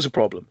 So that was a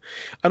problem.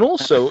 And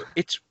also,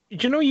 it's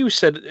you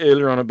said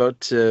earlier on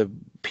about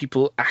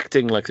people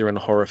acting like they're in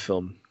a horror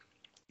film.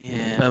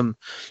 Yeah.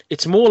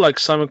 It's more like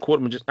Simon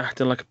Quarterman just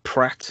acting like a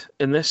prat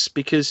in this,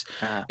 because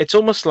it's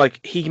almost like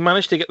he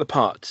managed to get the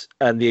part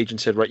and the agent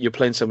said, right, you're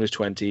playing someone who's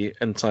 20,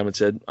 and Simon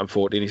said, I'm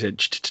 40, and he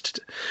said,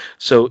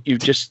 so you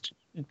just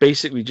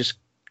basically just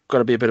got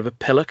to be a bit of a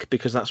pillock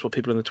because that's what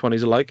people in the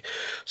 20s are like.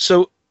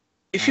 So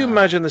if you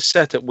imagine the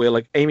setup where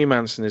like Amy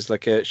Manson is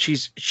like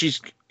she's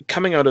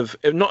coming out of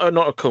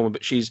not a coma,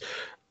 but she's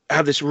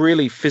had this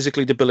really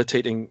physically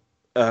debilitating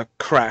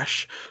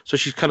crash, so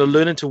she's kind of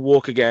learning to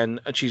walk again,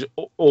 and she's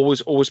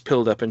always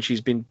pilled up, and she's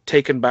been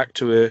taken back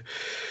to her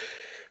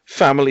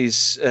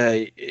family's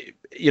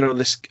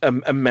this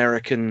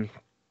American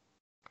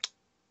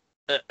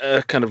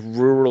kind of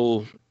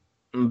rural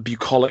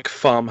bucolic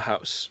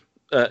farmhouse,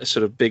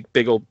 sort of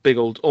big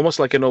old, almost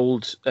like an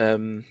old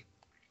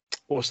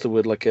what's the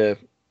word, like a,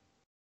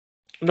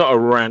 not a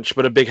ranch,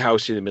 but a big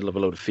house in the middle of a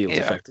load of fields,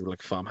 effectively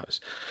like a farmhouse.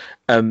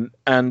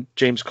 And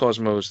James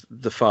Cosmo's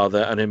the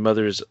father, and her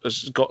mother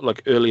has got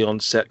like early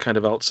onset kind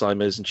of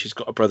Alzheimer's, and she's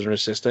got a brother and a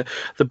sister.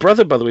 The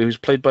brother, by the way, who's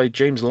played by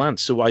James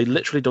Lance, who I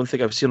literally don't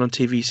think I've seen on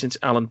TV since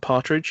Alan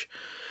Partridge.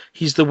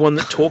 He's the one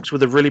that talks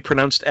with a really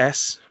pronounced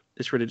S.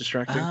 It's really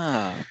distracting.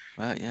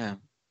 Well, yeah.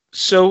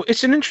 So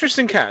it's an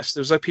interesting cast.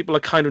 There's like people I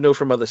kind of know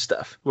from other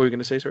stuff. What were you going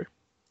to say, sorry?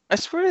 I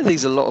swear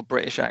there's a lot of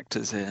British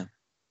actors here.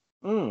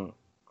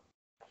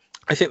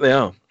 I think they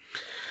are.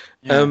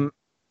 Yeah.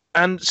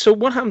 And so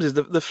what happens is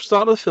the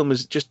start of the film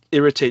is just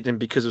irritating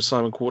because of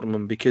Simon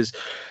Quarterman, because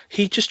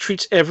he just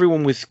treats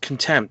everyone with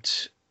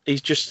contempt.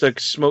 He's just like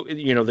smoke.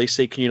 They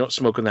say, "Can you not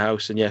smoke in the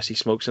house?" And yes, he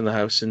smokes in the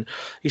house, and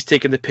he's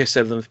taking the piss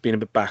out of them for being a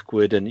bit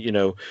backward, and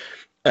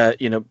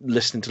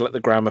listening to like the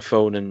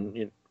gramophone,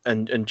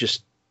 and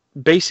just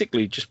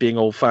basically just being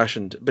old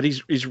fashioned. But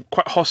he's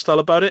quite hostile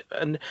about it,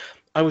 and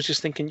I was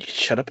just thinking, you can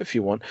shut up if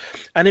you want.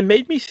 And it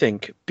made me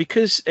think,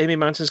 because Amy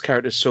Manson's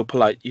character is so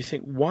polite, you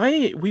think,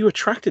 why were you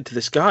attracted to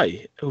this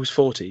guy, who's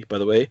 40, by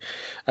the way?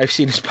 I've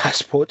seen his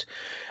passport.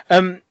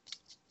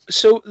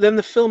 So then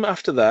the film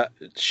after that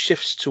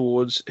shifts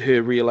towards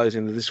her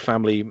realizing that this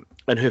family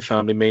and her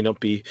family may not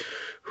be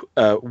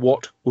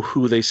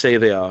who they say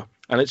they are.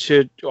 And it's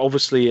her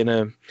obviously in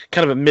a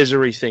kind of a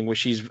misery thing where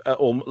she's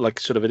like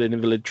sort of an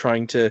invalid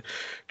trying to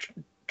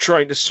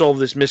solve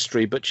this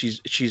mystery, but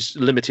she's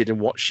limited in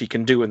what she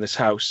can do in this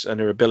house and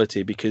her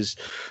ability because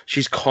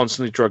she's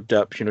constantly drugged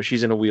up.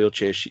 She's in a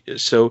wheelchair.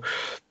 So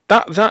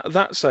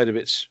that side of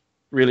it's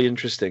really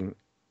interesting.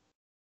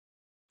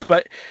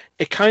 But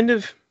it kind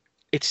of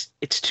it's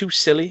too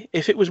silly.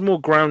 If it was more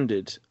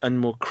grounded and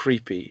more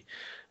creepy,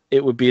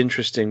 it would be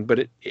interesting.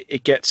 But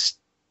it gets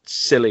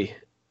silly,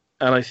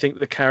 and I think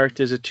the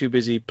characters are too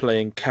busy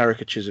playing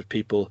caricatures of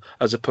people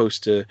as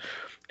opposed to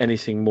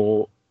anything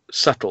more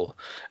subtle.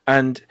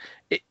 And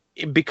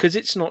because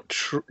it's not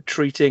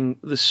treating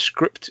the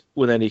script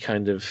with any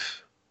kind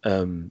of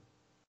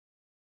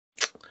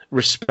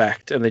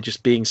respect, and they're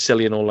just being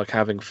silly and all like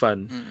having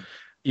fun,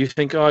 you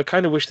think, I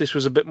kind of wish this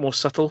was a bit more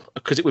subtle,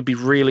 because it would be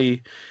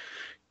really,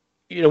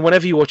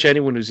 whenever you watch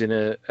anyone who's in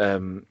a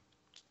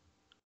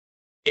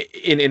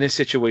in a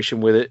situation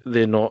where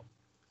they're not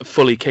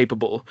fully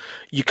capable,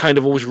 you kind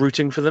of always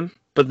rooting for them.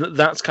 But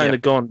that's kind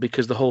of gone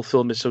because the whole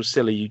film is so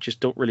silly. You just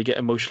don't really get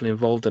emotionally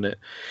involved in it.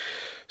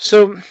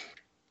 So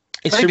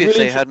it's maybe really if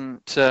they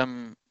hadn't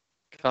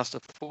cast a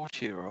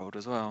 40-year-old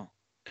as well.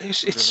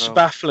 It's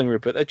baffling,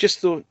 Rupert. I just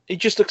thought it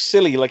just looks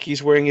silly. Like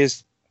he's wearing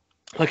his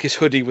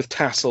hoodie with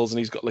tassels, and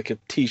he's got like a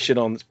t-shirt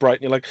on that's bright.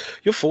 And you're like,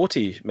 you're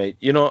 40, mate.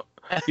 You're not.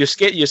 You're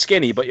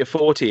skinny, but you're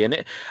 40.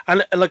 And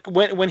like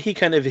when he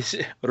kind of is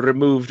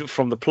removed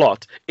from the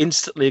plot,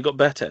 instantly it got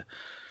better.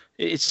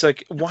 It's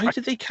like, why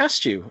did they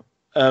cast you?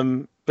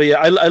 But yeah,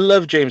 I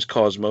love James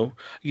Cosmo.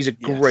 He's a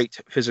great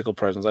physical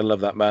presence. I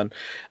love that man.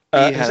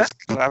 He has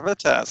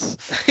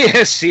gravitas.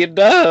 Yes, he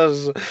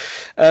does.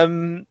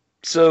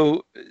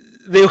 So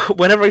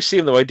whenever I see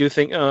him, though, I do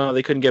think,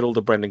 they couldn't get older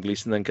Brendan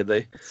Gleeson then, could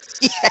they?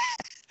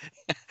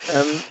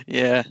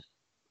 Yeah.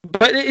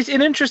 But it's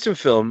an interesting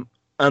film,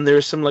 and there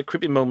are some like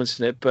creepy moments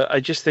in it. But I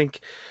just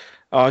think,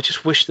 I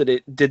just wish that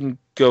it didn't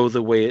go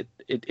the way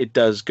it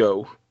does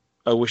go.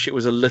 I wish it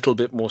was a little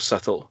bit more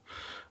subtle.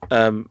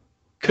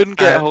 Couldn't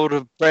get a hold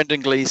of Brendan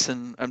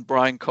Gleeson, and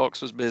Brian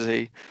Cox was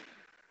busy.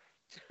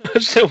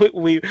 so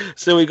we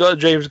got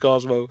James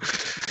Cosmo.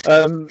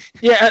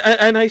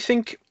 And I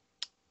think,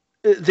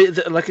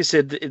 like I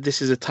said,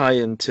 this is a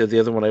tie-in to the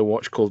other one I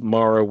watched called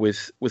Mara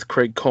with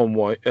Craig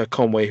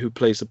Conway, who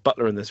plays the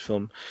butler in this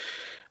film,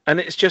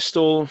 and it's just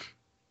all.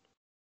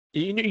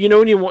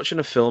 When you're watching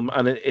a film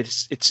and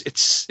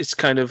it's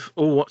kind of,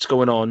 what's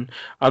going on,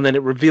 and then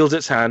it reveals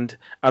its hand,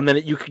 and then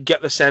you could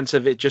get the sense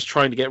of it just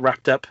trying to get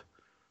wrapped up.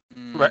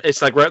 Right,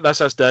 it's like, right,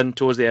 that's us done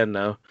towards the end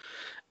now,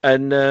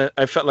 and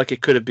I felt like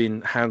it could have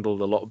been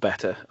handled a lot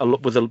better,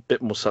 with a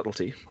bit more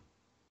subtlety.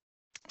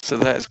 So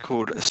that is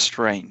called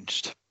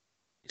Estranged.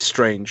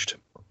 Estranged.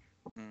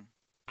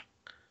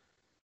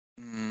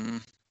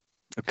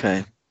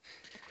 Okay.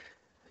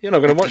 You're not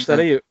going to watch that,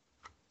 are you?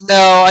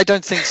 No, I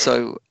don't think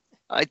so.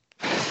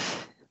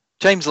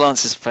 James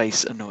Lance's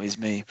face annoys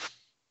me.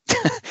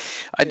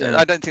 I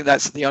don't think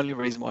that's the only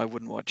reason why I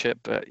wouldn't watch it,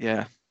 but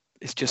yeah,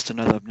 it's just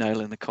another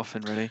nail in the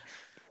coffin, really.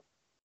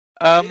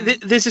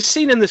 There's a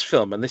scene in this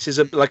film, and this is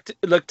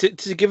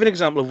to give an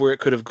example of where it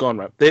could have gone.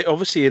 Right, they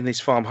obviously in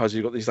these farmhouses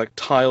you've got these like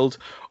tiled,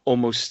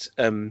 almost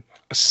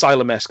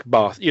asylum-esque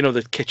bath. You know,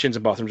 the kitchens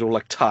and bathrooms are all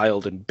like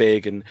tiled and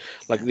big, and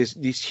like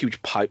these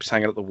huge pipes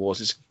hanging out the walls.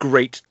 It's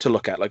great to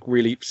look at, like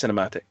really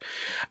cinematic.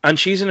 And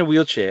she's in a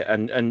wheelchair,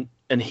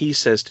 and he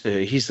says to her,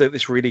 he's like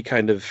this really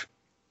kind of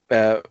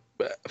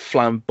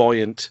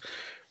flamboyant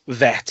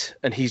vet,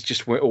 and he's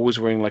just always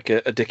wearing like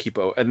a dicky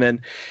bow, and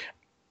then.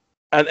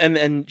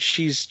 And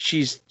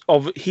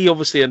he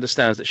obviously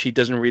understands that she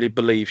doesn't really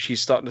believe.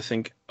 She's starting to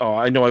think, oh,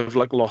 I know I've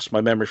like lost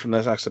my memory from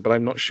this accident, but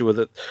I'm not sure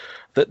that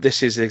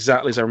this is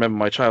exactly as I remember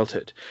my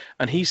childhood.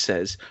 And he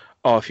says,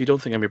 oh, if you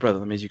don't think I'm your brother,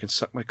 that means you can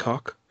suck my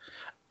cock.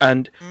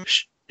 And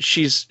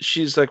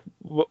she's like,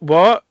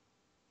 what?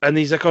 And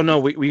he's like, oh no,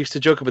 we used to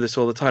joke about this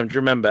all the time. Do you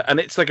remember? And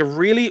it's like a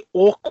really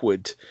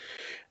awkward,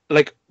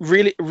 like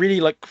really,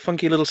 really like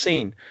funky little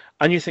scene.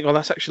 And you think, oh,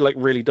 that's actually like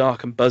really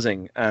dark and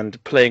buzzing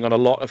and playing on a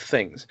lot of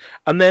things.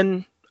 And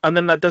then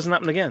that doesn't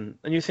happen again.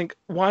 And you think,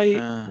 why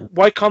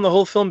can't the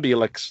whole film be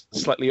like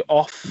slightly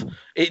off?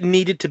 It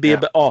needed to be a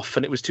bit off,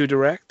 and it was too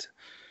direct.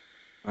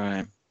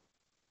 Right.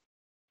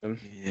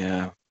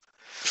 Yeah.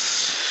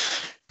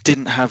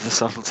 Didn't have the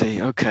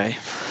subtlety. Okay.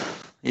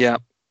 Yeah.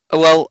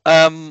 Well,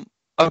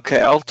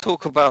 okay, I'll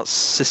talk about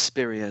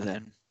Suspiria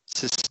then.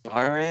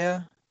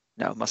 Suspiria?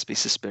 No, it must be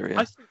Suspiria.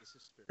 I think it's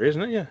Suspiria,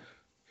 isn't it? Yeah.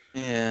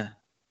 Yeah.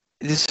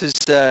 This is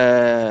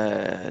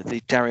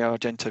the Dario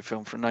Argento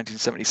film from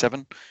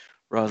 1977,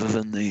 rather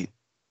than the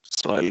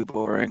slightly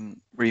boring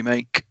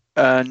remake.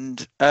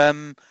 And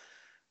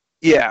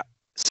yeah,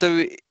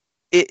 so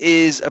it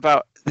is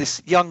about this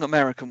young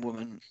American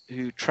woman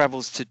who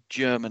travels to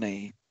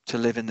Germany to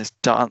live in this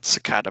dance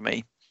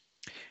academy.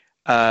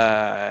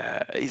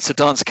 It's a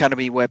dance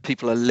academy where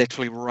people are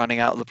literally running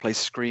out of the place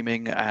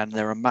screaming, and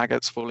there are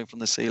maggots falling from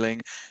the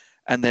ceiling,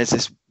 and there's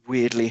this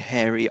weirdly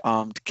hairy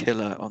armed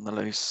killer on the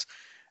loose.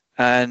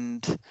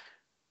 And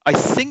I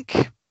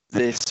think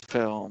this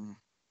film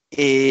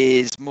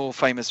is more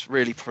famous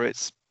really for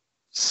its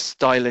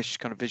stylish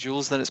kind of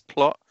visuals than its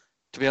plot,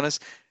 to be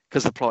honest,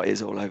 because the plot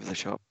is all over the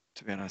shop,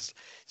 to be honest.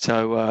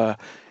 So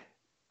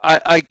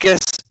I guess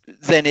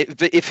then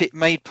if it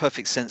made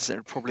perfect sense, it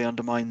would probably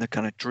undermine the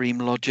kind of dream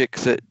logic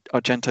that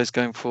Argento's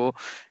going for,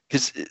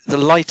 because the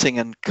lighting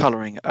and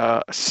colouring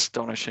are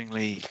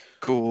astonishingly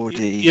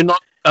gaudy. You're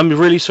not. I'm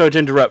really sorry to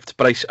interrupt,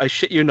 but I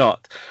shit you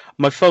not.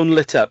 My phone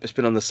lit up. It's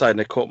been on the side,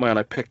 and I caught my eye, and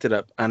I picked it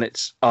up, and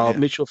it's our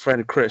mutual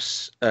friend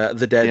Chris,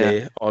 the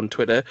Daddy, on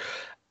Twitter,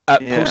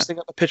 posting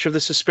up a picture of the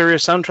Suspiria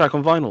soundtrack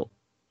on vinyl.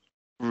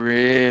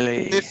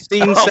 Really?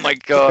 15 oh my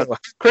god! How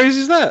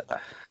crazy is that?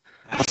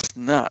 That's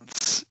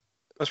nuts.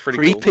 That's pretty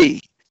creepy.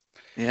 Cool.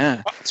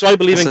 Yeah. So I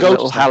believe in ghosts.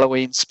 Little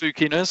Halloween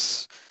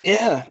spookiness.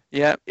 Yeah.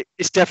 Yeah.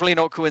 It's definitely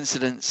not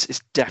coincidence.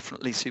 It's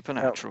definitely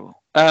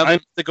supernatural. I'm going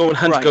to go and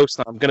hunt ghosts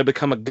now. I'm going to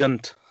become a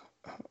gunt.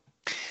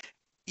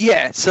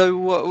 Yeah.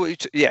 So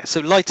so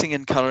lighting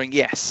and colouring,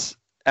 yes.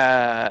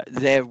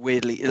 They're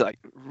weirdly like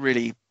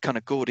really kind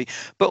of gaudy.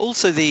 But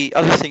also the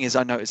other thing is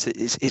I noticed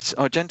it's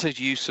Argento's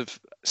use of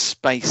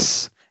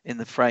space in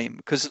the frame,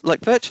 because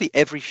like virtually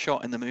every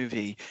shot in the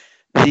movie,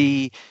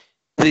 the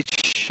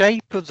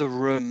shape of the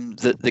room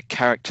that the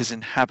characters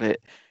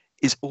inhabit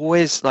is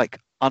always like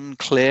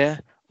unclear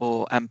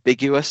or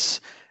ambiguous,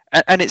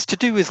 and it's to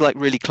do with like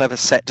really clever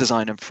set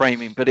design and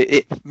framing, but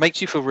it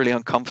makes you feel really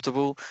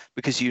uncomfortable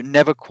because you're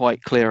never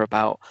quite clear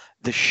about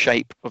the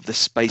shape of the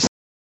space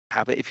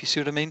habit, if you see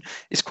what I mean.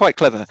 It's quite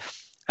clever.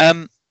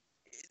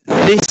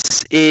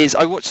 This is,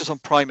 I watched this on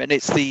Prime, and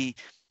it's the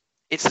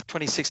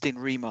 2016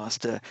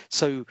 remaster.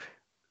 So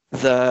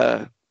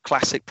the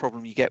classic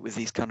problem you get with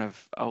these kind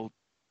of old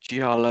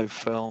giallo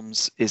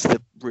films is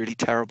the really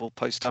terrible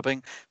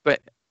post-dubbing, but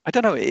I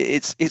don't know,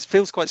 it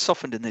feels quite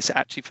softened in this. It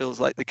actually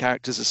feels like the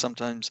characters are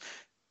sometimes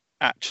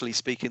actually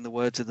speaking the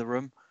words in the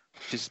room,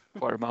 which is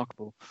quite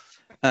remarkable.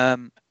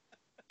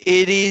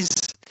 It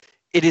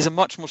is a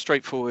much more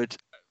straightforward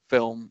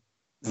film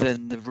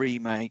than the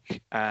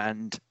remake,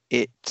 and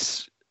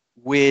its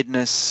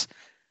weirdness,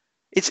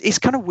 it's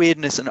kind of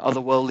weirdness and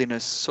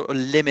otherworldliness sort of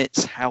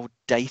limits how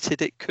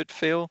dated it could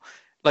feel.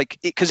 Like,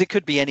 because it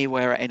could be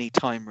anywhere at any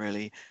time,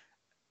 really.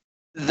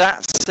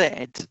 That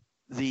said,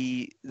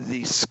 the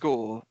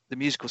score, the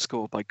musical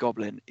score by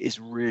Goblin, is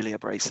really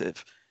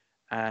abrasive,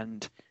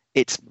 and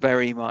it's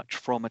very much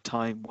from a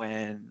time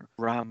when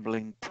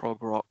rambling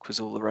prog rock was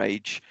all the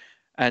rage.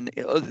 And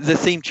the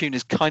theme tune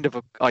is kind of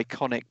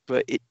iconic,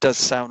 but it does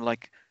sound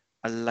like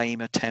a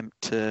lame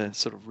attempt to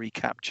sort of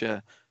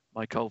recapture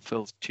Mike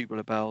Oldfield's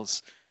Tubular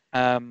Bells.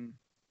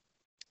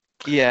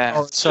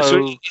 Yeah,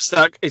 so it's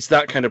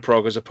that kind of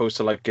prog as opposed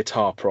to like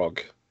guitar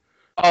prog.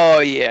 Oh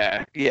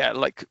yeah,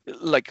 like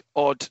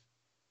odd.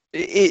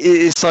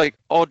 It's like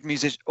odd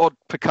music, odd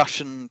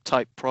percussion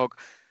type prog.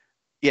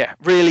 Yeah,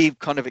 really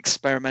kind of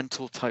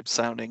experimental type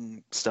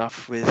sounding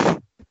stuff with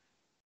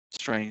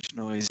strange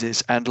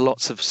noises and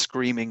lots of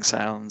screaming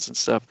sounds and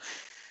stuff.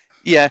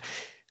 Yeah.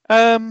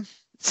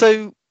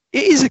 So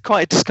it is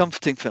quite a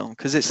discomforting film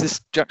because it's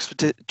this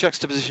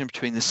juxtaposition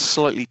between this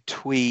slightly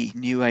twee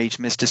New Age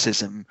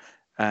mysticism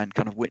and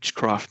kind of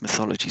witchcraft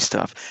mythology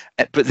stuff,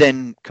 but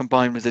then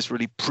combined with this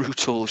really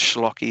brutal,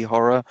 schlocky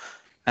horror,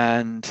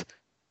 and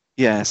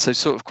yeah, so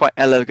sort of quite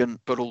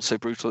elegant but also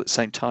brutal at the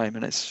same time,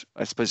 and I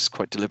suppose it's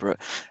quite deliberate,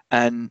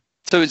 and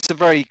so it's a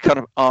very kind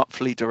of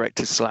artfully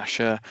directed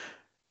slasher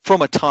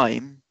from a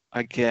time,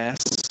 I guess,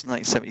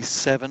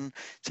 1977.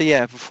 So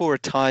yeah, before a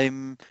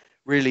time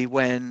really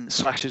when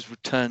slashers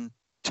would turn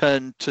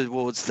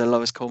towards the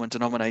lowest common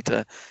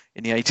denominator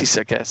in the 80s,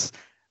 I guess.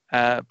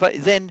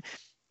 But then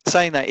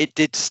saying that,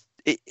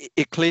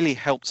 it clearly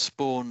helped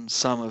spawn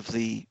some of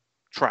the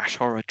trash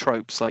horror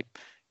tropes, like,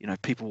 you know,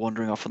 people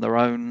wandering off on their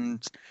own,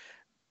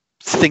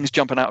 things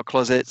jumping out of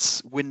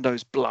closets,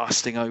 windows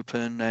blasting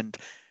open, and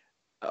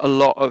a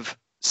lot of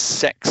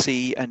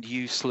sexy and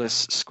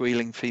useless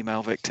squealing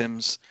female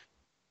victims,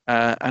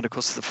 and of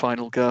course the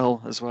final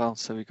girl as well.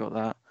 So we got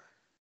that.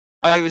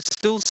 I would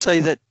still say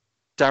that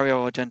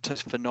Dario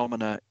Argento's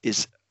Phenomena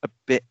is a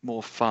bit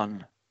more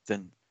fun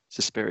than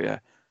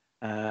Suspiria,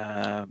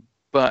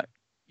 but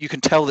you can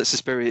tell that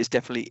Suspiria is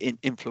definitely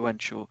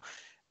influential.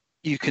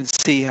 You can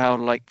see how,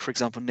 like, for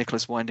example,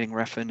 Nicholas Winding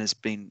Refn has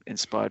been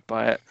inspired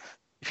by it.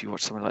 If you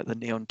watch something like The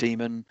Neon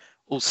Demon,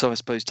 also I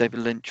suppose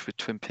David Lynch with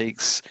Twin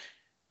Peaks.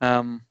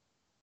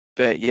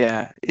 But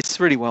yeah,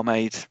 it's really well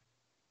made,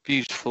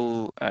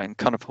 beautiful and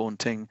kind of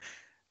haunting.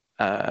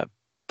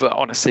 But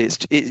honestly,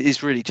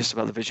 it's really just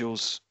about the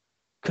visuals,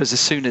 because as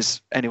soon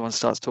as anyone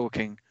starts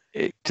talking,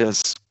 it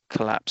does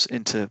collapse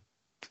into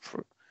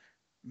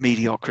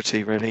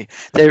mediocrity, really.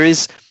 There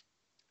is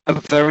a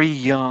very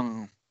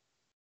young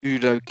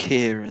Udo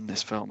Kier in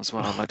this film as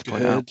well, I'd like to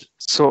point out.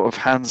 Sort of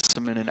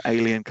handsome in an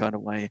alien kind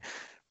of way.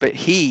 But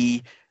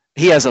he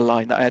has a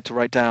line that I had to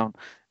write down,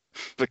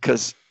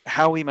 because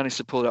how he managed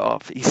to pull it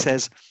off. He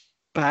says,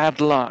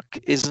 "Bad luck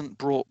isn't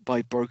brought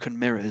by broken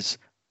mirrors,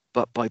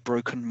 but by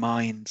broken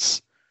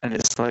minds." And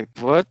it's like,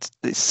 what?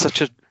 It's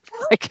such a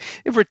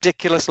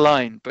ridiculous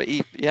line. But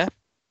he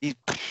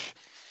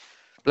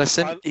bless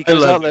him. He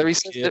goes out there. He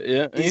says it.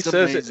 Yeah, he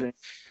says amazing. It.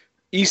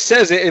 He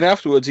says it, and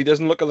afterwards he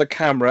doesn't look at the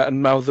camera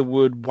and mouth the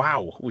word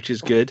 "wow," which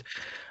is good.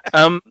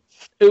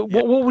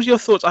 What was your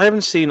thoughts? I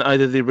haven't seen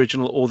either the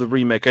original or the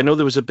remake. I know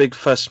there was a big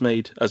fuss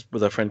made, as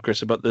with our friend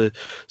Chris, about the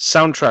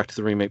soundtrack to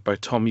the remake by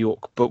Tom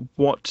York. But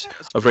what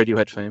of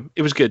Radiohead fame?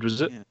 It was good,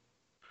 was it?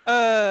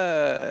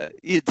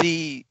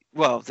 The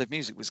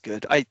music was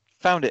good. I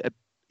found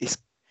it's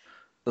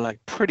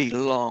like pretty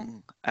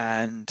long,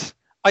 and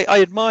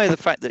I admire the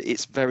fact that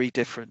it's very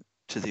different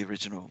to the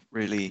original,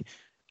 really.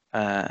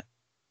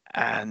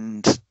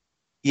 And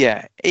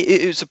yeah,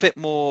 it was a bit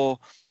more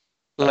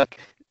like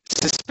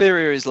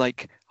Suspiria is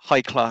like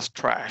high class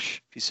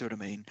trash, if you see what I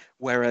mean.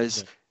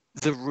 Whereas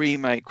the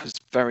remake was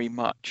very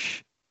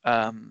much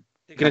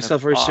taking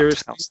itself very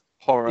seriously.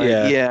 Horror.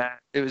 Yeah,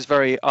 it was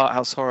very art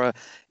house horror.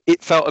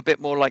 It felt a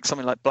bit more like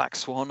something like Black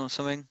Swan or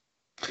something.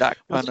 That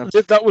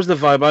was the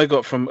vibe I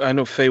got from. I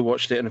know Faye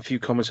watched it, and a few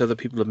comments other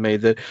people have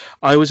made, that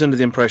I was under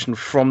the impression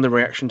from the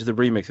reaction to the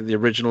remake that the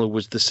original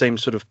was the same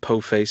sort of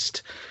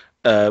po-faced,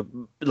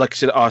 like I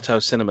said, art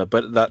house cinema,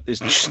 but that is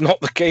just not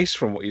the case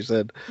from what you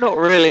said. Not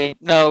really.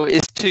 No,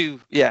 it's too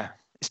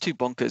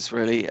bonkers,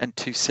 really, and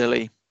too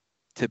silly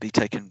to be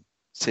taken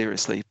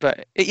seriously.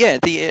 But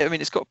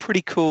it's got a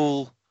pretty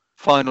cool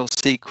final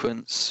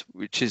sequence,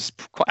 which is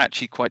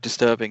actually quite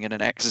disturbing in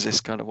an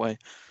Exorcist kind of way.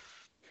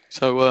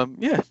 So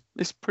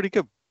it's pretty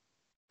good.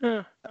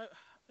 Yeah.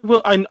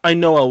 Well, I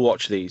know I'll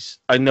watch these.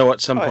 I know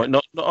at some point,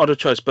 not out of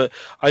choice, but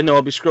I know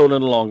I'll be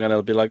scrolling along and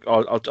I'll be like,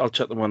 I'll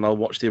check them and I'll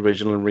watch the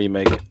original and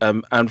remake.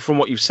 And from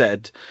what you've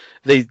said,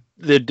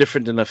 they're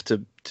different enough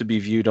to be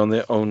viewed on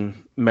their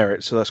own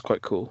merit. So that's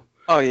quite cool.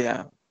 Oh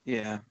yeah,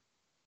 yeah.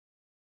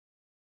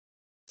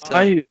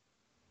 So,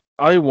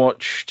 I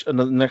watched, and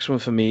the next one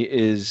for me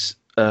is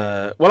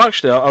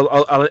actually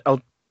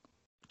I'll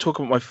talk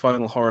about my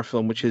final horror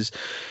film, which is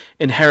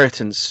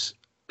Inheritance,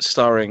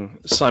 starring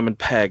Simon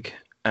Pegg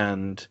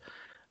and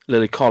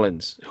Lily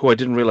Collins, who I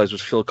didn't realize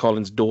was Phil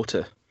Collins'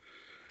 daughter.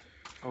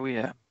 Oh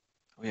yeah.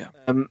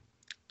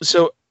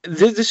 So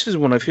this is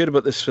one I've heard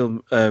about this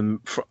film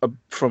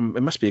from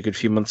it must be a good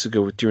few months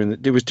ago during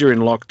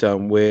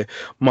lockdown, where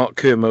Mark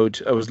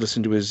Kermode, I was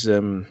listening to his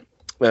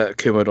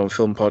Kermode on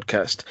Film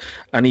podcast,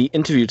 and he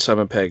interviewed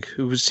Simon Pegg,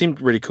 who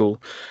seemed really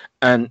cool,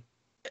 and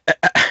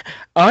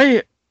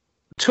I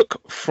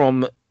took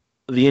from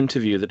the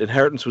interview that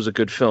Inheritance was a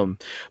good film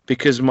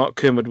because Mark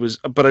Kermode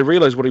but I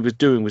realized what he was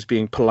doing was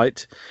being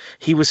polite.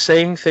 He was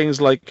saying things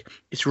like,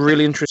 "It's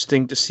really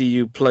interesting to see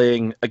you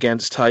playing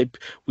against type.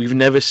 We've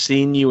never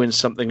seen you in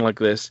something like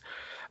this.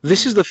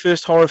 This is the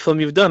first horror film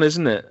you've done,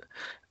 isn't it?"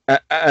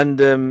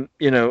 And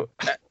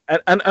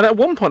at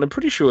one point, I'm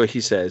pretty sure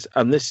he says,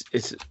 and this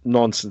is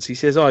nonsense, he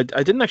says, "Oh, I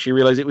didn't actually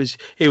realize it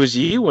was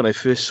you when I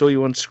first saw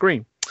you on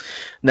screen."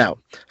 Now,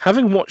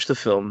 having watched the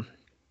film,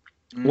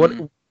 what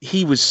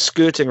he was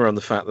skirting around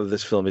the fact that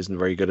this film isn't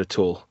very good at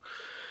all.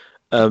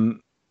 So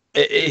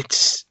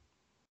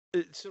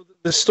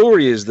the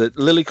story is that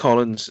Lily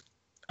Collins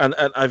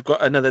and I've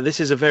got another. This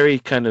is a very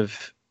kind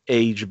of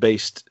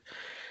age-based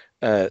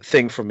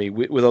thing for me,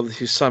 with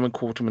obviously Simon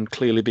Quarterman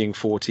clearly being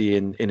 40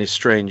 in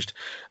Estranged.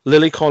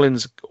 Lily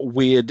Collins'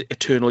 weird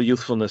eternal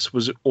youthfulness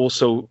was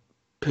also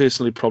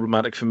personally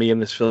problematic for me in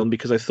this film,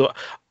 because I thought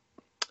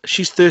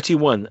she's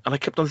 31, and I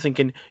kept on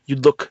thinking, you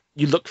look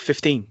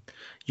 15.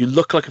 You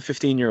look like a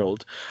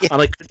 15-year-old, Yeah.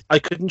 and I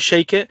couldn't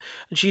shake it.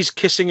 And she's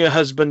kissing her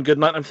husband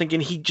goodnight. I'm thinking,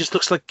 he just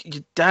looks like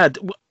your dad.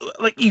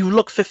 Like, you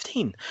look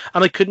 15,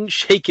 and I couldn't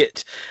shake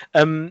it.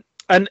 And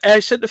I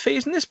said to Faye,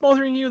 isn't this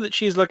bothering you that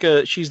she's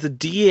the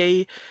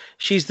DA,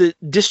 she's the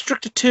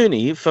district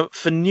attorney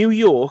for New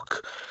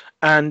York,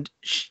 and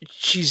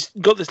she's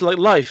got this like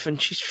life,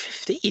 and she's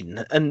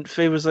 15? And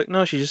Faye was like,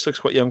 no, she just looks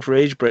quite young for her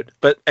age, Britt.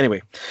 But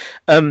anyway,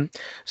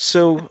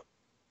 so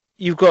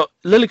you've got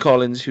Lily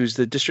Collins, who's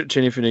the district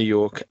attorney for New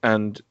York,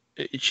 and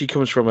she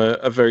comes from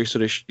a very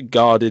sort of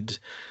guarded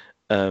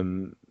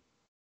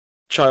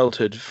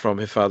childhood from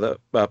her father,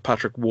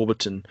 Patrick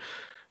Warburton,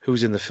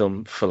 who's in the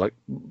film for like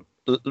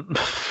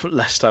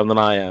less time than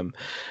I am.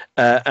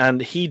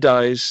 And he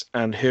dies,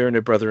 and her and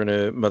her brother and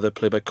her mother,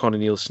 played by Connie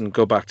Nielsen,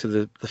 go back to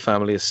the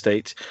family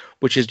estate,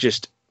 which is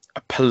just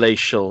a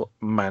palatial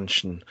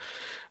mansion.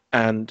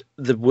 And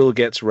the will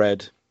gets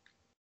read,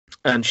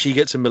 and she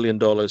gets $1 million.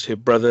 Her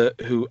brother,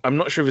 who I'm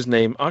not sure of his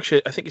name,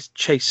 actually I think it's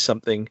Chase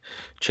something,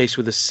 Chase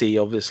with a C,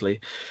 obviously,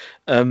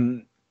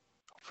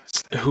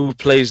 who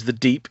plays the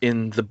Deep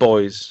in The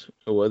Boys,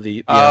 or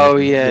the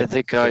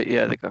the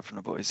guy from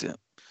The Boys, yeah.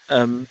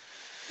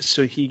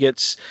 So she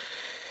gets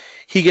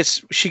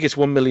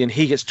 $1 million,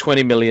 he gets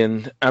 20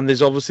 million, and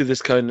there's obviously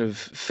this kind of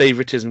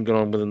favoritism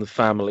going on within the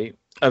family.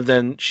 And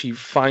then she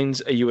finds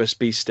a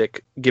USB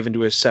stick given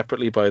to her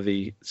separately by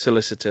the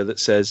solicitor that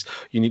says,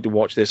 you need to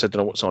watch this, I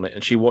don't know what's on it.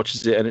 And she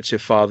watches it, and it's her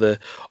father,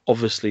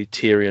 obviously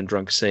teary and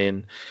drunk,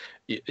 saying,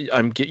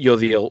 you're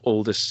the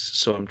oldest,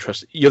 so I'm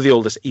trusting. You're the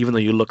oldest, even though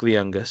you look the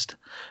youngest.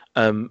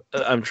 I'm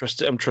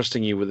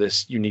trusting you with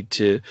this. You need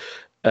to,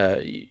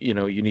 you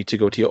need to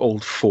go to your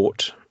old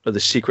fort. The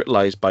secret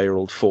lies by your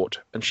old fort.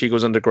 And she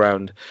goes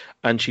underground,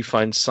 and she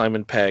finds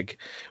Simon Pegg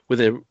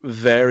with a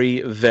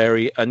very,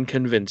 very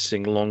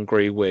unconvincing long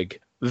grey wig.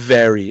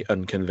 Very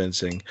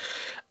unconvincing.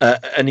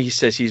 And he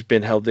says he's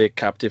been held there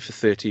captive for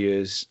 30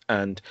 years,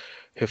 and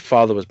her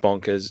father was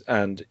bonkers,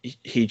 and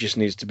he just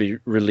needs to be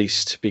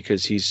released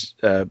because he's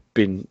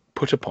been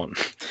put upon.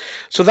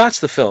 So that's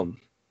the film.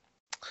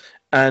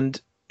 And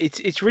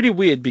it's really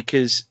weird,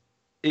 because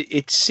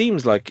it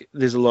seems like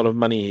there's a lot of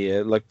money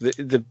here. Like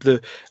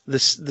the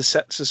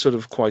sets are sort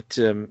of quite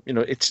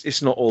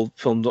it's not all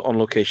filmed on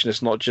location.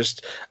 It's not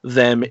just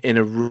them in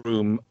a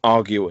room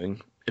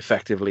arguing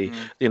effectively.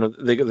 They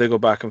go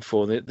back and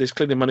forth. There's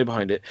clearly money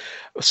behind it.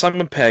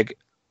 Simon Pegg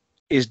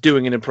is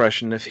doing an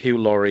impression of Hugh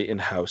Laurie in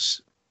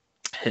House.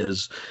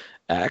 His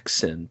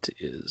accent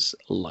is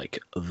like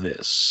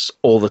this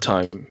all the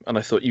time, and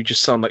I thought, you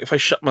just sound like, if I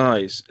shut my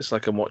eyes, it's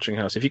like I'm watching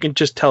House. If you can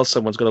just tell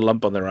someone's got a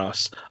lump on their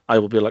ass, I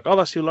will be like, oh,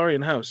 that's Hugh Laurie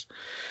in House.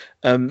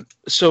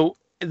 So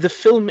the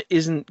film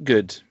isn't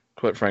good,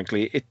 quite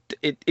frankly.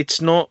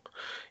 It's not,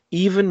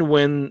 even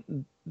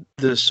when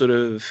the sort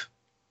of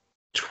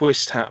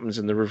twist happens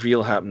and the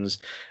reveal happens.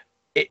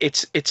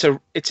 It's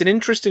an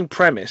interesting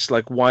premise.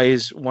 Like, why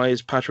is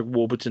Patrick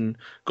Warburton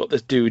got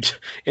this dude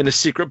in a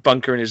secret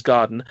bunker in his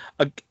garden?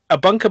 A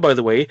bunker, by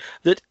the way,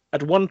 that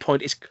at one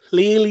point is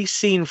clearly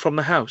seen from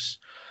the house.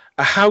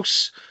 A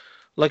house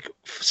like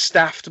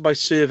staffed by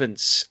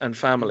servants and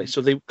family.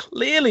 So they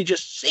clearly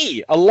just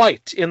see a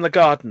light in the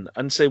garden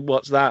and say,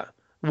 "What's that?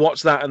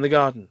 What's that in the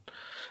garden?"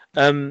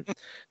 The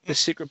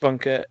secret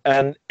bunker,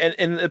 and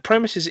the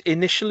premise is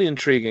initially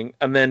intriguing,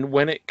 and then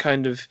when it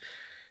kind of,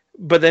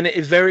 but then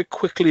it very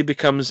quickly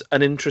becomes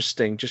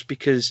uninteresting, just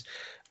because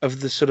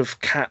of the sort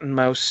of cat and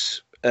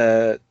mouse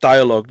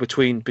dialogue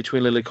between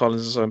Lily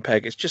Collins and Simon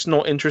Pegg. It's just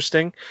not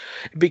interesting,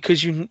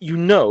 because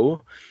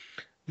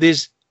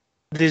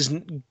there's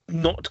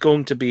not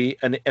going to be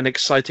an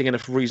exciting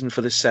enough reason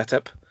for this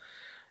setup.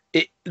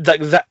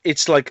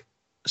 It's like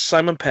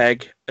Simon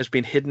Pegg has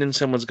been hidden in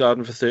someone's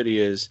garden for 30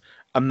 years,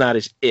 and that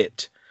is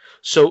it.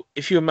 So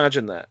if you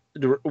imagine that,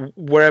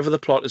 wherever the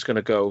plot is going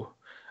to go,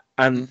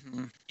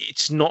 and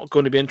it's not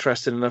going to be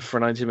interesting enough for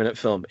a 90-minute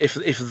film, if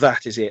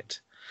that is it.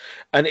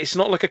 And it's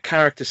not like a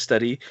character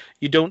study.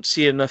 You don't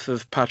see enough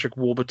of Patrick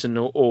Warburton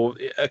or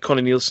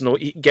Connie Nielsen, or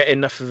get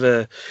enough of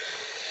a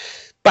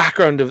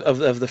background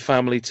of the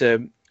family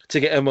to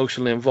get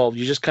emotionally involved.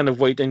 You just kind of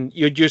wait, and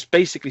you're just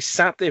basically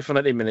sat there for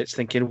 90 minutes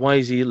thinking, why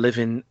is he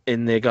living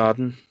in their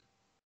garden?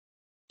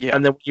 Yeah.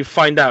 And then you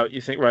find out,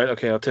 you think, right,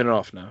 okay, I'll turn it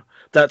off now.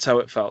 That's how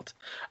it felt.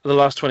 The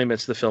last 20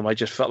 minutes of the film, I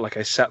just felt like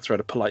I sat through out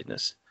of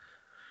politeness.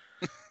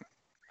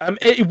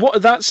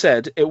 That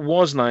said, it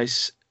was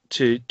nice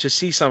to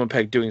see Simon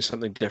Pegg doing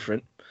something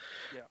different.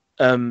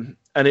 Yeah.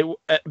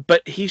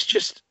 But he's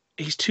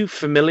too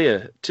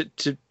familiar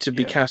to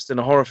be cast in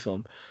a horror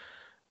film.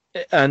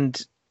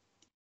 And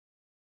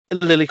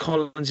Lily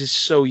Collins is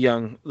so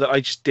young that I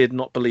just did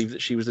not believe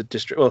that she was the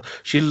district. Well,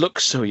 she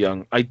looks so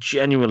young. I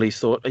genuinely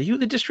thought, "Are you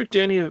the district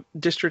attorney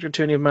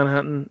of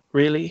Manhattan?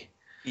 Really?"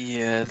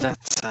 Yeah,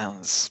 that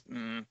sounds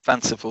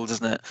fanciful,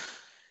 doesn't it?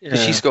 Because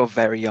Yeah. she's got a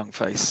very young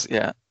face.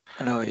 Yeah,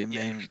 I know what you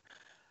Yeah. mean.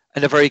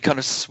 And a very kind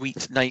of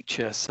sweet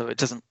nature, so it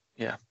doesn't.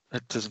 Yeah,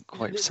 it doesn't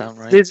quite sound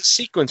right. There's a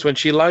sequence when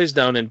she lies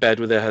down in bed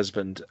with her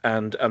husband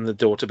and the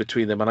daughter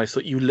between them, and I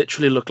thought you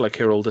literally look like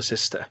her older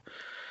sister.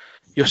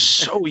 You're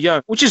so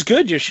young, which is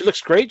good. She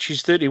looks great.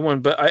 She's 31,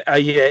 but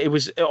yeah, it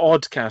was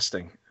odd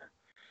casting.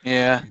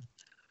 Yeah.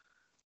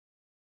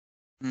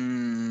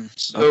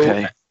 So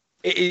Okay.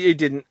 it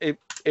didn't. It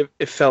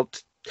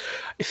felt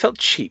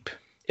cheap.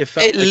 It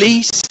felt At like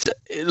least,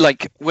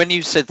 like when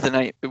you said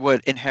the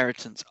word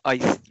inheritance,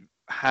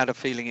 had a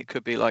feeling it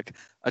could be like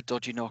a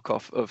dodgy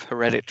knockoff of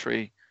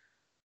Hereditary,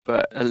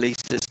 but at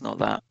least it's not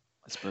that,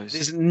 I suppose.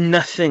 there's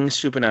nothing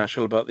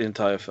supernatural about the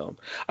entire film,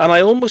 and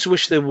I almost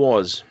wish there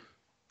was.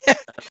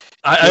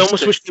 I Just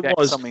almost to wish there inject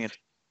was. something in.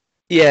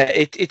 Yeah,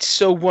 it's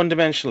so one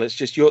dimensional. It's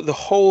just the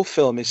whole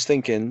film is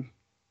thinking,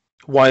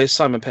 why is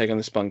Simon Pegg in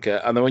this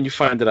bunker? And then when you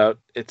find it out,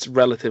 it's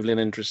relatively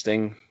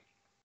uninteresting.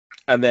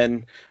 And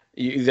then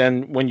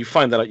when you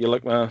find that out, you're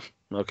like, well,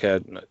 okay,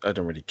 I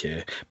don't really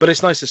care. But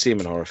it's nice to see him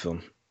in a horror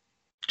film.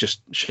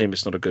 Just shame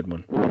it's not a good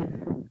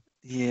one.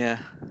 Yeah,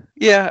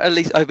 yeah. At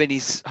least I mean,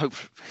 he's going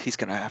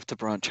to have to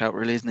branch out,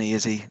 really, isn't he?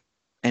 As he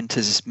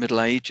enters his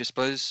middle age, I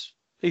suppose.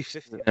 He's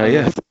 50 now,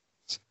 yeah.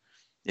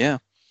 Yeah.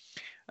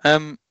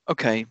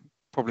 Okay.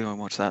 Probably won't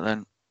watch that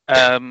then.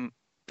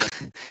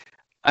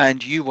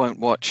 And you won't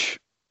watch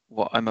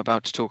what I'm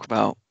about to talk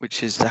about,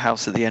 which is The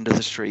House at the End of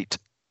the Street,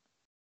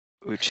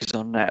 which is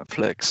on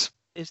Netflix.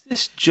 Is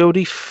this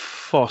Jodie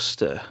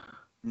Foster?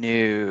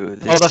 No.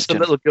 Oh, that's the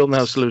little girl in the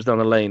house who lives down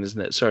the lane,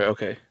 isn't it? Sorry,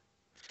 okay.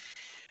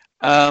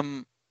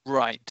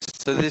 Right.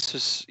 So this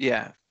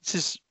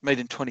is made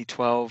in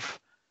 2012.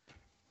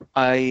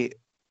 I'm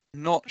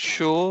not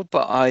sure,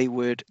 but I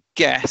would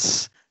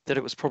guess that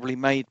it was probably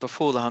made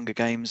before the Hunger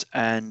Games,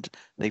 and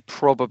they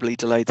probably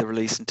delayed the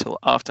release until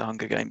after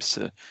Hunger Games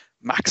to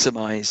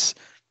maximize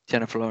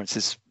Jennifer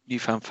Lawrence's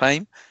newfound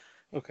fame.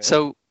 Okay.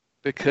 So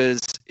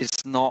because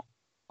it's not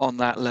on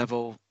that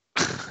level,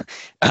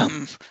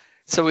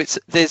 so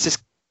there's this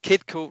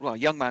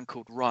young man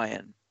called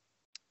Ryan,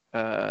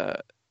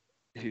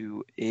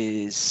 who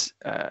is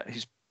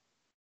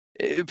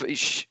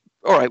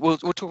all right. We'll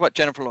talk about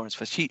Jennifer Lawrence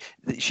first.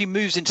 She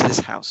moves into this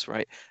house,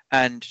 right,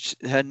 and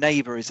her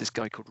neighbor is this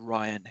guy called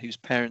Ryan, whose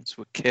parents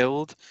were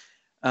killed,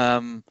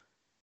 and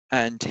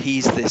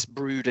he's this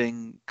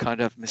brooding,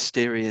 kind of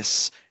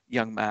mysterious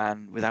young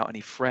man without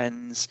any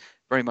friends,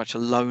 very much a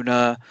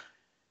loner.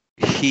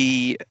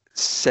 He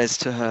says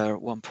to her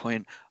at one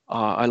point,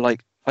 I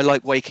like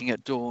waking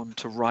at dawn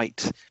to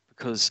write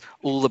because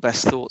all the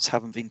best thoughts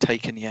haven't been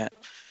taken yet."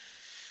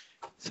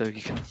 So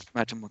you can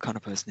imagine what kind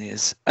of person he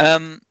is.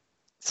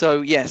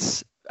 So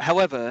yes,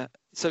 however,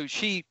 so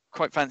she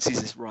quite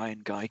fancies this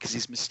Ryan guy because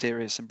he's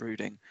mysterious and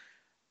brooding.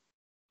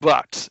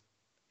 But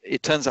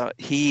it turns out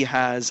he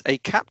has a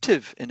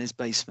captive in his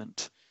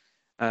basement,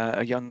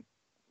 a young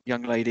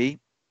lady,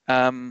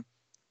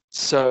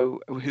 so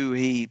who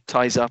he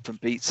ties up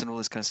and beats and all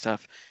this kind of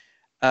stuff.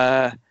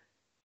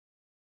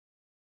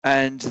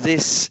 And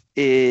this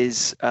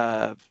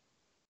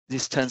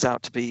turns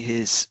out to be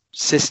his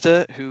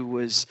sister, who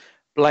was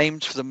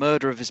blamed for the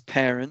murder of his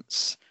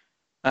parents,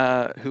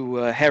 who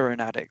were heroin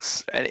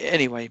addicts.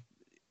 Anyway,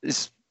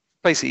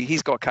 basically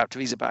he's got captive.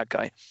 He's a bad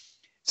guy.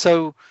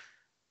 So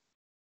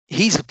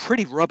he's a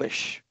pretty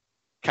rubbish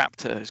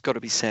captor, has got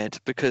to be said,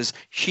 because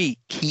she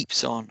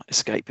keeps on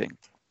escaping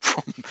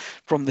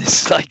from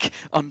this like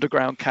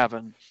underground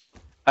cavern.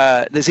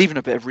 There's even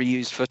a bit of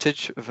reused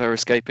footage of her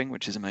escaping,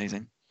 which is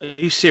amazing. Are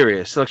you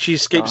serious? Like she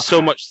escapes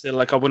so much, they're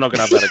like, "Oh, we're not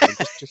gonna have that again.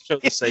 Just show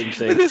the same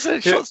thing." There's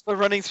shots of her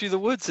running through the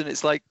woods, and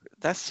it's like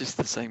that's just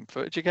the same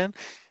footage again.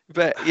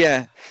 But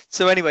yeah.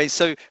 So anyway,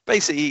 so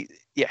basically,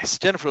 yes,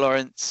 Jennifer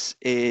Lawrence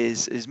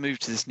is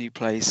moved to this new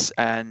place,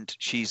 and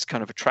she's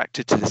kind of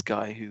attracted to this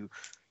guy who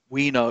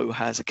we know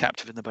has a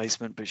captive in the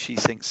basement, but she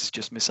thinks is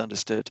just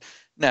misunderstood.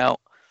 Now,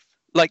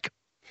 like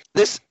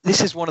this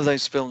is one of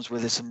those films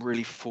where there's some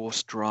really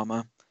forced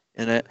drama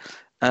in it.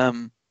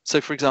 So,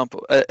 for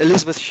example,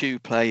 Elizabeth Shue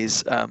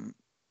plays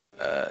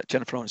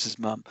Jennifer Lawrence's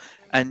mum,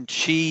 and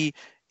she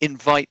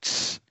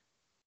invites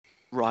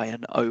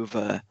Ryan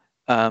over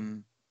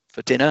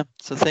for dinner,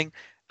 sort of thing,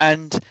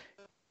 and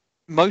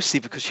mostly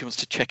because she wants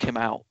to check him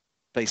out,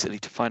 basically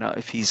to find out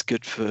if he's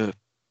good for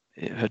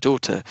her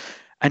daughter.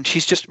 And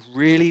she's just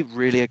really,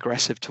 really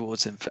aggressive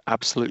towards him for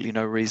absolutely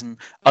no reason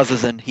other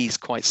than he's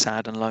quite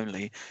sad and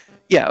lonely.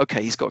 Yeah,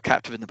 okay, he's got a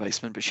captive in the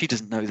basement, but she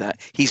doesn't know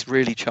that. He's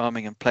really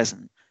charming and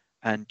pleasant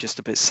and just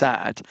a bit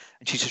sad.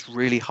 And she's just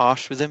really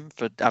harsh with him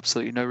for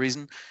absolutely no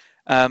reason.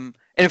 And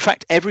in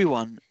fact,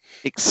 everyone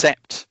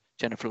except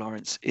Jennifer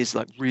Lawrence is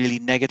like really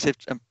negative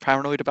and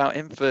paranoid about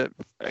him for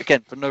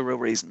no real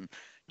reason,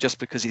 just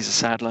because he's a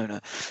sad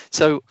loner.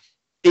 So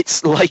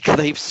it's like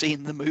they've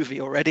seen the movie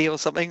already or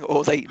something,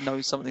 or they know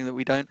something that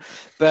we don't.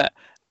 But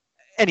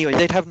anyway,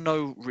 they'd have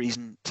no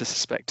reason to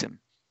suspect him.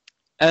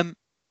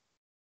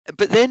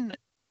 But then,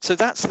 so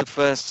that's the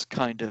first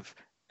kind of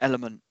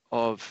element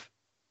of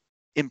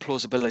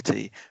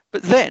implausibility.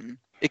 But then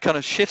it kind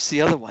of shifts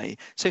the other way.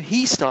 So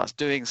he starts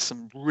doing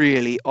some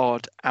really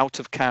odd, out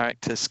of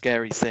character,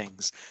 scary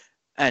things.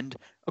 And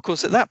of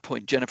course, at that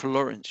point, Jennifer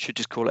Lawrence should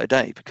just call it a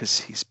day because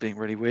he's being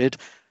really weird.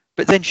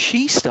 But then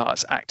she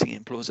starts acting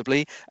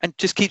implausibly and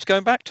just keeps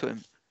going back to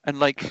him and,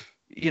 like,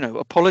 you know,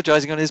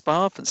 apologizing on his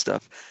behalf and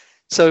stuff.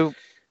 So,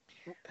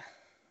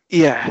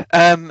 yeah.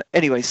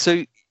 Anyway,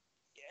 so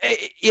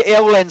it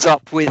all ends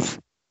up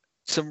with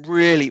some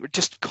really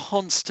just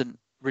constant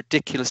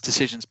ridiculous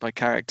decisions by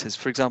characters.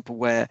 For example,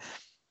 where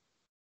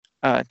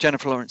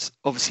Jennifer Lawrence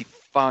obviously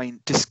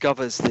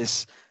discovers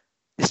this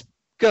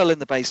girl in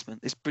the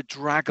basement, this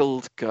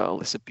bedraggled girl,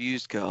 this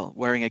abused girl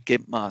wearing a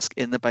gimp mask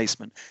in the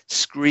basement,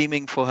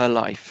 screaming for her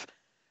life,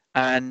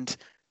 and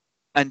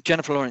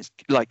Jennifer Lawrence,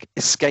 like,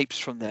 escapes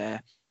from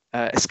there,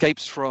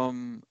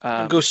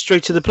 and goes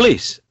straight to the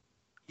police.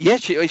 Yeah,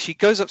 she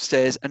goes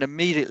upstairs and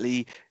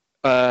immediately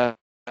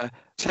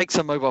takes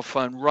her mobile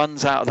phone,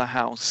 runs out of the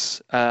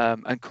house,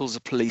 and calls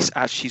the police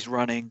as she's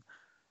running,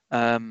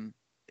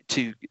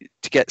 to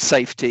get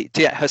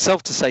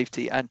herself to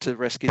safety and to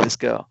rescue this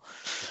girl.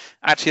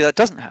 Actually, that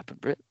doesn't happen,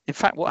 Britt. In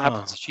fact, what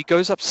happens is she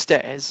goes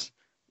upstairs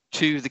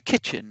to the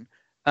kitchen,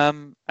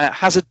 and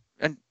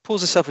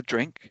pours herself a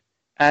drink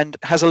and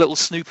has a little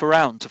snoop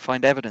around to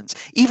find evidence,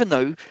 even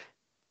though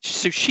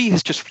she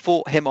has just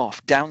fought him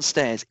off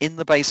downstairs in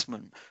the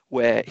basement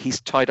where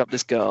he's tied up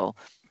this girl,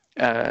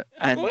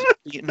 and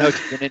you know,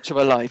 to an inch of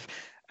her life.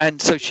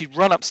 And so she'd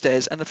run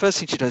upstairs, and the first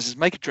thing she does is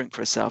make a drink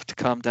for herself to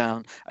calm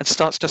down, and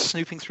starts just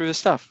snooping through his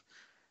stuff.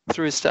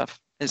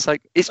 It's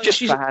like, it's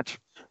just bad.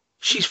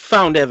 She's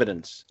found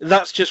evidence.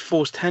 That's just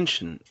forced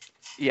tension.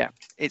 Yeah,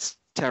 it's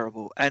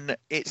terrible, and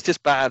it's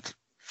just bad.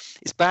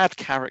 It's bad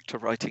character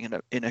writing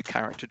in a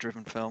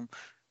character-driven film,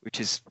 which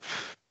is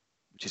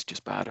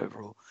just bad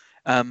overall.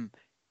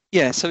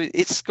 Yeah, so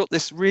it's got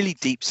this really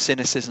deep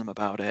cynicism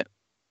about it,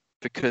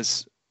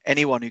 because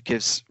anyone who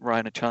gives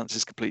Ryan a chance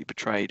is completely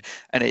betrayed,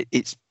 and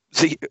it's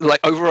the, like,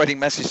 overriding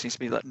message seems to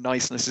be that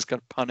niceness is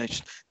kind of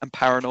punished and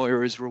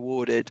paranoia is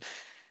rewarded.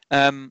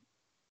 And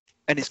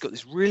it's got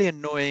this really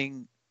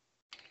annoying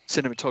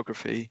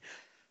cinematography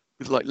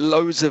with, like,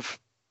 loads of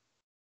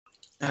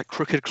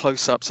crooked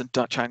close-ups and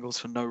Dutch angles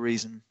for no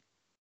reason,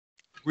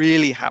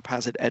 really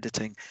haphazard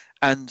editing,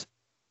 and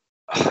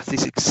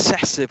these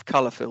excessive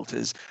color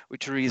filters,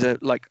 which are either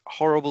like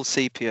horrible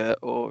sepia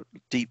or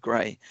deep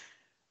gray.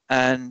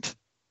 And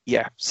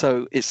yeah,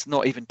 so it's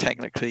not even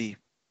technically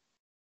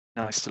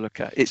nice to look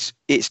at. It's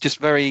just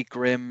very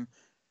grim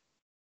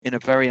in a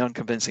very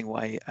unconvincing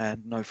way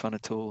and no fun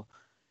at all.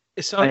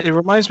 It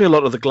reminds me a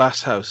lot of The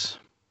Glass House.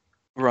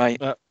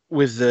 Right.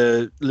 With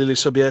Lily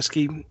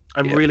Sobieski.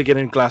 I'm really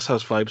getting Glass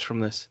House vibes from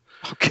this.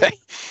 Okay.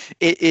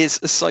 It is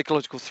a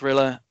psychological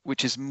thriller,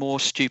 which is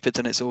more stupid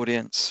than its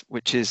audience,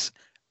 which is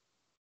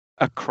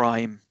a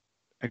crime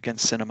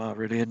against cinema,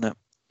 really, isn't it?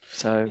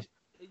 So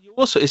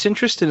also, it's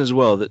interesting as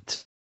well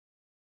that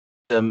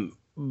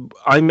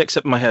I mix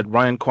up in my head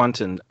Ryan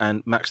Quanten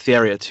and Max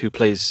Theriot, who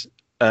plays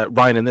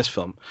Ryan in this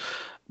film,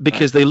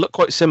 because they look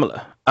quite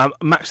similar.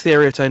 Max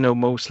Theriot I know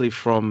mostly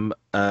from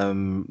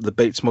the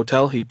Bates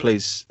Motel. He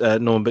plays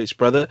Norman Bates'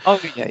 brother.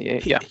 Oh,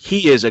 yeah.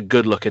 He is a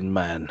good-looking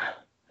man.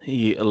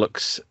 He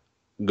looks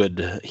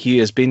good. He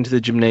has been to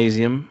the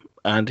gymnasium,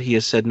 and he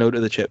has said no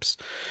to the chips.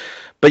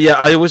 But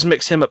yeah, I always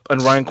mix him up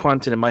and Ryan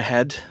Quanten in my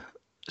head.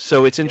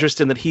 So it's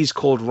interesting that he's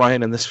called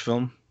Ryan in this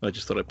film. I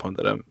just thought I'd point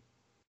that out.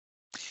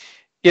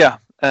 Yeah.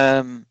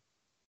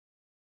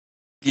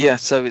 Yeah,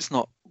 so it's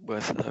not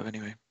worth it, though,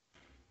 anyway.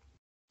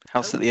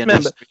 House at the End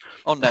of the Street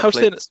on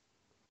Netflix.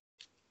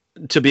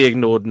 To be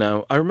ignored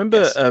now. I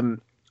remember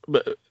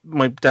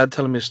my dad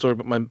telling me a story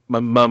about my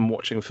mum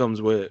watching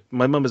films where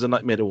my mum is a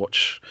nightmare to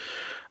watch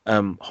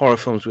horror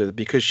films with,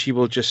 because she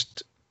will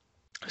just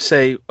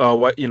say, oh,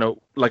 what, you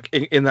know, like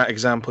in that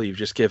example you've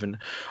just given,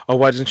 oh,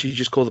 why doesn't she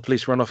just call the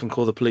police, run off and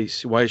call the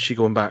police? Why is she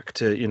going back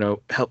to, you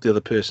know, help the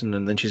other person,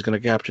 and then she's going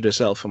to capture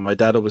herself? And my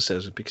dad always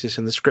says, because it's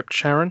in the script,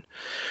 Sharon.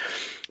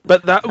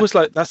 But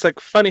that's like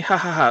funny, ha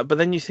ha ha. But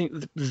then you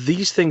think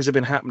these things have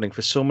been happening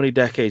for so many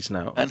decades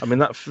now. I mean,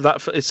 that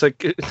it's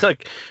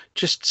like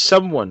just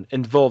someone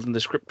involved in the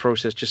script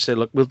process just say,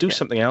 look, we'll do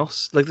something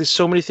else. Like, there's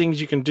so many things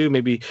you can do.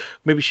 Maybe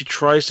she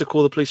tries to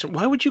call the police.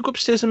 Why would you go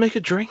upstairs and make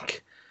a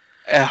drink?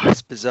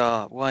 It's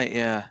bizarre. Why?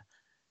 Yeah,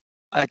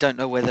 I don't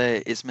know whether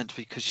it's meant to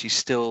be because she's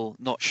still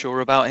not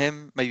sure about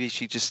him. Maybe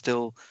she just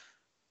still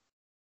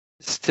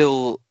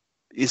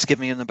is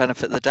giving him the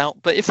benefit of the doubt.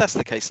 But if that's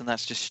the case, then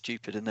that's just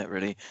stupid, isn't it,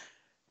 really?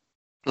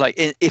 Like,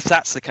 if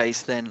that's the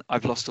case, then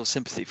I've lost all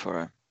sympathy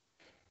for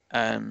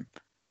her.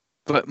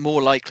 But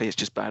more likely it's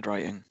just bad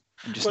writing.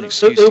 And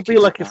just it'll be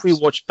like if we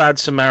watch Bad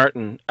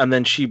Samaritan, and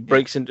then she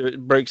breaks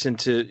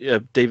into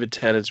David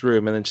Tennant's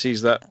room, and then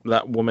sees that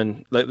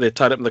woman, like, they're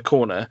tied up in the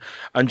corner,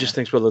 and just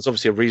thinks, well, there's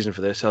obviously a reason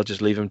for this. I'll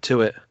just leave him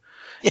to it.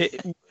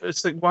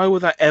 It's like, why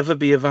would that ever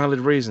be a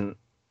valid reason?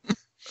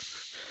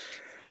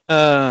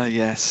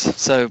 Yes.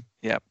 So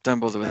yeah, don't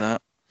bother with that.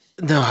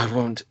 No, I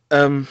won't.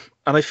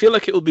 and I feel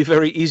like it will be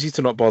very easy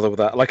to not bother with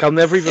that. Like I'll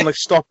never even like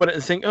stop on it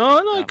and think,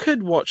 oh no, I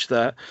could watch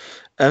that.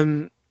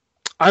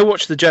 I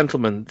watched The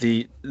Gentleman,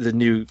 the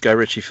new Guy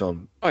Ritchie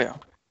film. Oh yeah.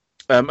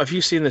 Have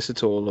you seen this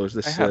at all, or is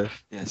this? I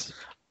have. Yes.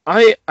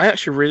 I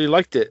actually really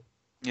liked it.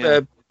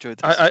 Yeah. Enjoyed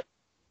this.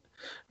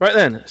 Right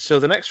then. So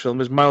the next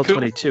film is Mile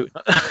 22.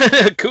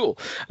 Cool.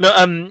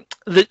 No,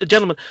 The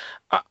Gentleman.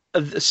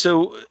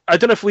 So I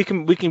don't know if we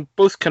can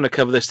both kind of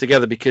cover this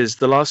together, because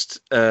the last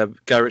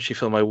Guy Ritchie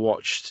film I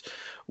watched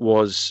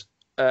was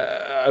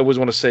I always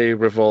want to say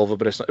Revolver,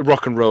 but it's not.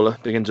 Rock and Roller,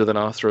 begins with an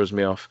R, throws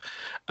me off.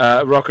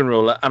 Rock and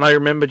Roller, and I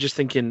remember just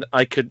thinking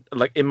I could,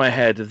 like, in my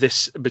head,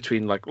 this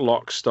between like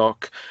Lock,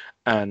 Stock,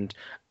 and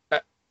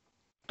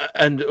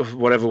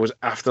whatever was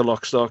after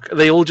Lock, Stock,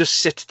 they all just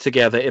sit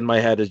together in my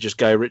head as just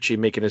Guy Ritchie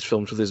making his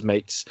films with his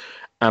mates,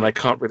 and I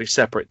can't really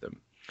separate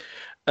them.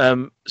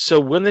 So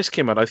when this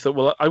came out, I thought,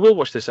 well, I will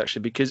watch this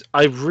actually, because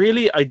I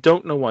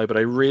don't know why, but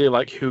I really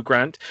like Hugh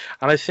Grant,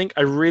 and I think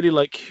I really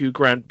like Hugh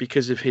Grant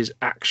because of his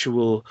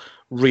actual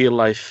real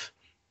life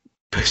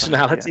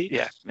personality.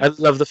 Yeah. I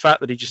love the fact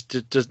that he just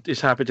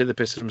is happy to take the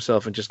piss of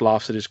himself and just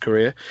laughs at his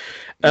career.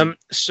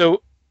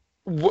 So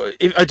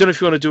I don't know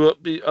if you want to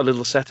do a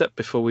little setup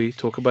before we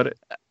talk about it.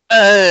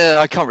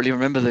 I can't really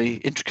remember the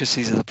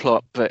intricacies of the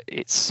plot, but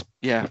it's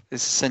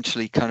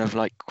essentially kind of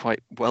like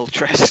quite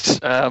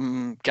well-dressed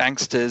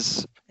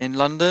gangsters in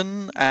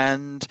London,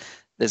 and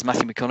there's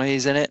Matthew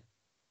McConaughey's in it.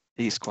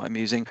 He's quite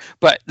amusing.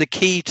 But the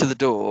key to the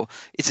door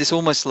is it's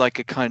almost like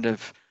a kind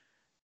of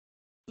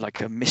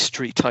like a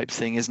mystery type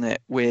thing, isn't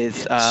it?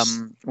 With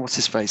what's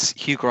his face?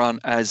 Hugh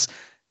Grant as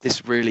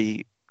this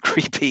really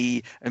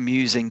creepy,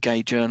 amusing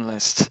gay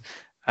journalist,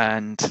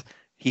 and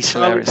he's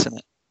hilarious in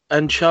it.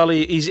 And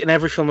Charlie, he's in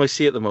every film I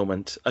see at the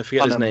moment. I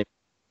forget his name.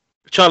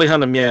 Charlie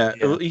Hunnam, yeah.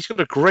 He's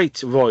got a great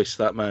voice,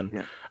 that man.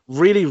 Yeah.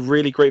 Really,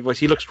 really great voice.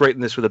 He looks great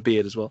in this with a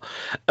beard as well.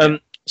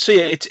 So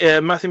yeah, it's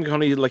Matthew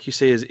McConaughey, like you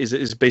say,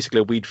 is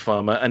basically a weed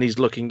farmer, and he's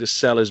looking to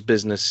sell his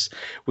business,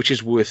 which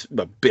is worth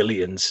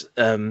billions,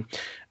 and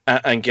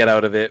get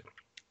out of it.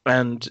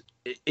 And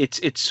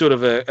it's sort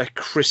of a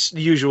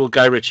usual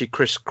Guy Ritchie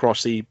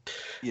crisscrossy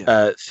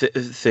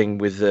thing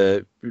with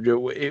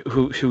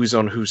who's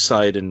on whose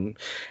side, and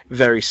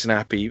very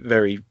snappy,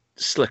 very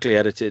slickly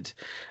edited.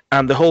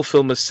 And the whole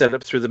film is set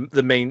up through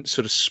the main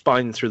sort of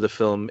spine through the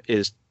film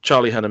is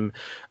Charlie Hunnam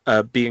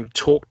being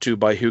talked to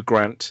by Hugh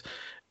Grant,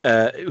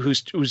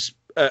 who's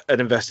an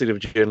investigative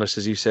journalist,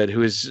 as you said,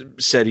 who has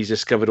said he's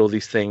discovered all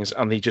these things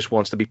and he just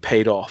wants to be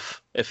paid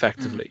off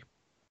effectively.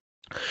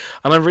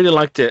 And I really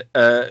liked it.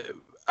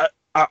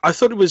 I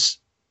thought it was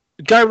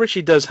Guy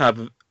Ritchie does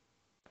have.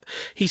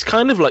 He's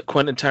kind of like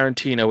Quentin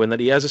Tarantino in that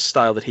he has a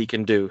style that he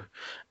can do,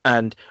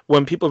 and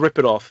when people rip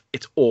it off,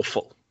 it's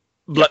awful.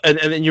 And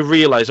then you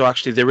realize, oh,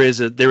 actually, there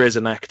is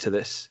an act to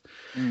this,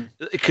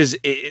 because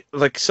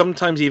like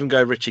sometimes even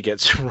Guy Ritchie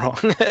gets it wrong.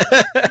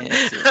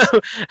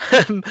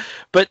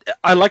 But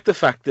I like the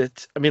fact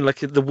that, I mean,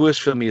 like, the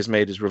worst film he has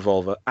made is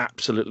Revolver.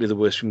 Absolutely, the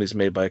worst film he's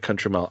made by a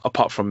country mile,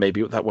 apart from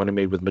maybe that one he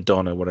made with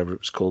Madonna, whatever it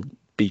was called,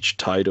 Beach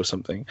Tide or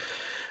something.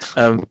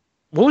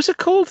 What was it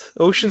called?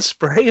 Ocean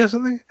Spray or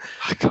something?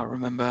 I can't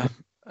remember.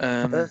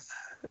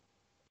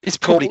 It's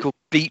probably called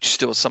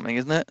Beached or something,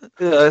 isn't it?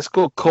 Yeah, it's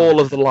called Call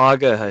of the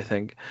Lager, I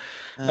think.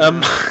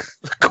 I'm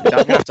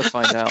gonna have to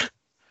find out.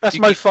 That's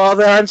my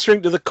father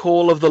answering to the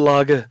call of the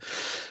lager.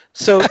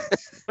 So,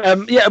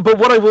 but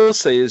what I will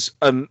say is,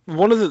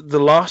 one of the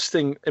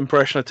lasting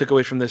impression I took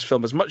away from this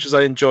film, as much as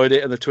I enjoyed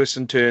it and the twists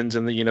and turns,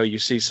 and you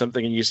see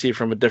something and you see it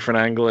from a different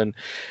angle, and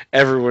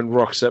everyone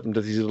rocks up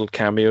into these little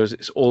cameos,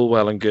 it's all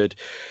well and good.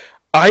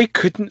 I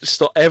couldn't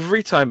stop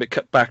every time it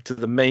cut back to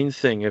the main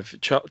thing of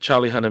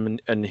Charlie Hunnam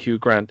and Hugh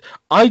Grant.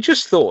 I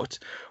just thought,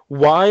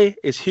 why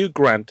is Hugh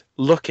Grant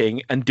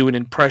looking and do an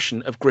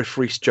impression of Griff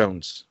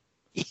Rhys-Jones?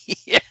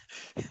 Yeah.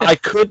 I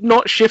could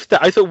not shift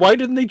that. I thought, why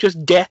didn't they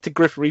just get to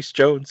Griff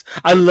Rhys-Jones?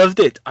 I loved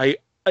it.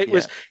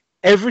 Was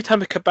every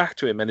time I cut back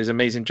to him and his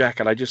amazing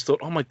jacket, I just thought,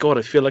 oh my god,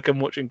 I feel like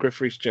I'm watching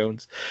Griff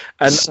Rhys-Jones,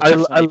 and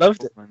I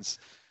loved it.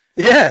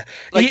 Yeah,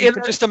 like you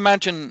could just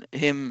imagine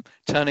him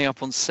turning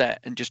up on set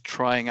and just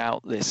trying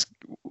out this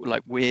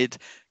like weird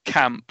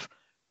camp.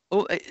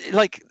 Oh,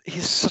 like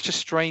he's such a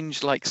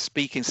strange like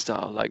speaking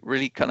style, like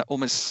really kind of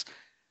almost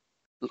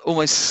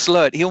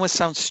slurred. He almost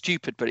sounds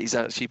stupid, but he's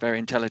actually very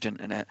intelligent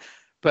in it.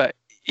 But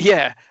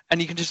yeah,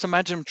 and you can just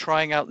imagine him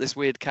trying out this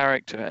weird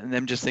character and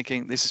them just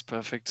thinking, this is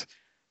perfect.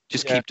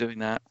 Just keep doing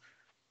that.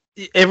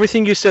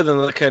 Everything you said,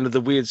 and the kind of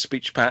the weird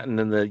speech pattern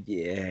and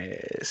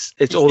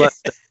it's all that.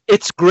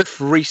 It's Griff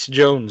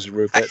Rhys-Jones,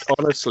 Rupert.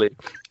 Honestly,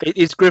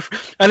 it's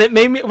Griff, and it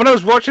made me, when I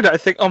was watching it, I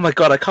think, oh my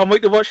god, I can't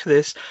wait to watch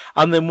this,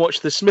 and then watch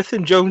the Smith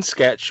and Jones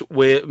sketch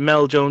where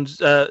Mel Jones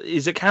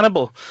is a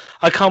cannibal.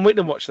 I can't wait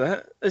to watch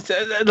that. It's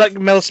like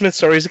Mel Smith,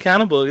 sorry, is a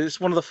cannibal.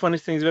 It's one of the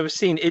funniest things I've ever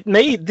seen.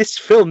 This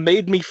film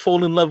made me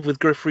fall in love with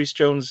Griff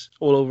Rhys-Jones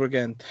all over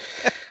again.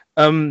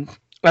 And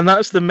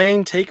that's the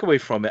main takeaway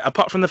from it.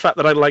 Apart from the fact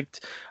that I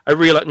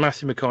really liked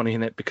Matthew McConaughey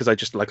in it, because I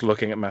just like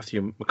looking at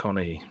Matthew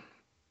McConaughey.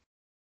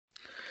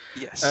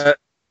 Yes.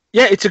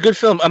 Yeah, it's a good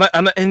film,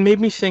 and it made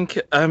me think.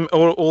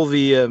 All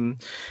the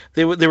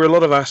there were a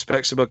lot of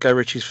aspects about Guy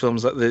Ritchie's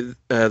films, like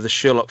the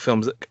Sherlock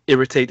films, that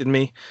irritated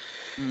me.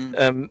 Mm.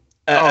 Um,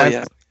 Oh and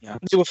yeah, yeah,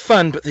 they were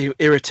fun, but they were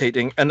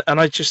irritating. And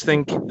I just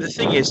think the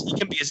thing is, he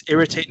can be as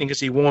irritating as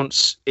he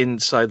wants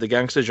inside the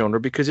gangster genre,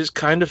 because it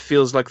kind of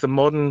feels like the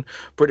modern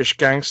British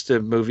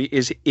gangster movie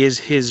is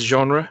his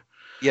genre.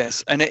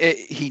 yes, and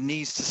he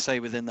needs to stay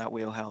within that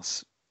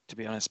wheelhouse, to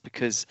be honest,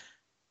 because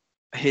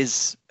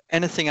his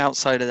anything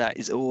outside of that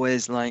is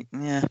always like,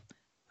 yeah,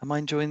 am I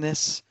enjoying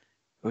this,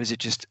 or is it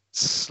just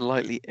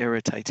slightly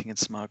irritating and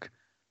smug?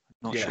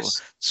 Not sure.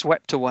 Yes,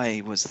 Swept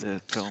Away was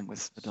the film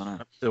with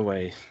Madonna. the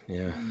way.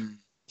 Yeah, Mm.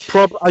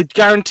 I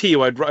guarantee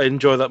you, I'd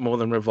enjoy that more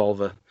than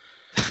Revolver.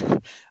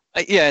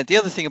 Yeah, the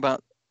other thing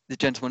about The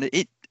Gentleman,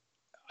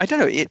 I don't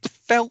know, it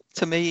felt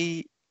to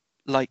me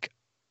like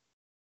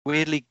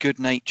weirdly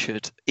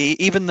good-natured,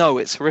 even though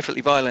it's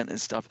horrifically violent and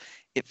stuff.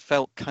 It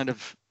felt kind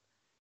of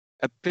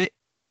a bit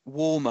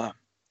warmer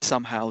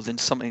somehow than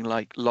something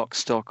like Lock,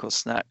 Stock, or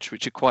Snatch,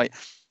 which are quite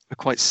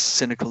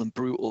cynical and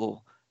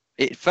brutal.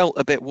 It felt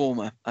a bit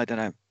warmer. I don't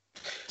know.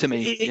 To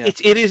me, yeah.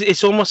 It is.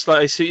 It's almost like,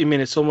 I see what you mean.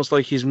 It's almost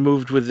like he's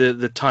moved with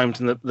the times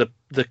and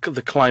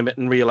the climate,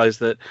 and realized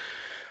that,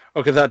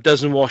 okay, that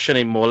doesn't wash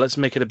anymore. Let's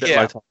make it a bit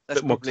Yeah, lighter, a that's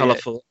bit more probably it.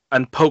 colourful,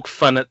 and poke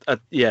fun at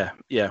yeah,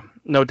 yeah.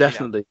 No,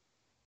 definitely.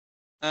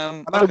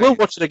 And I will Okay.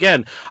 watch it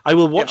again. I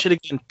will Yeah, watch it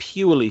again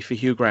purely for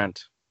Hugh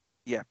Grant.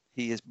 yeah,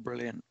 he is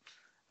brilliant.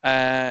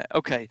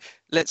 Okay,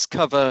 let's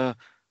cover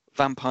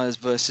Vampires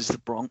versus the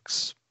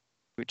Bronx,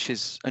 which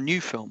is a new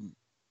film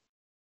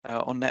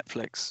on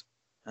Netflix,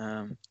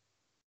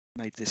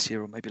 made this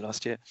year or maybe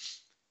last year.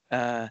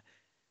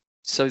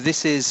 So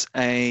this is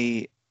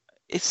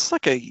it's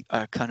like a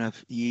kind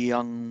of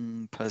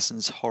young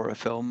person's horror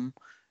film.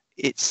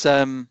 It's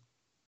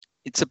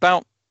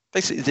about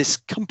basically this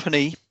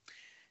company,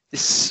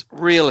 this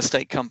real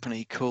estate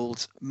company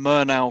called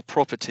Murnau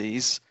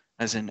Properties,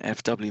 as in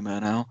F.W.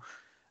 Murnau.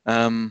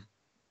 I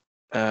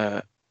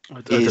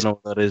don't know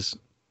what that is.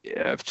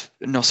 Yeah,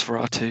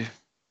 Nosferatu.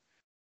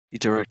 He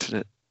directed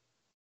it.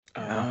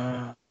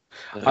 Uh,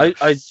 Yeah.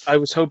 I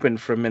was hoping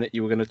for a minute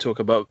you were going to talk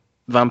about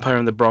Vampire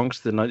in the Bronx,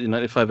 the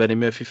 1995 Eddie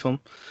Murphy film.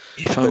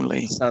 If But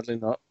only. sadly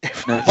not.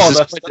 No, Oh, this is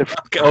that's quite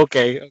different.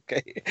 okay.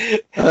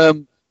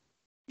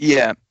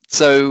 Yeah.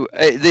 So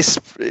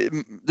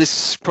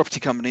this property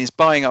company is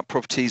buying up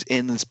properties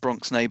in this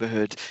Bronx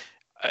neighborhood,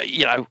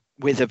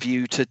 with a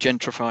view to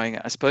gentrifying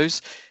it, I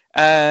suppose.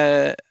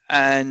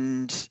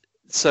 And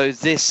so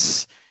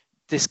this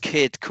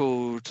kid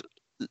called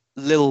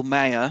Lil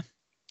Mayer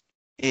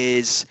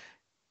is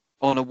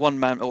on a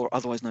one-man, or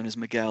otherwise known as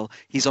Miguel.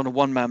 He's on a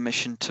one-man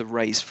mission to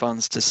raise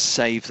funds to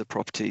save the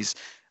properties,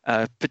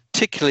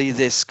 particularly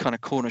this kind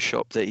of corner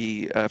shop that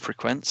he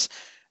frequents.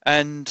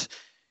 And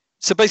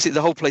so basically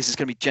the whole place is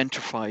going to be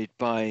gentrified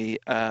by,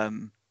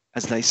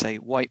 as they say,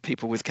 white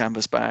people with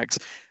canvas bags.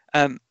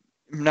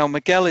 Now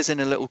Miguel is in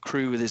a little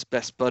crew with his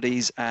best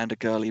buddies and a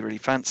girl he really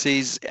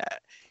fancies.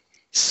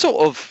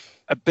 Sort of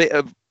a bit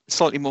of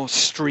slightly more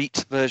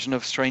street version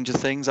of Stranger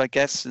Things, I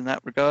guess, in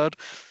that regard.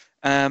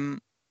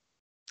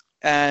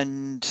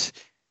 And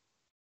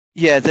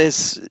yeah,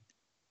 there's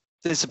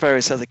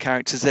various other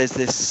characters. There's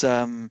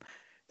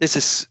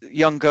this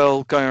young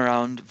girl going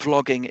around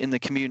vlogging in the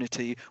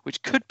community,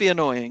 which could be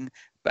annoying,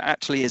 but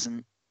actually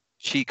isn't.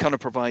 She kind of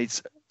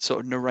provides sort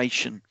of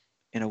narration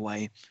in a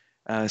way,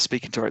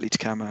 speaking directly to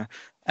camera.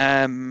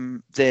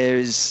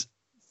 There's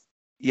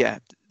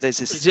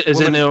this. Is it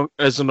as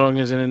long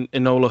as in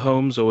Enola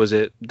Holmes, or is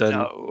it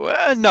done?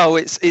 No,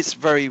 it's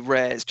very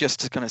rare. It's just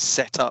to kind of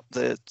set up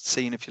the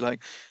scene, if you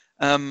like.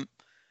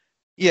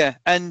 Yeah,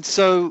 and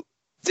so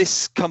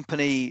this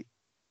company,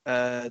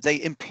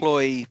 they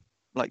employ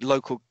like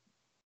local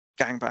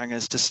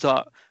gangbangers to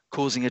start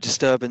causing a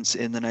disturbance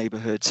in the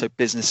neighborhood, so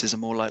businesses are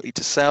more likely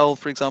to sell,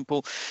 for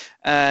example.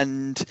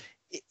 And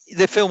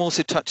the film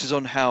also touches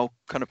on how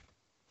kind of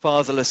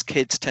fatherless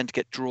kids tend to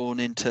get drawn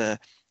into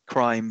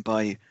crime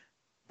by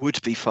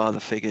would-be father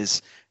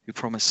figures who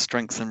promise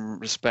strength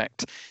and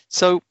respect.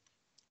 So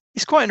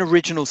it's quite an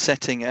original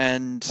setting,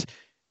 and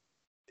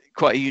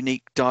quite a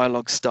unique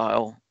dialogue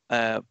style.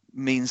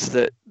 Means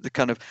that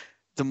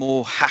the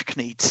more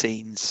hackneyed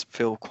scenes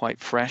feel quite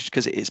fresh,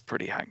 because it is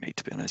pretty hackneyed,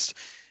 to be honest.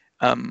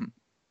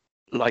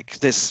 Like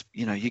this,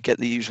 you get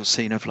the usual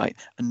scene of like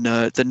the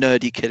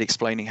nerdy kid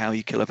explaining how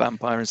you kill a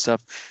vampire and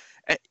stuff.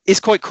 It's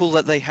quite cool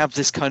that they have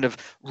this kind of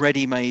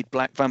ready-made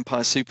black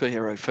vampire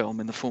superhero film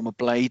in the form of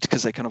Blade,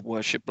 because they kind of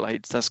worship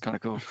Blades. That's kind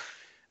of cool.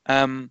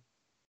 And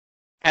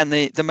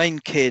the main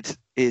kid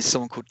is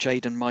someone called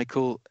Jaden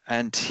Michael,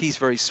 and he's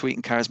very sweet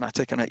and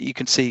charismatic, and you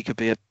can see he could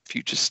be a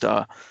future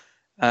star.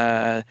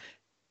 There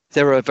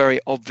are very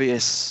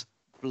obvious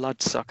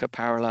bloodsucker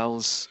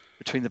parallels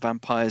between the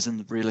vampires and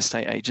the real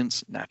estate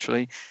agents,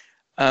 naturally.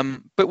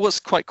 But what's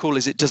quite cool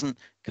is it doesn't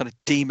kind of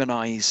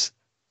demonize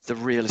the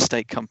real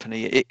estate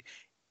company.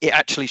 It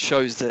actually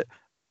shows that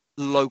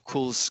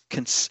locals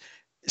can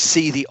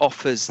see the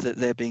offers that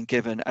they're being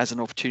given as an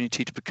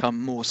opportunity to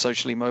become more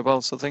socially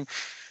mobile, sort of thing.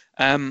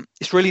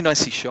 It's really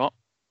nicely shot,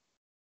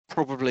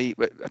 probably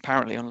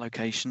apparently on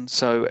location.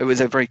 So it was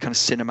a very kind of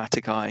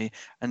cinematic eye,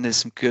 and there's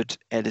some good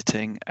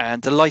editing,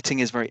 and the lighting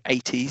is very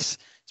 80s,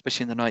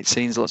 especially in the night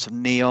scenes. Lots of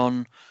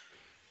neon.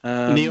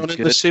 Neon in the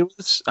Good.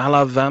 sewers, a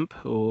la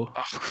Vamp, or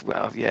Oh,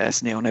 well, yeah,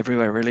 it's neon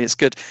everywhere, really. It's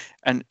good,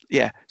 and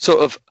yeah,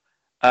 sort of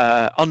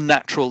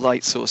unnatural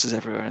light sources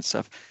everywhere and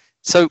stuff.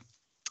 So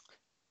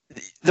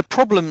the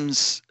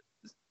problems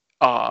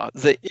are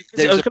that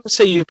I was going to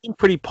say you've been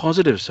pretty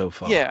positive so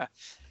far. yeah,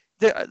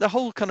 the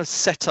whole kind of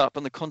setup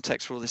and the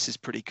context for all this is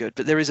pretty good,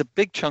 but there is a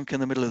big chunk in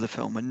the middle of the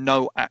film where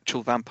no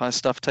actual vampire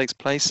stuff takes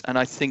place, and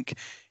I think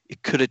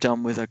it could have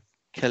done with a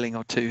killing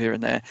or two here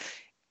and there.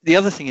 The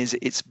other thing is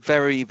it's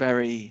very,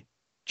 very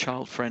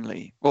child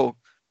friendly or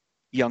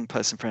young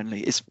person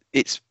friendly.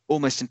 It's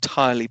almost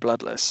entirely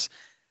bloodless,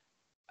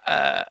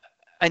 and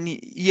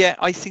yeah,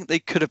 I think they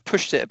could have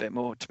pushed it a bit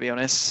more, to be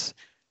honest,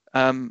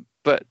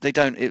 but they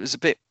don't. It's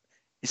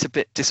a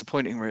bit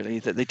disappointing, really,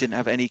 that they didn't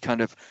have any kind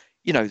of,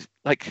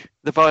 like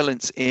the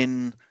violence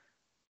in,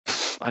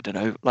 I don't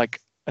know, like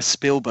a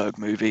Spielberg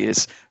movie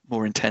is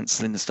more intense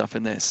than the stuff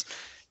in this.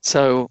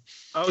 So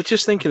I was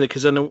just thinking that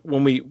because I know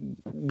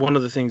one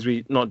of the things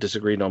we not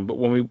disagreed on, but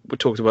when we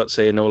talked about,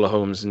 say, Enola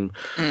Holmes, and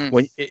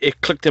when it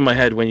clicked in my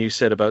head when you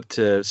said about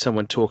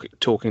someone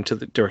talking to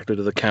directly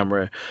to the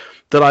camera,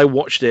 that I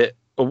watched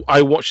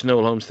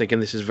Enola Holmes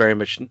thinking this is very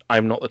much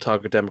I'm not the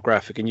target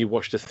demographic, and you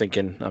watched it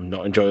thinking I'm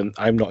not enjoying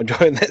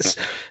this.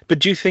 But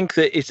do you think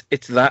that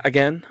it's that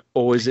again,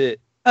 or is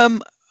it? No,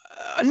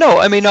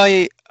 I mean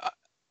I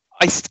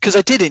because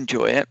I did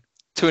enjoy it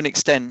to an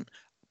extent,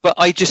 but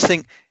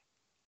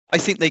I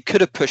think they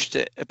could have pushed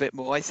it a bit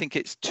more. I think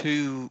it's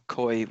too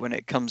coy when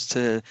it comes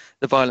to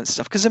the violent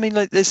stuff. Because I mean,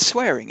 like, there's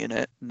swearing in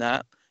it and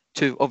that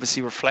to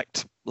obviously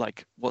reflect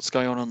like what's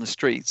going on the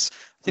streets.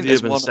 I think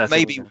there's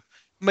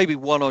maybe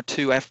one or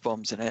two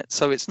F-bombs in it.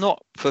 So it's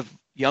not for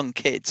young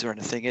kids or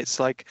anything. It's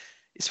for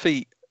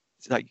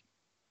like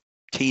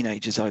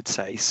teenagers, I'd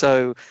say.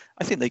 So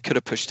I think they could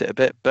have pushed it a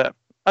bit, but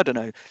I don't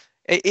know.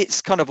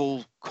 It's kind of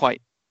all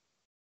quite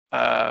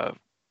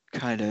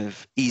kind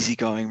of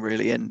easygoing,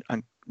 really, and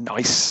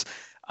nice.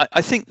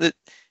 I think that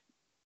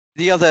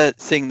the other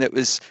thing that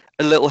was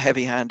a little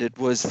heavy-handed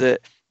was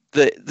that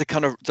the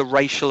kind of the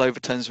racial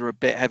overtones were a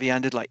bit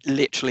heavy-handed. Like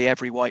literally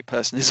every white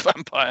person is a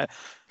vampire.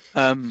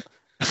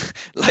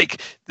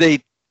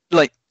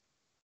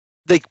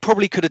 They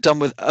probably could have done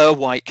with a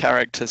white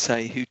character,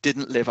 say, who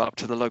didn't live up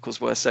to the locals'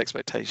 worst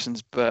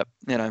expectations, but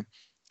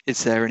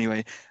it's there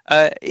anyway.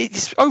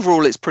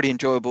 Overall it's pretty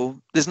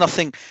enjoyable. There's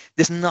nothing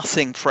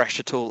fresh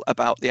at all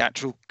about the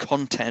actual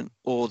content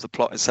or the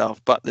plot itself,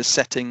 but the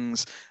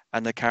settings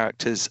and the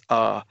characters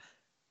are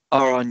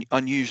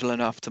unusual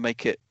enough to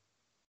make it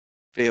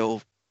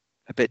feel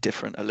a bit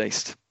different, at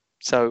least.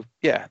 So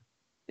yeah,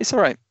 it's all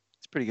right.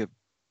 It's pretty good.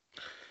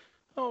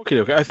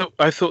 Okay.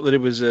 I thought that it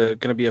was going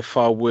to be a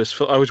far worse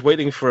film. I was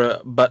waiting for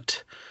a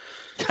but.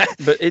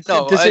 But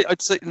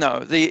I'd say no.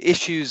 The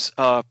issues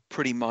are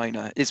pretty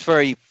minor. It's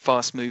very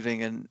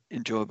fast-moving and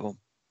enjoyable.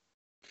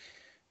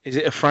 Is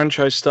it a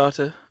franchise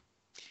starter?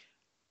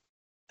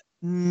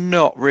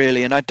 Not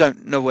really, and I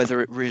don't know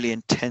whether it really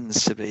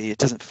intends to be. It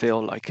doesn't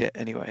feel like it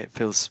anyway. It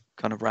feels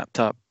kind of wrapped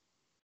up.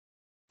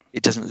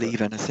 It doesn't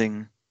leave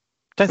anything.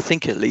 I don't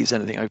think it leaves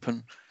anything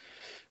open.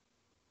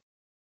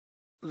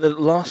 The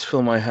last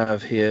film I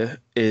have here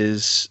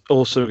is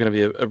also going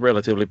to be a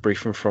relatively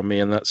brief one from me,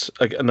 and that's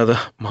another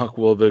Mark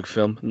Wahlberg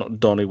film, not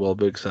Donnie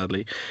Wahlberg,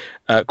 sadly,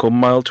 called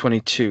Mile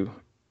 22.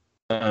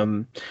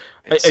 Are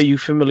you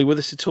familiar with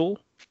this at all?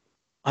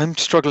 I'm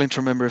struggling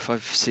to remember if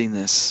I've seen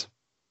this.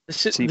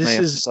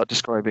 Start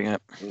describing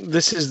it.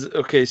 This is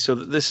okay. So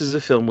this is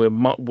a film where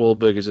Mark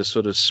Wahlberg is a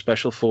sort of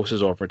special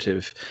forces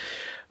operative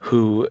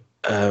who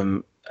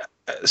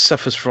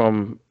suffers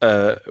from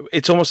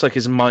it's almost like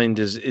his mind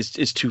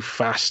is too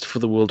fast for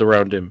the world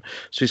around him,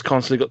 so he's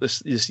constantly got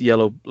this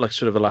yellow like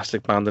sort of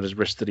elastic band on his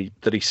wrist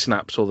that he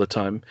snaps all the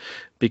time,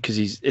 because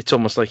it's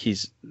almost like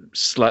he's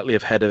slightly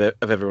ahead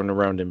of everyone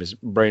around him. His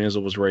brain is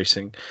always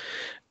racing,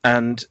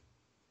 and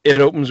it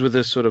opens with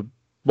a sort of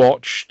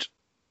botched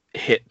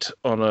hit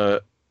on a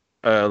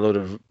load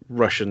of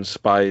Russian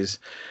spies,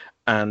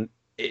 and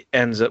it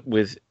ends up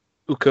with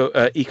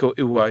Iko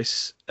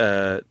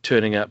Uwais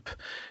turning up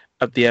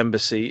at the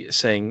embassy,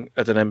 saying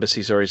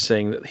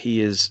that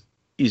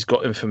he's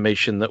got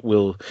information that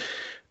will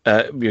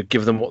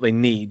give them what they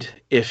need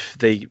if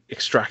they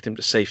extract him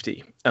to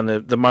safety. And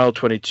the Mile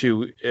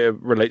 22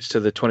 relates to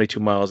the 22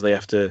 miles they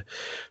have to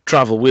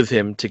travel with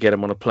him to get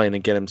him on a plane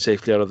and get him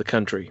safely out of the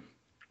country.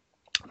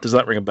 Does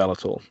that ring a bell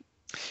at all?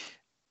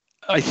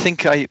 I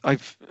think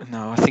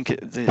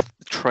the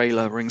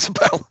trailer rings a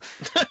bell.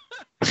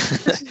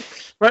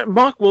 Right,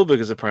 Mark Wahlberg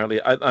is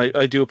apparently,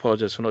 I do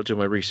apologize for not doing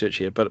my research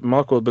here, but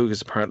Mark Wahlberg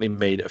has apparently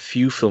made a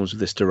few films with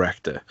this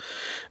director.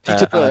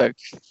 Peter Berg.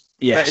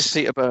 Yes. That is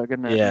Peter Berg,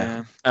 isn't it?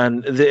 Yeah.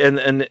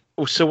 And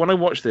so when I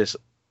watched this,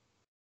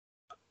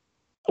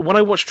 when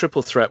I watched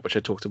Triple Threat, which I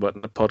talked about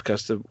in a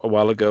podcast a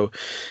while ago,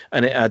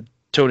 and it had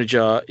Tony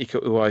Jaa,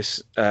 Iko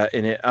Uwais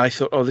in it. I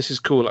thought, oh, this is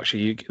cool.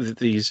 Actually,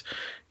 these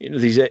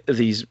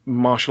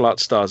martial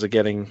arts stars are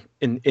getting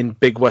in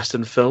big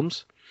Western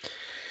films.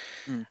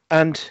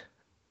 And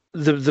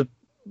the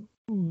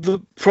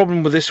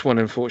problem with this one,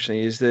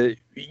 unfortunately, is that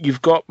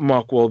you've got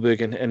Mark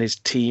Wahlberg and his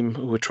team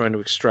who are trying to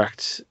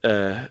extract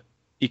Iko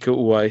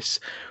Uwais,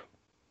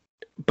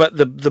 but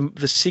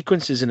the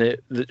sequences in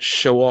it that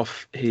show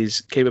off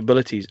his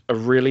capabilities are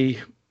really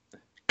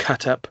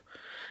cut up.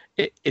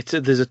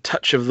 There's a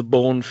touch of the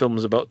Bourne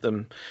films about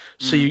them,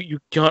 so you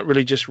can't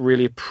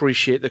really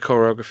appreciate the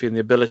choreography and the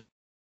ability,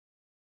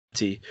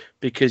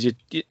 because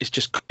it's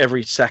just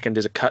every second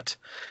is a cut,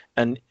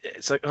 and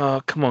it's like,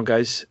 oh, come on,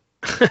 guys.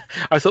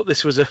 I thought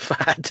this was a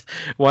fad.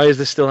 Why is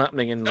this still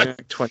happening in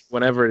like 20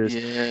 whenever it is?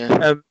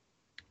 Yeah.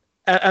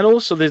 And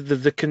also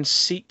the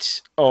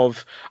conceit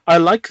of, I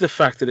like the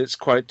fact that it's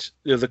quite,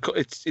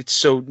 it's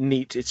so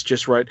neat. It's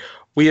just right.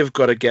 We have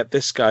got to get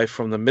this guy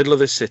from the middle of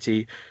the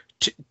city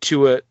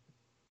to a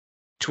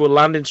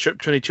landing strip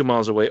 22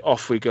 miles away.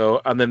 Off we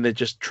go, and then they're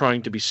just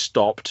trying to be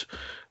stopped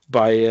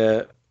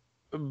by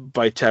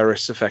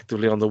terrorists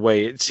effectively on the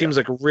way. It seems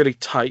like a really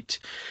tight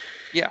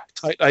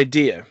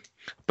idea.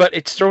 But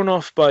it's thrown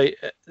off by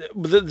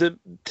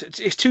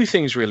it's two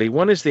things really.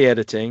 One is the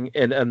editing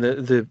and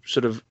the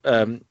sort of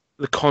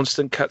the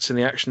constant cuts in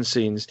the action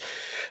scenes,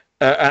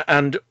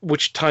 and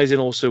which ties in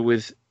also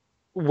with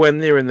when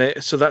they're in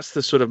there. So that's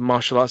the sort of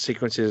martial arts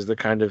sequences that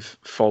kind of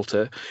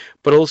falter.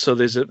 But also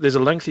there's a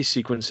lengthy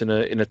sequence in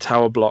a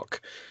tower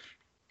block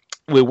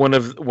where one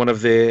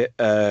of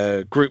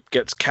their group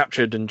gets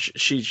captured, and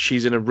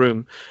she's in a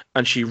room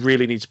and she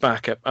really needs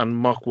backup, and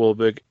Mark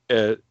Wahlberg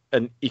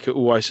and Iko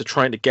Uwais are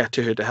trying to get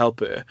to her to help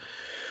her,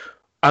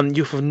 and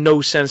you have no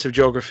sense of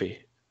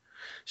geography.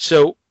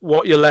 So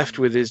what you're left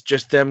with is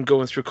just them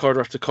going through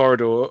corridor after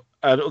corridor,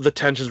 and the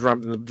tension's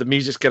ramping, the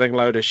music's getting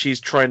louder. She's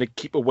trying to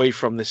keep away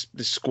from this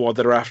squad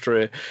that are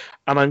after her,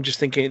 and I'm just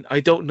thinking, I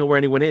don't know where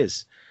anyone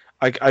is.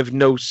 I've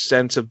no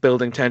sense of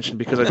building tension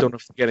because I don't know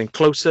if they're getting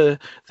closer.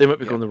 They might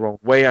be going the wrong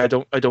way.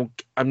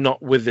 I'm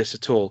not with this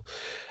at all.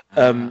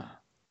 And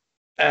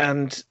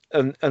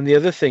the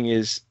other thing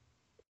is,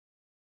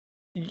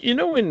 you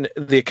know, in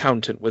The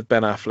Accountant with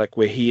Ben Affleck,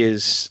 where he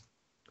is,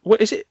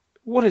 what is it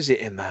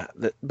in that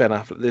Ben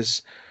Affleck,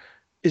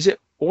 is it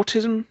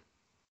autism?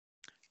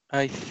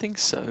 I think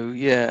so,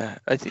 yeah.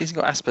 I think he's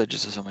got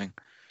Asperger's or something.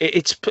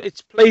 It's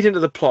played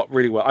into the plot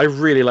really well. I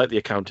really like The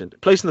Accountant.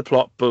 It plays in the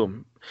plot,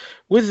 boom.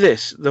 With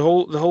this, the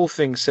whole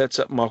thing sets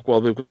up Mark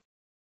Wahlberg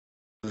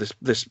with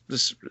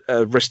this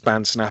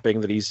wristband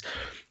snapping, that he's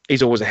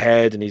always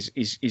ahead, and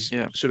he's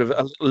sort of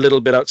a little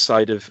bit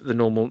outside of the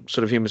normal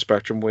sort of human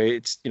spectrum, where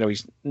it's, you know,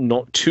 he's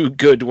not too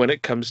good when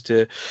it comes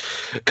to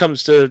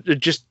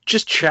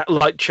just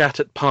chat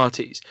at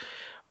parties,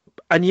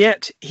 and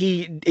yet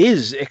he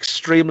is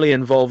extremely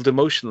involved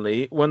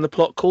emotionally when the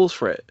plot calls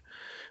for it.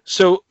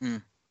 So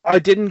I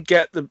didn't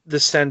get the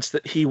sense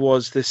that he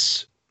was the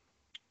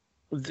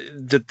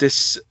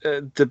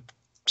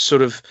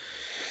sort of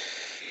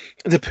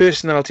the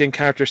personality and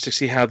characteristics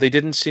he had. They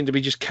didn't seem to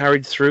be just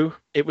carried through.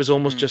 It was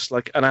almost just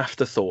like an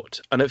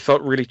afterthought, and it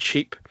felt really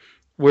cheap.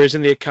 Whereas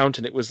in The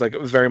Accountant, it was like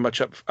very much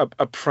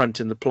up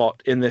front in the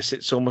plot. In this,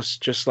 it's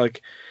almost just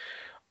like,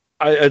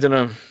 I don't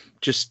know,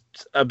 just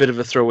a bit of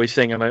a throwaway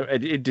thing, and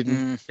it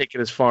didn't take it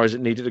as far as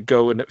it needed to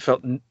go, and it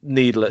felt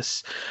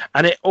needless.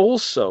 And it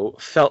also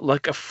felt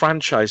like a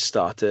franchise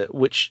starter,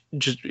 which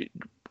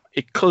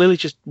it clearly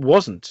just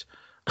wasn't.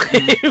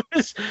 It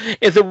was,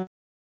 if the way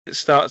it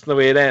starts and the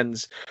way it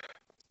ends,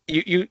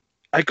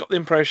 I got the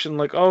impression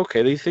like, oh,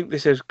 okay, they think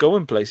this is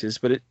going places,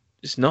 but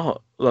it's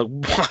not. Like,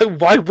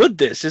 why would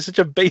this? It's such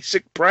a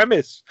basic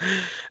premise.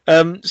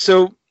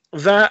 So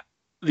that,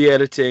 the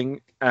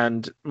editing,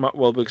 and Mark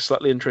Wahlberg's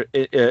slightly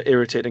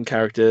irritating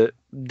character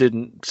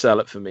didn't sell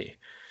it for me.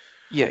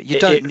 Yeah, you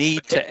don't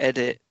need to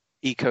edit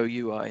Iko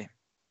Uwais.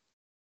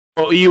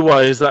 Oh,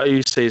 Uwais, is that how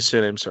you say his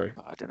surname? Sorry.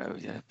 I don't know,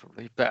 yeah,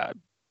 probably. But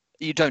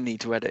you don't need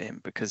to edit him,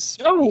 because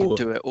you can No.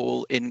 do it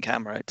all in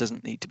camera. It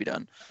doesn't need to be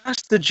done.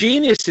 That's the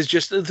genius. Is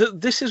just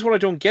this is what I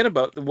don't get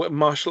about the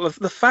martial.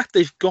 The fact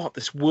they've got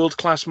this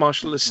world-class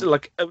martial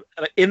like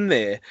in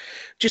there,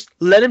 just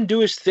let him do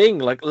his thing.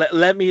 Like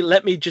let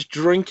me just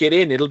drink it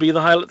in. It'll be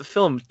the highlight of the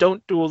film.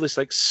 Don't do all this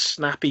like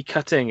snappy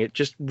cutting. It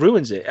just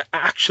ruins it. It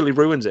actually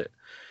ruins it.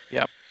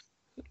 Yeah.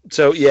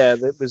 So yeah,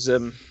 that was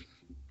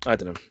I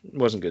don't know. It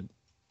wasn't good.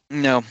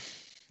 No,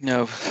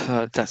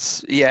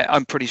 that's, yeah,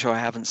 I'm pretty sure I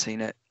haven't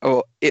seen it.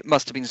 Or it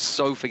must have been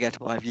so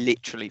forgettable, I've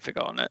literally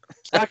forgotten it.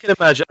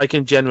 I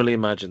can generally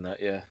imagine that,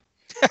 yeah.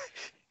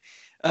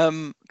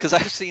 Because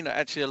I've seen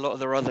actually a lot of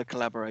their other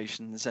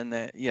collaborations, and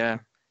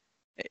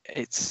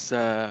it's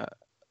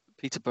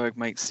Peter Berg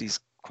makes these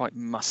quite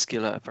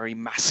muscular, very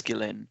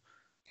masculine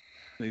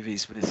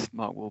movies with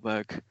Mark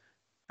Wahlberg,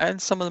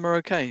 and some of them are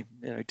okay.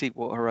 You know,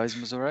 Deepwater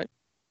Horizon was all right.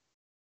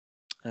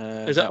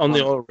 Is that on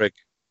the oil rig?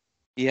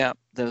 Yeah,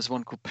 there was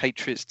one called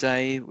Patriots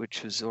Day,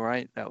 which was all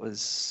right. That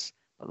was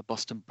the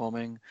Boston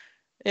bombing.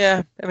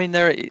 Yeah, I mean,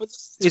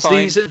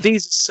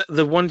 these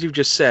the ones you've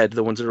just said,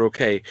 the ones that are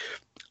okay.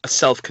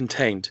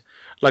 self-contained.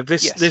 Like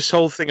Yes. this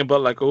whole thing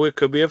about like, oh, it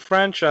could be a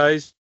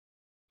franchise.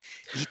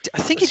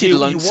 I think he So did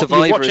Lone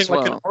Survivor you're watching as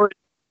like well.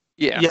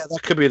 yeah, that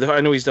could be.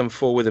 I know he's done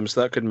 4 with him,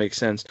 so that could make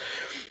sense.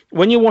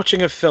 When you're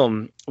watching a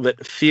film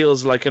that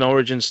feels like an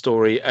origin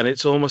story, and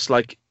it's almost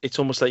like you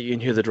can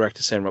hear the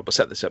director saying, "Right, we'll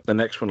set this up. The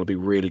next one will be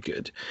really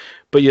good,"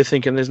 but you're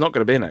thinking there's not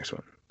going to be a next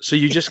one. So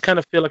you just kind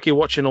of feel like you're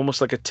watching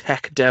almost like a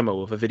tech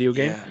demo of a video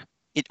game. Yeah.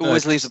 It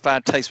always leaves a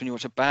bad taste when you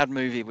watch a bad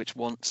movie which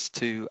wants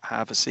to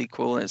have a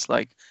sequel. It's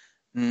like,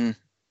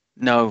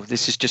 no,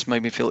 this has just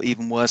made me feel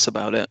even worse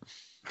about it.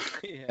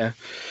 Yeah.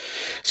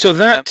 So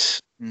that,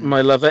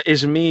 my lover,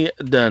 is me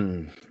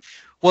done.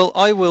 Well,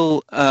 I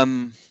will.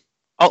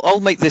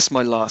 I'll make this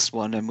my last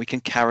one, and we can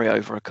carry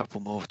over a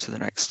couple more to the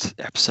next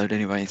episode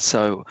anyway.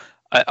 So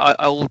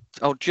I'll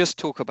just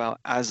talk about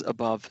As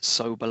Above,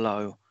 So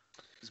Below.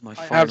 Is my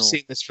final. I have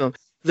seen this film.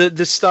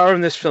 The star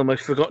in this film, I've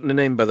forgotten the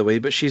name by the way,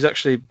 but she's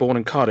actually born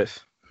in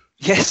Cardiff.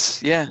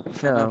 Yes, yeah,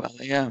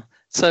 yeah.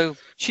 So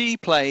she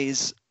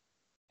plays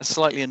a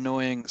slightly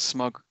annoying,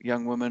 smug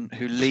young woman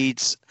who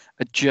leads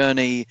a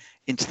journey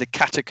into the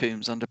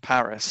catacombs under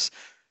Paris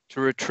to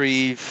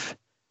retrieve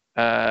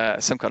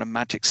some kind of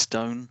magic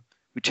stone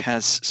which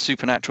has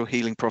supernatural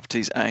healing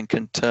properties and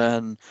can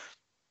turn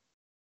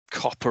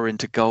copper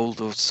into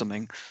gold or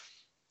something.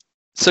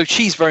 So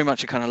she's very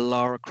much a kind of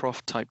Lara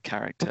Croft type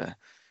character.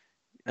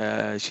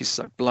 She's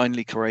like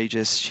blindly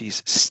courageous.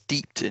 She's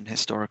steeped in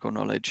historical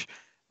knowledge,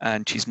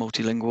 and she's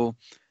multilingual.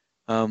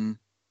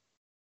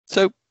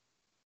 So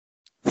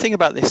the thing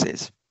about this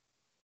is,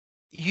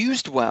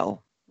 used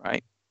well,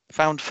 right?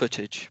 Found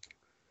footage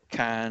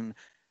can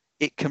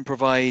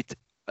provide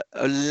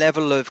a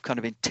level of kind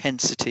of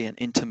intensity and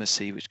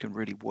intimacy which can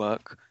really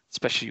work,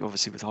 especially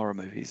obviously with horror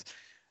movies.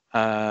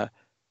 At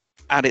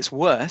its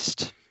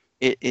worst,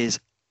 it is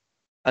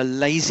a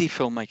lazy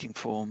filmmaking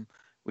form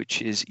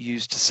which is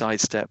used to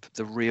sidestep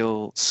the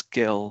real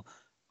skill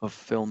of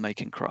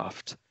filmmaking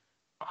craft.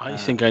 I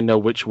think I know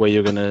which way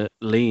you're going to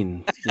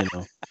lean, you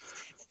know.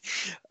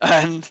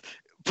 And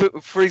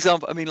for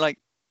example, I mean, like,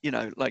 you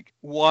know, like,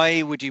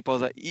 why would you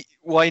bother?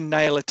 Why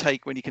nail a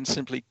take when you can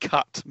simply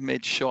cut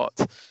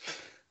mid-shot?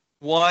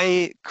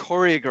 Why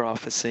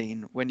choreograph a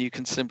scene when you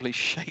can simply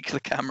shake the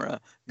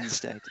camera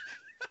instead?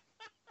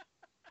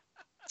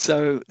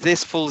 So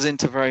this falls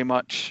into very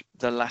much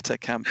the latter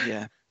camp,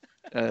 yeah.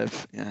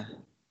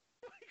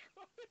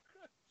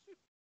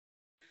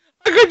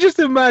 I could just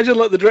imagine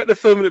like the director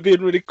filming it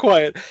being really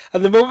quiet,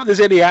 and the moment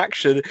there's any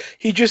action,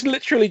 he just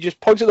literally just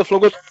points at the floor,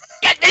 goes,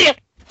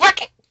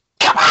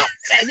 "Come on!"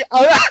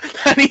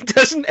 and he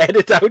doesn't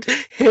edit out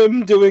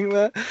him doing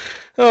that.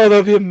 Oh,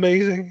 that'd be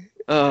amazing.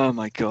 Oh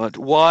my God!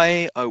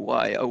 Why? Oh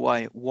why? Oh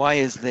why? Why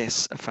is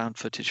this a found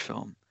footage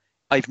film?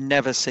 I've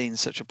never seen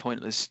such a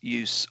pointless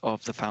use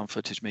of the found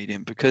footage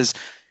medium, because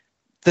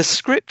the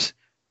script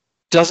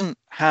doesn't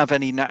have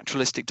any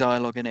naturalistic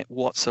dialogue in it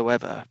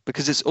whatsoever,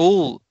 because it's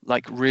all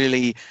like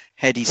really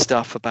heady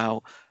stuff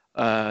about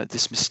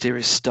this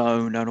mysterious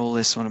stone and all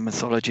this sort of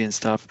mythology and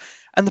stuff.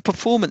 And the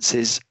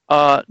performances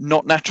are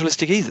not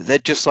naturalistic either. They're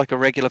just like a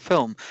regular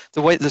film.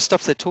 The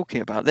stuff they're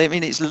talking about, I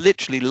mean, it's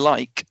literally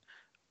like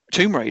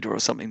Tomb Raider or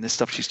something, the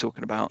stuff she's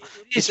talking about.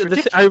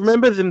 I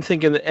remember them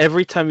thinking that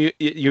every time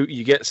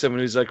you get someone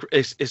who's like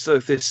it's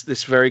like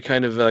this very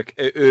kind of like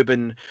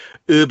urban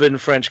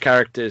French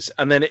characters,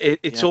 and then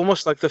it's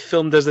almost like the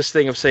film does this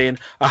thing of saying,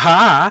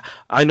 "Aha,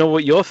 I know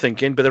what you're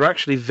thinking," but they're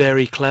actually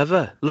very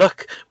clever.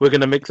 Look, we're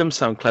going to make them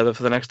sound clever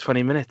for the next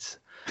 20 minutes,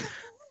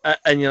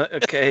 and you're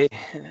like, okay,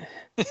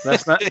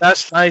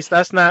 that's nice,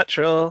 that's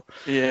natural.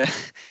 Yeah.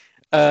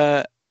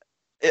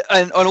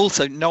 And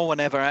also, no one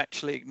ever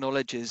actually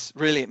acknowledges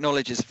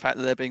the fact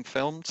that they're being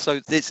filmed. So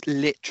there's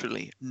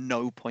literally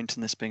no point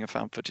in this being a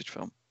found footage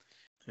film.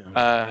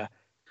 Yeah.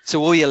 So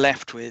all you're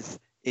left with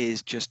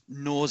is just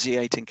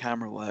nauseating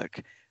camera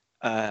work,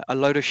 a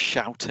load of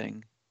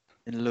shouting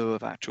in lieu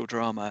of actual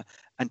drama,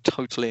 and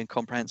totally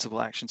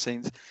incomprehensible action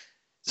scenes.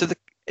 So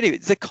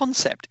the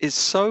concept is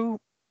so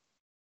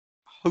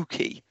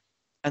hokey,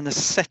 and the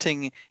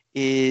setting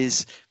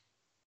is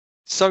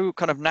so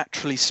kind of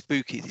naturally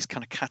spooky, these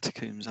kind of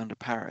catacombs under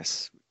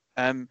Paris.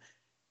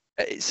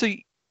 So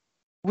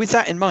with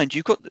that in mind,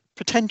 you've got the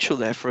potential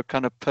there for a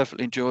kind of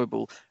perfectly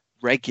enjoyable,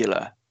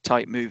 regular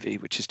type movie,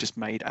 which is just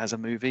made as a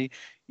movie,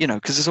 you know,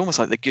 because it's almost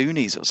like the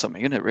Goonies or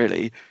something, isn't it,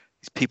 really?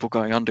 These people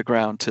going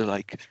underground to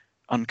like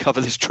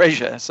uncover this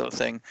treasure sort of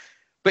thing.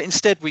 But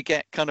instead we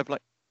get kind of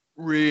like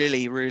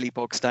really, really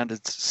bog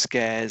standard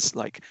scares,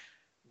 like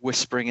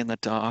whispering in the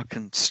dark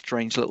and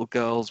strange little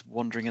girls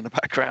wandering in the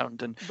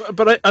background. And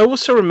but I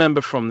also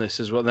remember from this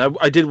as well. Now,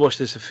 I did watch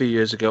this a few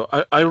years ago.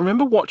 I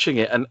remember watching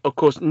it, and of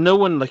course no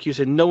one, like you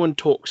said, no one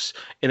talks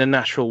in a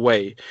natural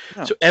way.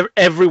 No. So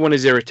everyone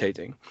is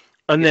irritating,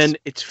 and then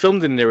it's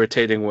filmed in an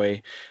irritating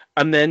way,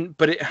 and then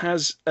but it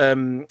has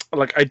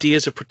like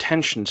ideas of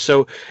pretension.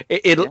 So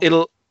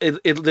it'll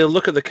they'll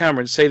look at the camera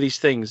and say these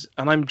things,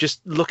 and I'm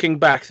just looking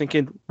back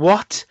thinking,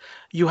 what?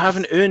 You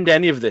haven't earned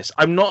any of this.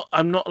 I'm not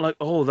like,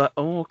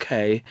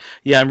 okay,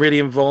 yeah, I'm really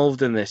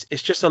involved in this.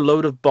 It's just a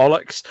load of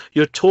bollocks.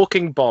 You're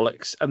talking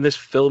bollocks, and this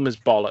film is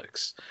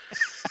bollocks.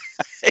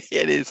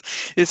 It is.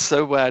 It's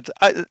so bad.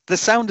 The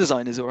sound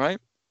design is all right,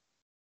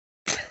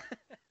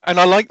 and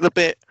I like the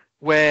bit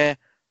where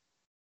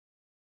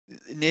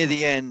near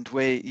the end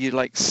where you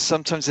like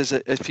sometimes there's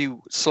a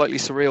few slightly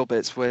surreal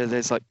bits where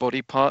there's like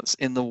body parts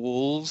in the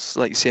walls,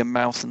 like you see a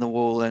mouth in the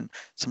wall and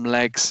some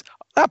legs.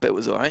 That bit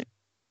was all right,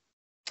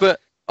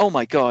 but oh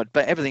my god!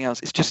 But everything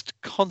else is just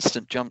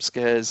constant jump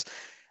scares.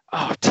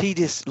 Oh,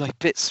 tedious like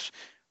bits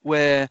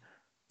where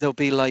there'll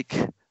be like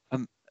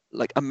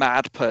a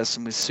mad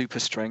person with super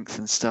strength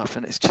and stuff,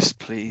 and it's just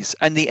please.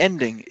 And the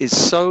ending is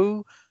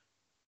so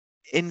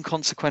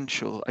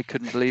inconsequential. I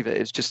couldn't believe it.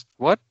 It's just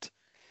what?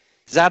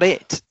 Is that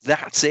it?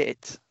 That's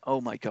it.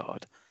 Oh my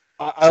god!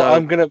 I'll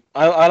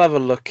have a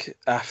look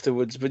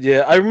afterwards. But yeah,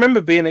 I remember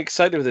being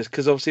excited with this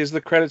because obviously as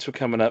the credits were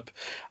coming up,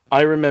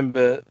 I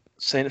remember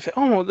saying,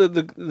 "Oh,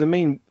 the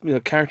main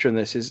character in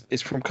this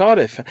is from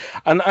Cardiff,"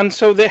 and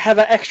so they had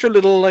that extra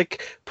little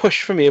like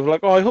push for me of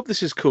like, "Oh, I hope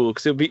this is cool,"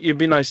 because it'd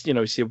be nice,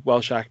 see a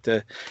Welsh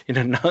actor.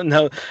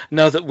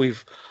 Now that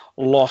we've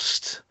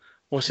lost,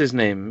 what's his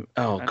name?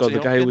 Oh god, the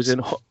guy who was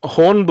in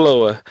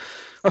Hornblower.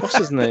 What's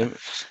his name?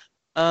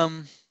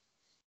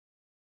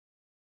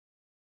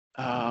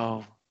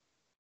 Oh,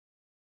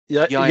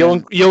 yeah,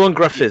 Johan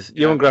Griffith.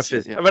 Yeah, Johan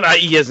Griffith. yeah. I mean,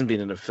 he hasn't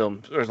been in a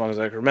film for as long as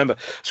I can remember.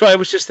 So I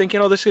was just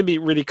thinking, this could be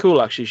really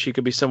cool. Actually, she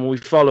could be someone we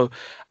follow.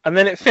 And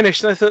then it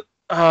finished, and I thought,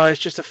 it's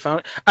just a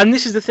found. And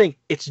this is the thing: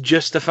 it's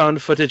just a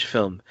found footage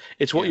film.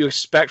 It's what you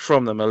expect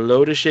from them: a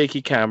load of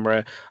shaky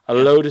camera, a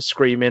load of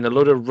screaming, a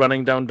load of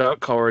running down dark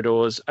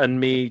corridors, and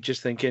me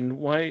just thinking,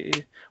 why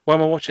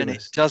am I watching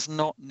this? It does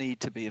not need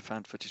to be a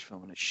found footage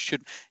film, and it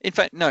should. In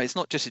fact, no, it's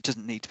not just it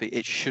doesn't need to be.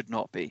 It should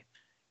not be.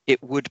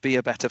 It would be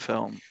a better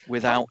film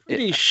without. I'm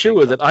pretty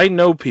sure that I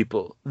know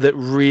people that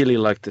really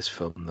like this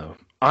film, though.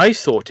 I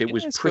thought it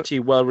was pretty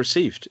well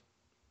received.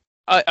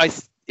 I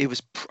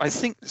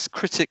think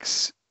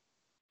critics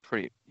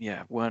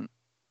weren't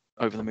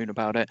over the moon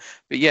about it,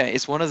 but yeah,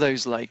 it's one of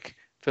those like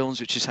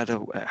films which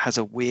has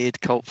a weird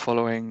cult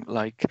following.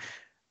 Like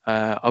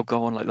I'll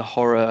go on like the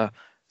horror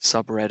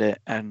subreddit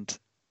and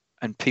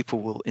people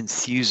will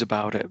enthuse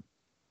about it,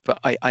 but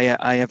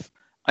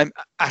I'm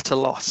at a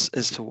loss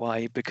as to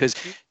why, because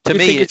to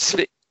me it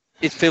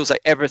feels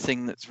like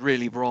everything that's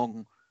really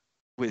wrong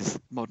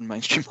with modern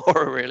mainstream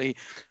horror, really.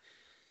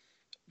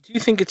 Do you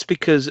think it's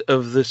because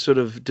of the sort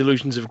of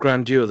delusions of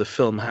grandeur the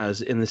film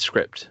has in the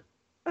script?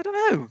 I don't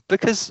know,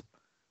 because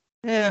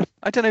they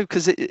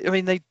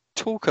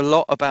talk a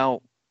lot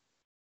about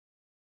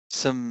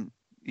some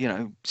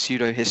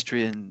pseudo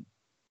history and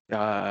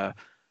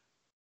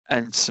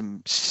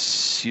some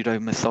pseudo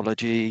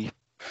mythology,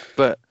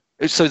 but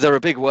so there are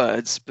big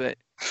words, but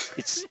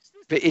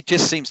it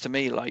just seems to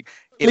me like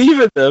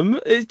leaving them.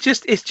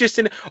 It's just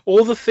in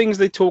all the things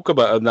they talk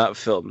about in that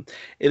film.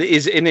 It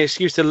is an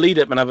excuse to lead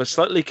up and have a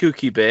slightly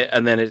kooky bit,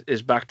 and then it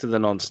is back to the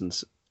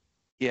nonsense.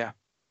 Yeah,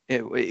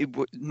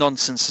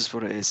 nonsense is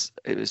what it is.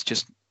 It was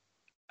just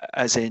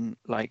as in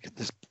like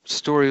the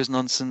story was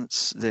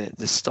nonsense,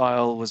 the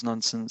style was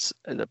nonsense,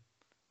 and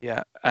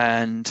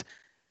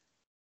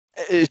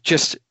it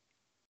just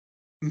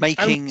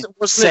making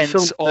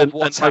sense of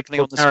what's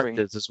happening on the screen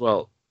as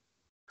well.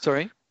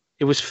 Sorry?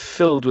 It was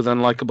filled with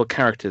unlikable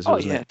characters,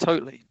 wasn't it?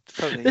 Totally.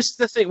 This is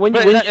the thing.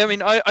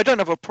 I don't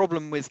have a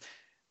problem with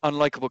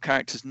unlikable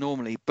characters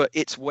normally, but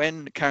it's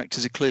when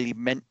characters are clearly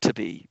meant to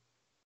be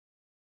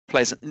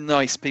pleasant,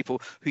 nice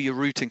people who you're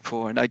rooting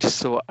for, and I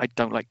just thought, I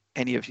don't like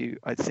any of you.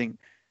 I think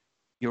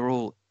you're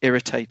all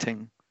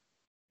irritating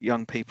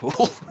young people.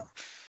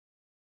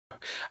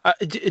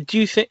 Do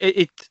you think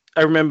it?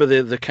 I remember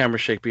the camera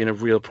shake being a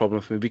real problem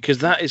for me, because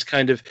that's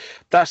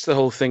the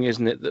whole thing,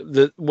 isn't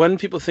it? When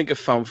people think of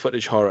found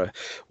footage horror,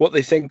 what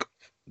they think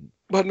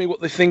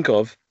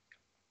of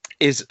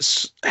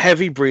is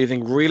heavy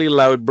breathing, really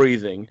loud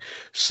breathing,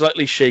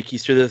 slightly shaky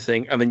through the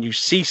thing, and then you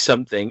see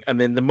something, and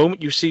then the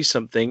moment you see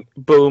something,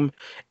 boom,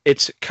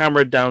 it's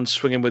camera down,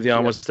 swinging with the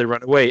arm as they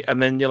run away,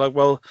 and then you're like,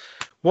 well,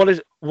 what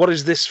is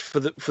this for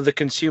the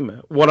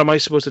consumer? What am I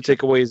supposed to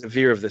take away as the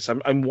viewer of this?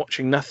 I'm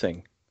watching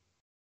nothing.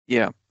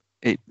 Yeah,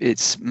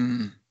 it's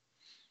a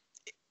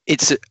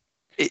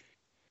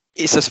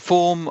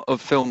form of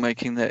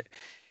filmmaking that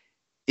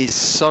is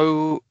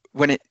so,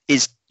 when it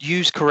is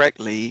used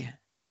correctly,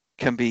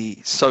 can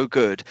be so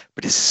good,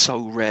 but is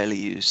so rarely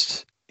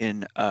used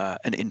in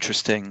an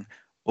interesting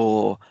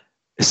or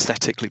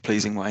aesthetically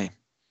pleasing way.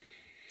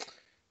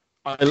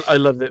 I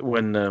love it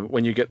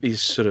when you get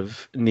these sort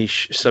of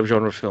niche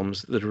subgenre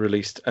films that are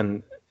released,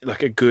 and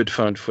like a good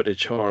found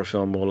footage horror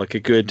film, or like a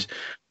good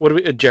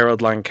a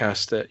Gerald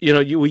Lancaster.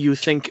 You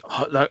think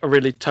I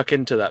really tuck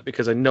into that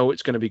because I know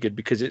it's going to be good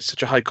because it's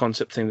such a high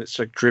concept thing that's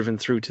like driven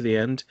through to the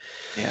end.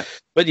 Yeah.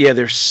 But yeah,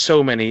 there's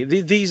so many.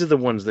 These are the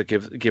ones that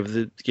give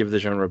the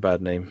genre a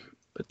bad name.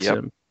 But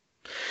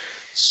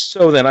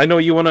So then, I know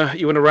you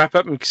wanna wrap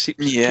up and see.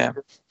 Yeah.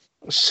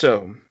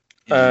 So,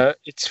 Yeah.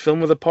 it's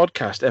Film with a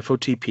Podcast,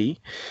 FOTP.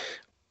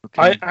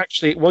 I Okay.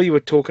 actually, while you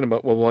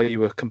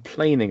were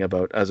complaining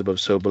about As Above,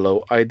 So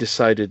Below, I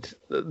decided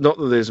not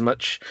that there's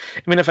much.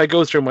 I mean, if I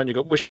go through one, you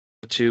got Wish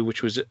 2,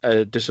 which was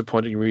a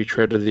disappointing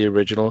retread of the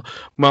original,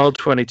 Mile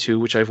 22,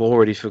 which I've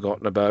already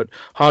forgotten about,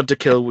 Hard to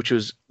Kill, which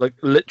was like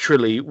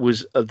literally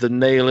was the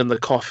nail in the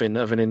coffin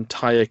of an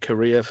entire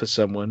career for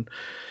someone.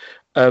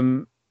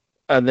 Um,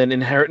 and then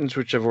Inheritance,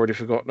 which I've already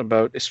forgotten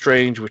about,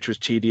 Estranged, which was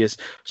tedious.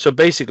 So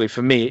basically,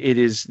 for me, it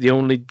is the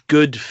only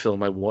good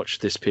film I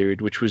watched this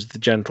period, which was The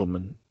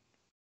Gentleman.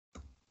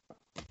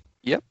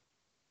 Yep.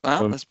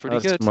 Wow, that's pretty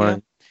That's good.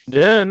 mine.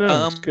 Yeah, no,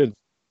 it's Um. good.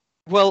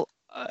 Well,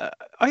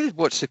 I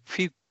watched a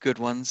few good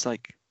ones.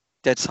 Like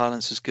Dead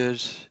Silence was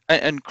good,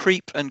 and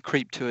Creep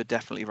 2 are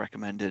definitely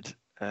recommended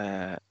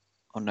on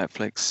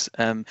Netflix.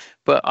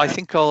 But I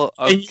think I'll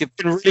And you give.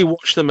 can really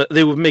watch them.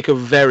 They would make a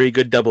very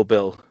good double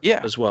bill Yeah.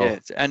 as well. Yeah.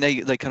 And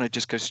they kind of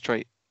just go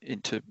straight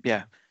into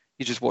You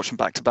just watch them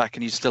back to back,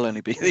 and you still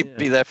only be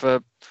there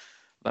for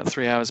about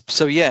 3 hours.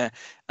 So yeah.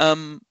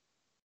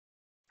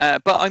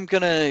 But I'm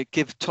gonna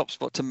give top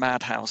spot to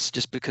Madhouse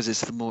just because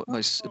it's the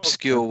most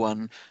obscure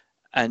one,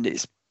 and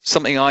it's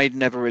something I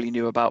never really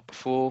knew about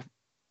before,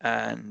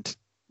 and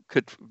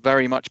could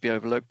very much be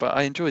overlooked. But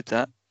I enjoyed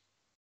that.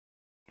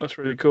 That's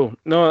really cool.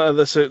 No,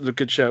 that's a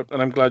good shout,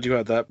 and I'm glad you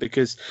had that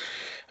because,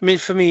 I mean,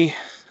 for me,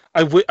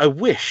 I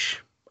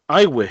wish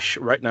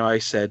right now I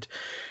said,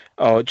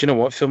 oh, do you know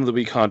what? Film of the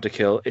Week, Hard to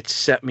Kill. It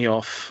set me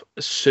off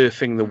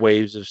surfing the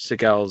waves of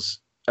Seagal's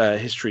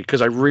history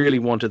because I really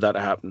wanted that to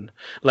happen.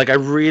 Like I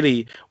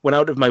really went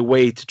out of my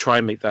way to try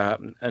and make that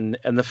happen, and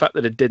the fact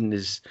that it didn't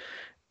is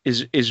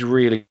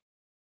really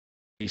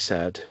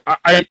sad.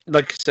 I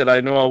like I said, I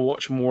know I'll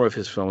watch more of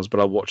his films, but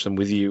I'll watch them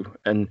with you.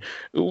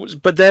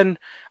 But then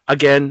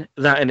again,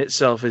 that in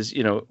itself is,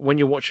 when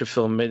you watch a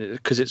film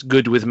because it's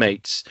good with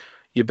mates,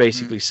 you're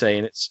basically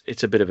saying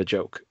it's a bit of a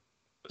joke.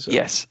 So.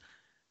 Yes.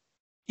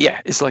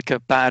 Yeah, it's like a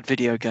bad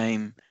video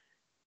game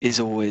is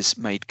always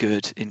made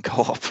good in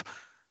co-op.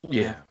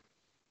 Yeah.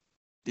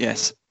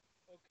 Yes.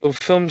 Well,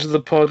 films of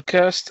the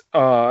podcast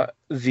are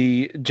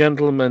The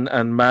Gentleman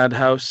and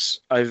Madhouse.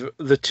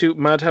 The two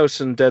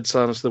Madhouse and Dead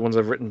Silence are the ones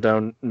I've written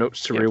down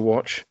notes to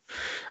rewatch,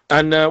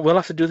 and we'll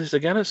have to do this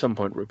again at some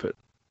point, Rupert.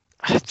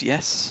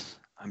 Yes,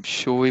 I'm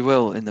sure we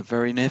will in the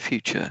very near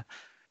future,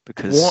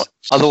 because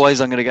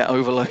otherwise I'm going to get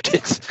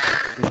overloaded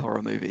with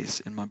horror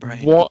movies in my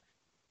brain. What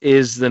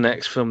is the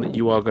next film that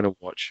you are going to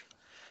watch?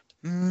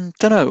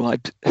 Don't know.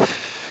 I'm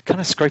kind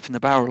of scraping the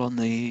barrel on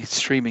the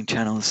streaming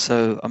channels,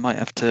 so I might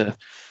have to.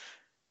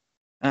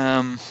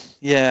 I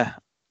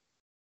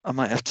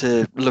might have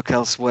to look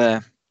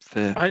elsewhere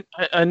for.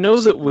 I know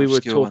that we were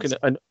talking.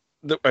 Ones.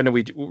 I know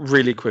we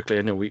really quickly.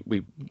 I know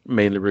we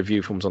mainly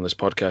review films on this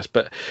podcast,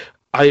 but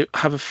I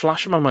have a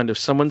flash in my mind of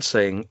someone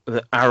saying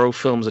that Arrow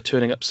films are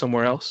turning up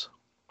somewhere else.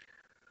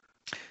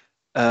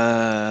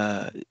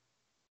 As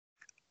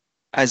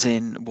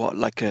in what,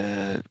 like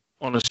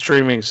on a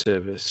streaming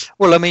service?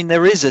 Well, I mean,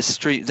 there is a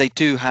stream. They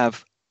do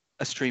have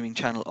a streaming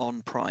channel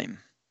on Prime.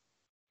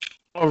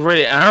 Oh,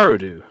 really? Arrow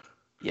do?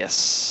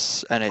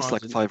 Yes, and it's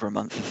like $5 a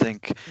month, I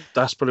think.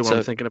 That's probably what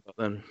I'm thinking about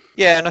then.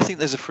 Yeah, and I think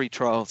there's a free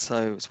trial,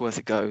 so it's worth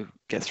a go.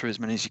 Get through as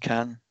many as you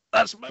can.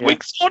 That's my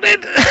week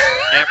sorted.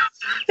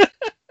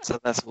 So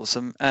that's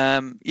awesome.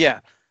 And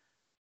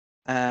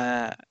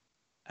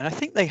I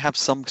think they have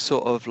some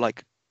sort of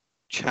like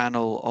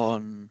channel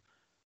on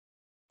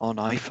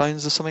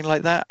iPhones or something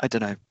like that. I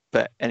don't know,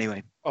 but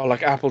anyway. Oh,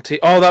 like Apple TV.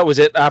 Oh, that was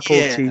it. Apple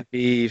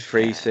TV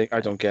free thing. I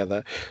don't get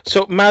that.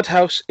 So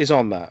Madhouse is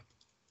on that.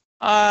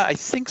 I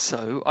think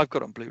so. I've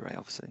got it on Blu-ray,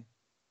 obviously.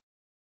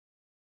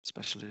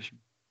 Special edition.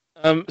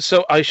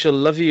 So I shall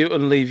love you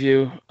and leave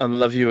you and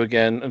love you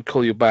again and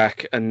call you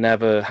back and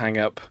never hang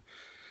up.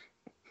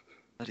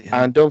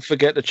 And don't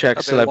forget to check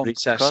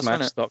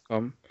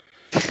celebritysexsmacks.com.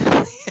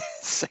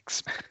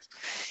 Sex.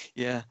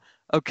 Yeah.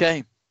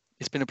 Okay.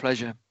 It's been a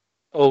pleasure.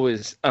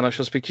 Always. And I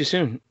shall speak to you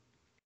soon.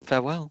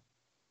 Farewell.